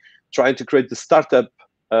economy, trying to create the startup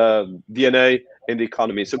DNA in the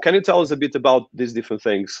economy. So can you tell us a bit about these different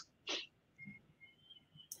things?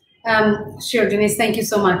 Sure, Dinis, thank you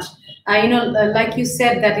so much. Like you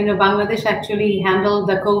said that, Bangladesh actually handled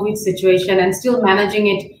the COVID situation and still managing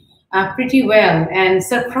it pretty well and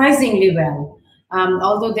surprisingly well.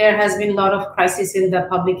 Although there has been a lot of crisis in the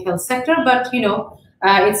public health sector, but,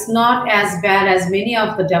 it's not as bad as many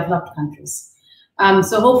of the developed countries.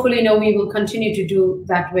 So hopefully, we will continue to do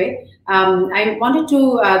that way. I wanted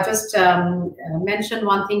to just mention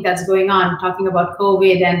one thing that's going on, talking about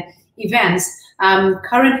COVID and events.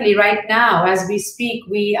 Currently, right now, as we speak,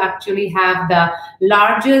 we actually have the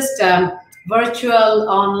largest virtual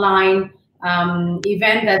online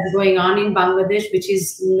event that's going on in Bangladesh, which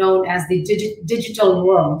is known as the Digital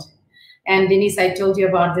World. And Dinis, I told you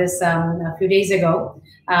about this a few days ago.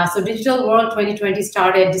 So Digital World 2020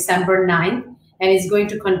 started December 9th and is going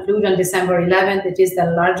to conclude on December 11th. It is the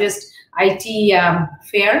largest IT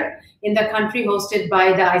fair in the country, hosted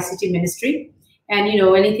by the ICT Ministry. And,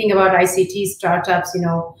 anything about ICT startups,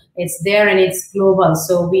 it's there and it's global.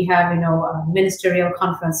 So we have, ministerial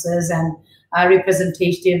conferences and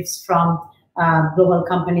representatives from global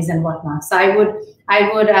companies and whatnot. So I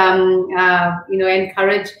would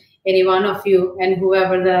encourage any one of you and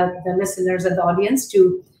whoever the listeners and the audience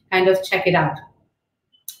to kind of check it out.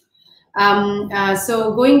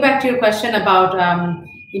 So going back to your question about,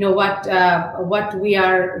 what we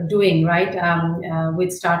are doing, right,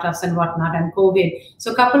 with startups and whatnot and COVID.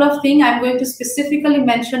 So a couple of things I'm going to specifically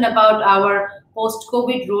mention about our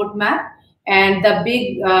post-COVID roadmap and the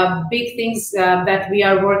big things that we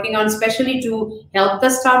are working on, especially to help the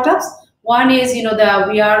startups. One is,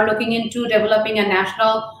 we are looking into developing a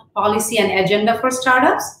national policy and agenda for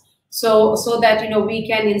startups, so that we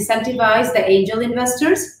can incentivize the angel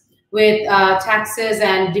investors with taxes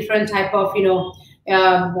and different type of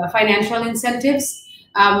financial incentives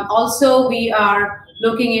Also, we are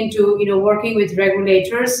looking into working with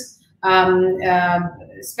regulators,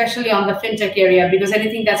 especially on the fintech area, because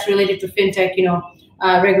anything that's related to fintech,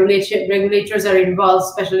 regulators are involved,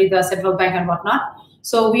 especially the central bank and whatnot.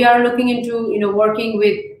 So we are looking into working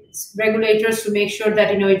with regulators to make sure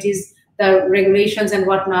that it is the regulations and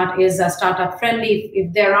whatnot is startup friendly.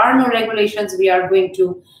 If there are no regulations, we are going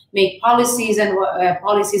to make policies and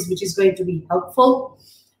policies which is going to be helpful.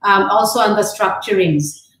 Also on the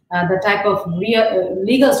structurings, the type of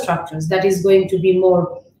legal structures that is going to be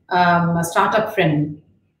more startup friendly.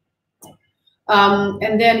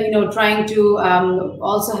 And then trying to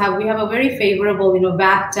also we have a very favorable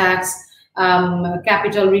VAT tax,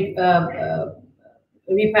 capital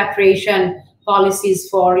repatriation policies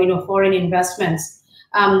for foreign investments.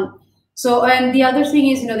 So, and the other thing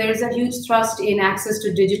is there is a huge trust in access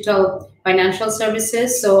to digital financial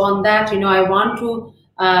services. So on that I want to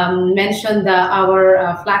mention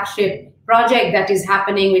our flagship project that is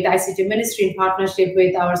happening with ICT Ministry in partnership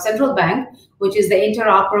with our central bank, which is the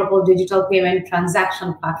interoperable digital payment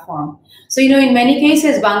transaction platform. So in many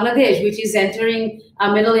cases Bangladesh, which is entering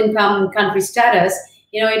a middle income country status,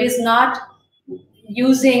 it is not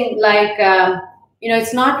using like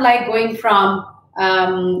it's not like going from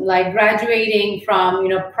like graduating from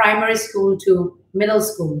primary school to middle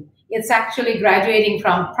school. It's actually graduating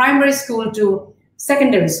from primary school to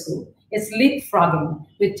secondary school. It's leapfrogging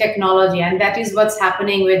with technology, and that is what's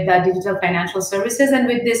happening with the digital financial services and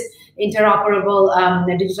with this interoperable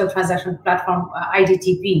digital transaction platform,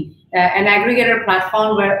 IDTP, an aggregator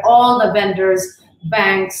platform where all the vendors,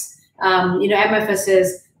 banks,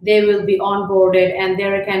 MFSs, they will be onboarded, and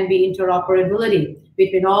there can be interoperability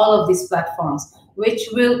between all of these platforms, which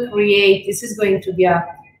will create, this is going to be a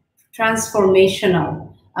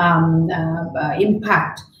transformational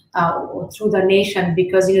impact through the nation,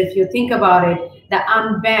 because if you think about it, the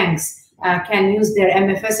unbanks can use their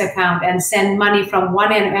MFS account and send money from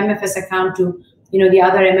one MFS account to the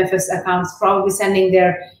other MFS accounts, probably sending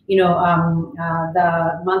their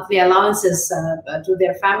the monthly allowances to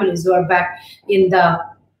their families who are back in the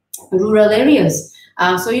rural areas.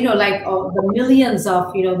 So like the millions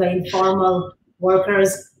of the informal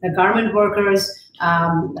workers, the garment workers,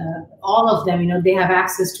 all of them, they have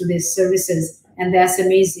access to these services. And the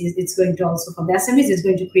SMEs, it's going to also, for the SMEs, it's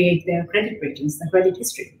going to create their credit ratings, the credit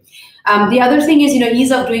history. The other thing is,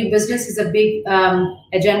 ease of doing business is a big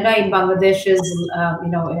agenda in Bangladesh's,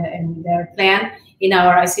 in their plan, in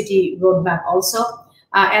our ICT roadmap also.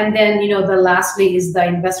 And then, the lastly is the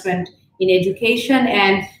investment in education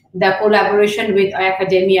and the collaboration with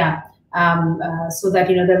academia, so that,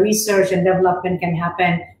 the research and development can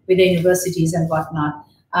happen with the universities and whatnot.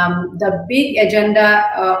 The big agenda,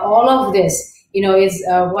 all of this, is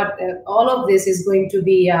all of this is going to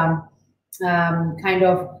be kind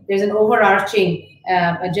of, there's an overarching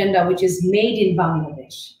agenda which is made in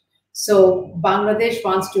Bangladesh. So Bangladesh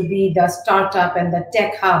wants to be the startup and the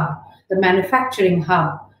tech hub, the manufacturing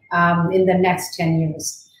hub in the next 10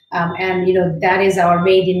 years. And that is our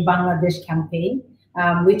Made in Bangladesh campaign,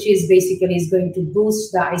 which is basically is going to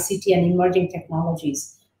boost the ICT and emerging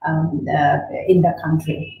technologies in the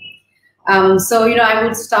country. So I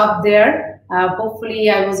would stop there. Hopefully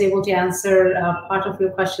I was able to answer part of your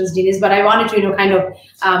questions, Dinis, but I wanted to kind of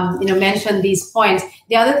mention these points.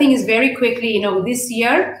 The other thing is, very quickly, this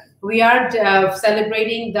year we are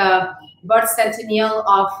celebrating the birth centennial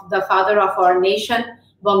of the father of our nation,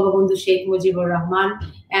 Bangabandhu Sheikh Mujibur Rahman,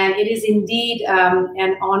 and it is indeed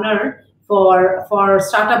an honor for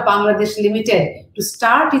Startup Bangladesh Limited to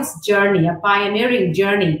start its journey, a pioneering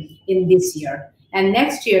journey in this year. And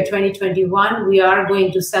next year, 2021, we are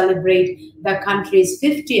going to celebrate the country's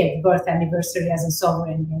 50th birth anniversary as a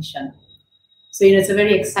sovereign nation. So it's a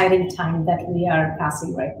very exciting time that we are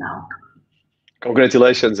passing right now.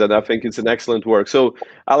 Congratulations, and I think it's an excellent work. So,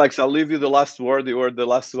 Alex, I'll leave you the last word. You were the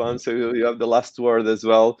last one, so you have the last word as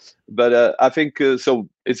well. But I think so.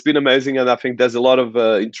 It's been amazing, and I think there's a lot of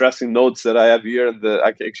interesting notes that I have here. And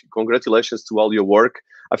actually, congratulations to all your work.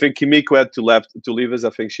 I think Kimiko had to leave us. I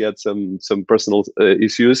think she had some personal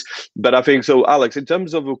issues. But I think so, Alex. In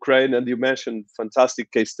terms of Ukraine, and you mentioned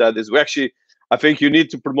fantastic case studies. I think you need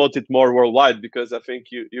to promote it more worldwide, because I think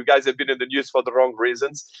you guys have been in the news for the wrong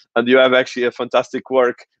reasons, and you have actually a fantastic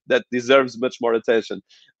work that deserves much more attention.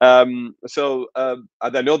 And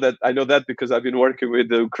I know that because I've been working with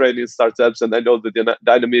the Ukrainian startups, and I know the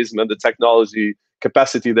dynamism and the technology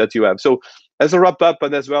capacity that you have. So as a wrap up,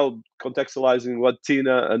 and as well contextualizing what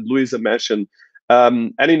Tina and Luisa mentioned,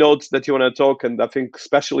 any notes that you want to talk, and I think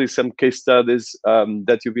especially some case studies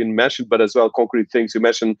that you've been mentioned, but as well concrete things. You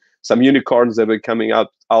mentioned some unicorns that were coming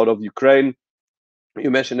out of Ukraine. You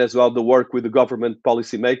mentioned as well the work with the government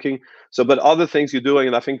policy making. So, but other things you're doing,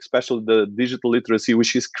 and I think especially the digital literacy,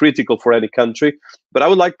 which is critical for any country. But I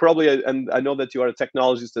would like probably, and I know that you are a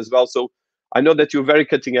technologist as well, so I know that you're very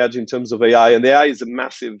cutting edge in terms of AI, and AI is a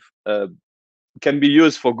massive, can be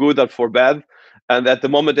used for good or for bad. And at the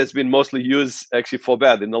moment, it's been mostly used actually for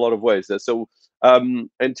bad in a lot of ways. So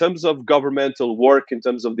in terms of governmental work, in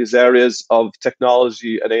terms of these areas of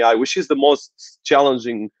technology and AI, which is the most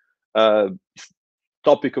challenging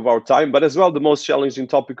topic of our time, but as well the most challenging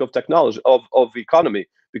topic of technology, of economy,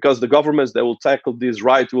 because the governments that will tackle this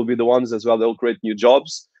right will be the ones as well that will create new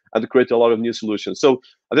jobs and create a lot of new solutions. So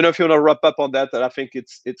I don't know if you want to wrap up on that, and I think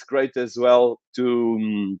it's great as well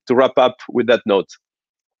to wrap up with that note.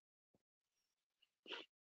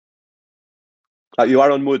 You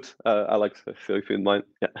are on mute, Alex, if you don't mind.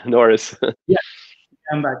 Yeah, no worries. Yeah,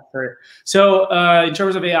 I'm back. Sorry. So in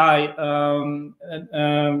terms of AI,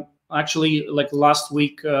 actually, like last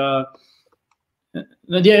week, yeah,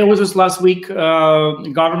 it was just last week. Our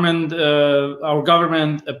government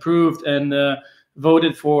approved and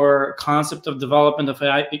voted for concept of development of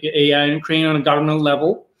AI in Ukraine on a government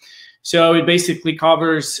level. So it basically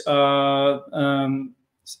covers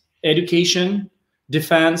education,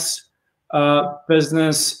 defense,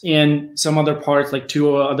 business, and some other parts, like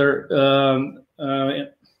 2 other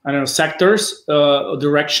I don't know, sectors,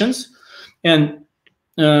 directions, and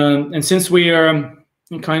since we are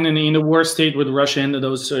kind of in the war state with Russia and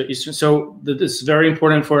those Eastern, so this is very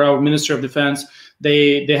important for our Ministry of Defense.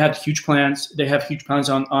 They had huge plans. They have huge plans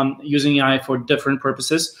on using AI for different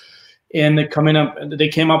purposes, and they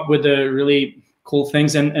came up with really cool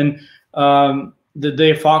things, and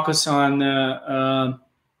they focus on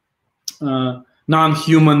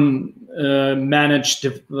non-human managed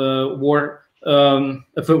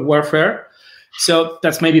warfare. So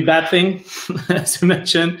that's maybe a bad thing, as you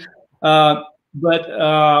mentioned. But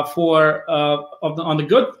for on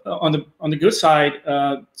the good side,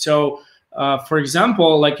 so for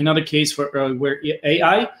example, like another case for where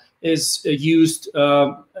AI is used,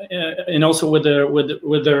 and also with the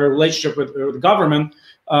relationship with the government,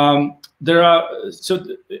 there are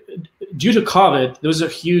due to COVID, there was a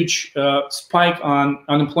huge spike on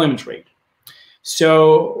unemployment rate.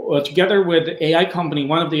 So together with the AI company,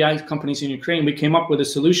 one of the AI companies in Ukraine, we came up with a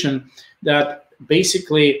solution that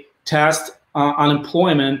basically tests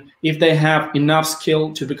unemployment if they have enough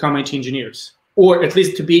skill to become IT engineers, or at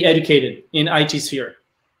least to be educated in IT sphere.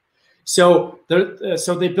 So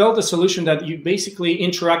they built a solution that you basically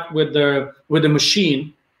interact with the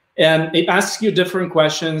machine, and it asks you different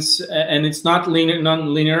questions, and it's not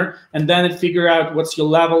non-linear, and then it figure out what's your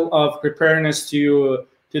level of preparedness to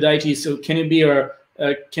the IT. So can you be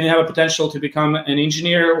can you have a potential to become an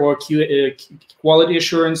engineer or quality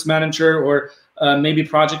assurance manager, or maybe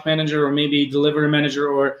project manager, or maybe delivery manager,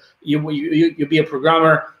 or you be a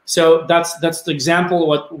programmer. So that's the example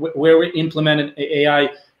where we implemented AI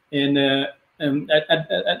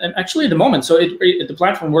actually at the moment. So the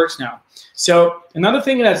platform works now. So another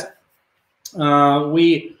thing that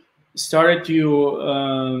we started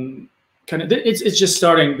to it's just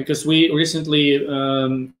starting, because we recently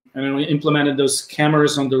we implemented those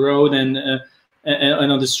cameras on the road and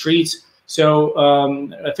on the streets. So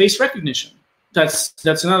face recognition.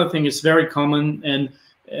 That's another thing. It's very common, and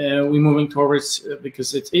we're moving towards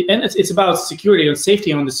because it's about security and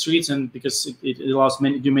safety on the streets, and because it allows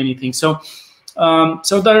do many things. So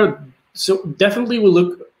so definitely we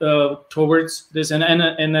look towards this, and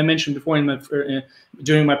I mentioned before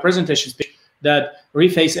during my presentation speech that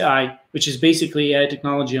Reface AI, which is basically AI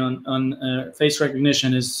technology on face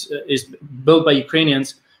recognition, is built by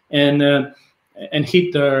Ukrainians and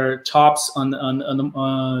hit their tops on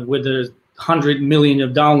with the 100 million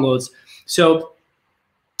of downloads. So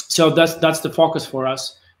that's the focus for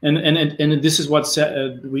us, and this is what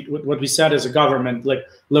we said as a government. Like,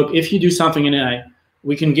 look, if you do something in AI,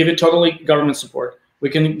 we can give it totally government support. We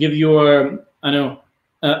can give you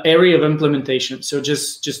area of implementation. So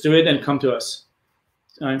just do it and come to us.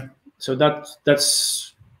 So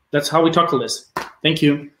that's how we tackle this. Thank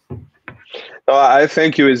you. I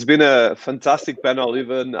thank you. It's been a fantastic panel.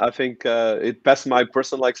 Even I think it passed my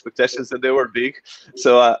personal expectations, and they were big.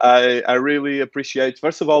 So I really appreciate.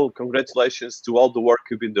 First of all, congratulations to all the work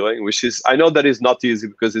you've been doing, which is, I know that is not easy,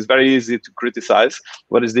 because it's very easy to criticize.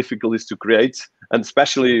 What is difficult is to create, and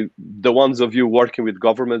especially the ones of you working with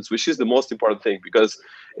governments, which is the most important thing, because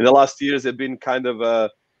in the last years have been kind of a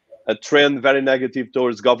trend very negative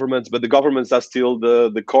towards governments, but the governments are still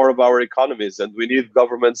the core of our economies, and we need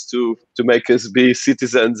governments to make us be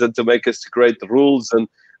citizens and to make us create rules and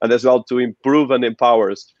as well to improve and empower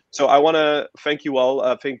us. So I want to thank you all.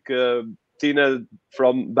 I think Tina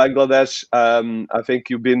from Bangladesh. I think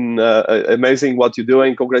you've been amazing what you're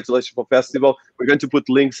doing. Congratulations for festival. We're going to put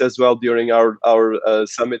links as well during our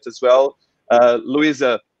summit as well.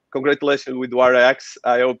 Louisa, congratulations with WireX.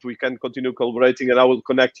 I hope we can continue collaborating, and I will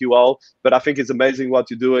connect you all. But I think it's amazing what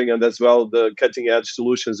you're doing, and as well the cutting edge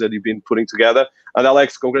solutions that you've been putting together. And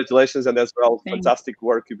Alex, congratulations, and as well fantastic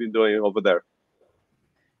work you've been doing over there.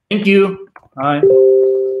 Thank you. Bye.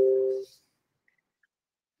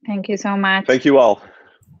 Thank you so much. Thank you all.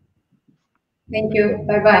 Thank you.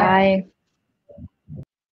 Bye-bye. Bye.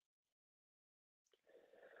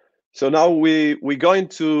 So now we're going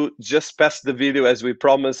to just pass the video as we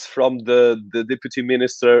promised from the Deputy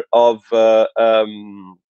Minister of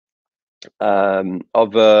Vietnam.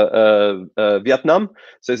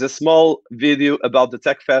 So it's a small video about the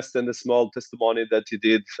Tech Fest and a small testimony that he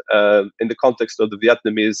did in the context of the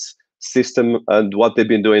Vietnamese system and what they've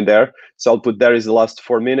been doing there. So I'll put there is the last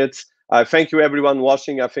 4 minutes. Thank you everyone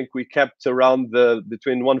watching. I think we kept around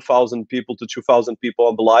between 1,000 people to 2,000 people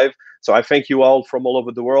on the live. So I thank you all from all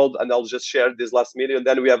over the world, and I'll just share this last video, and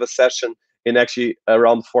then we have a session in actually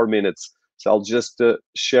around 4 minutes. So I'll just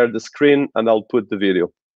share the screen and I'll put the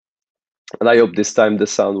video. And I hope this time the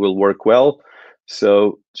sound will work well.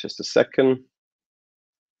 So just a second.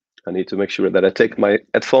 I need to make sure that I take my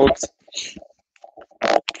headphones.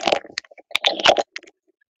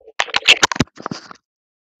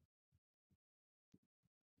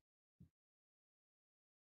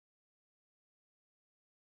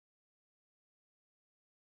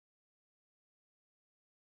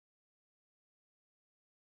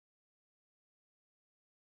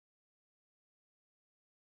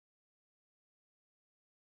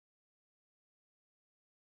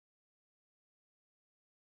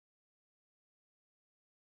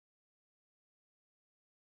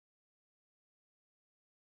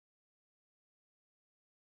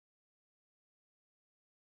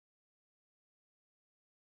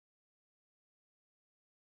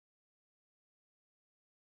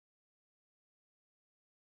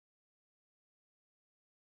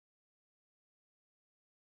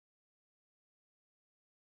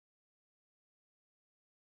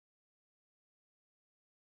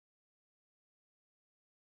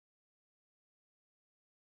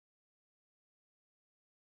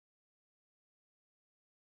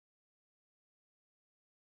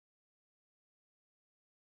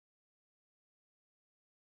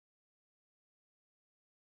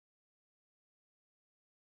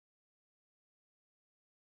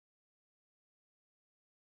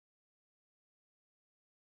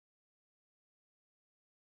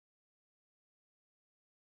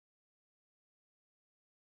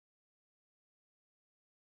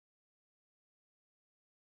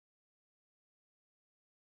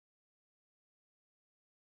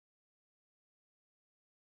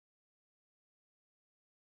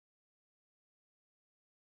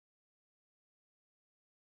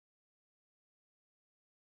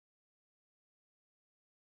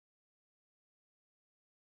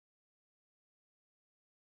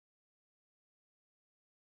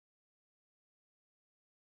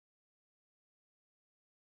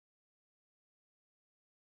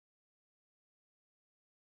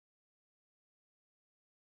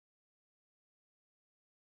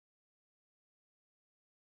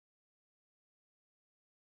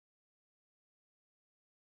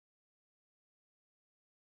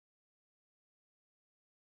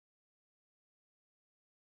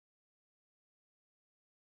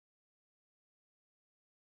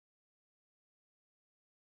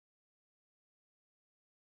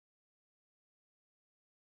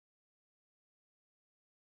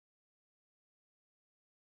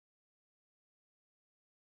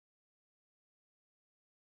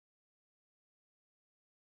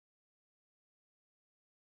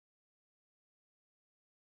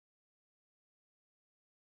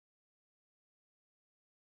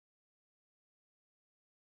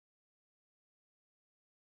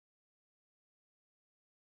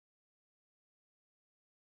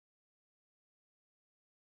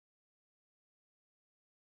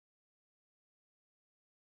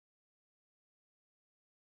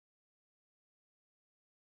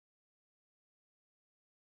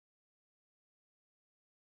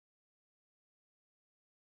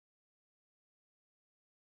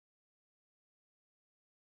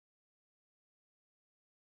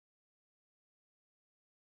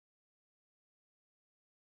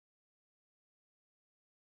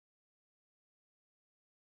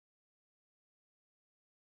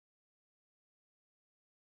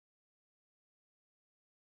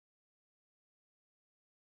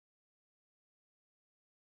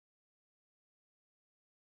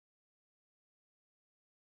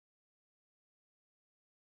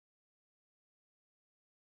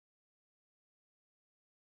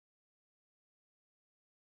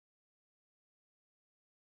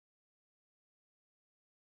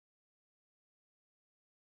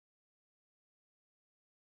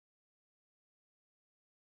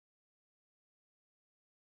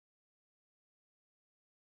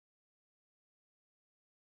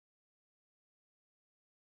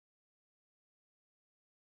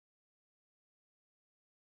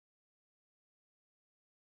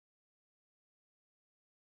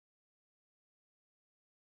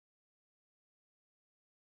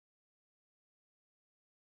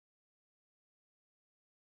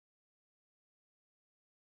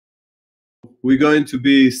 we're going to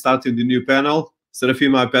be starting the new panel.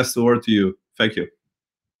 Serafima, I pass the word to you. Thank you.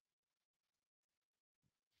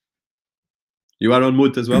 You are on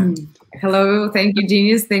mute as well. Hello, thank you,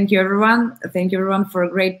 Dinis. Thank you, everyone. Thank you, everyone, for a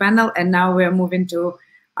great panel. And now we are moving to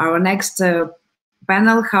our next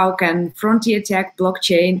panel. How can frontier tech,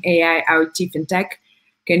 blockchain, AI, IoT, fintech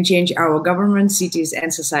can change our government, cities,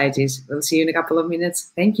 and societies? We'll see you in a couple of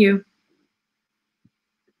minutes. Thank you.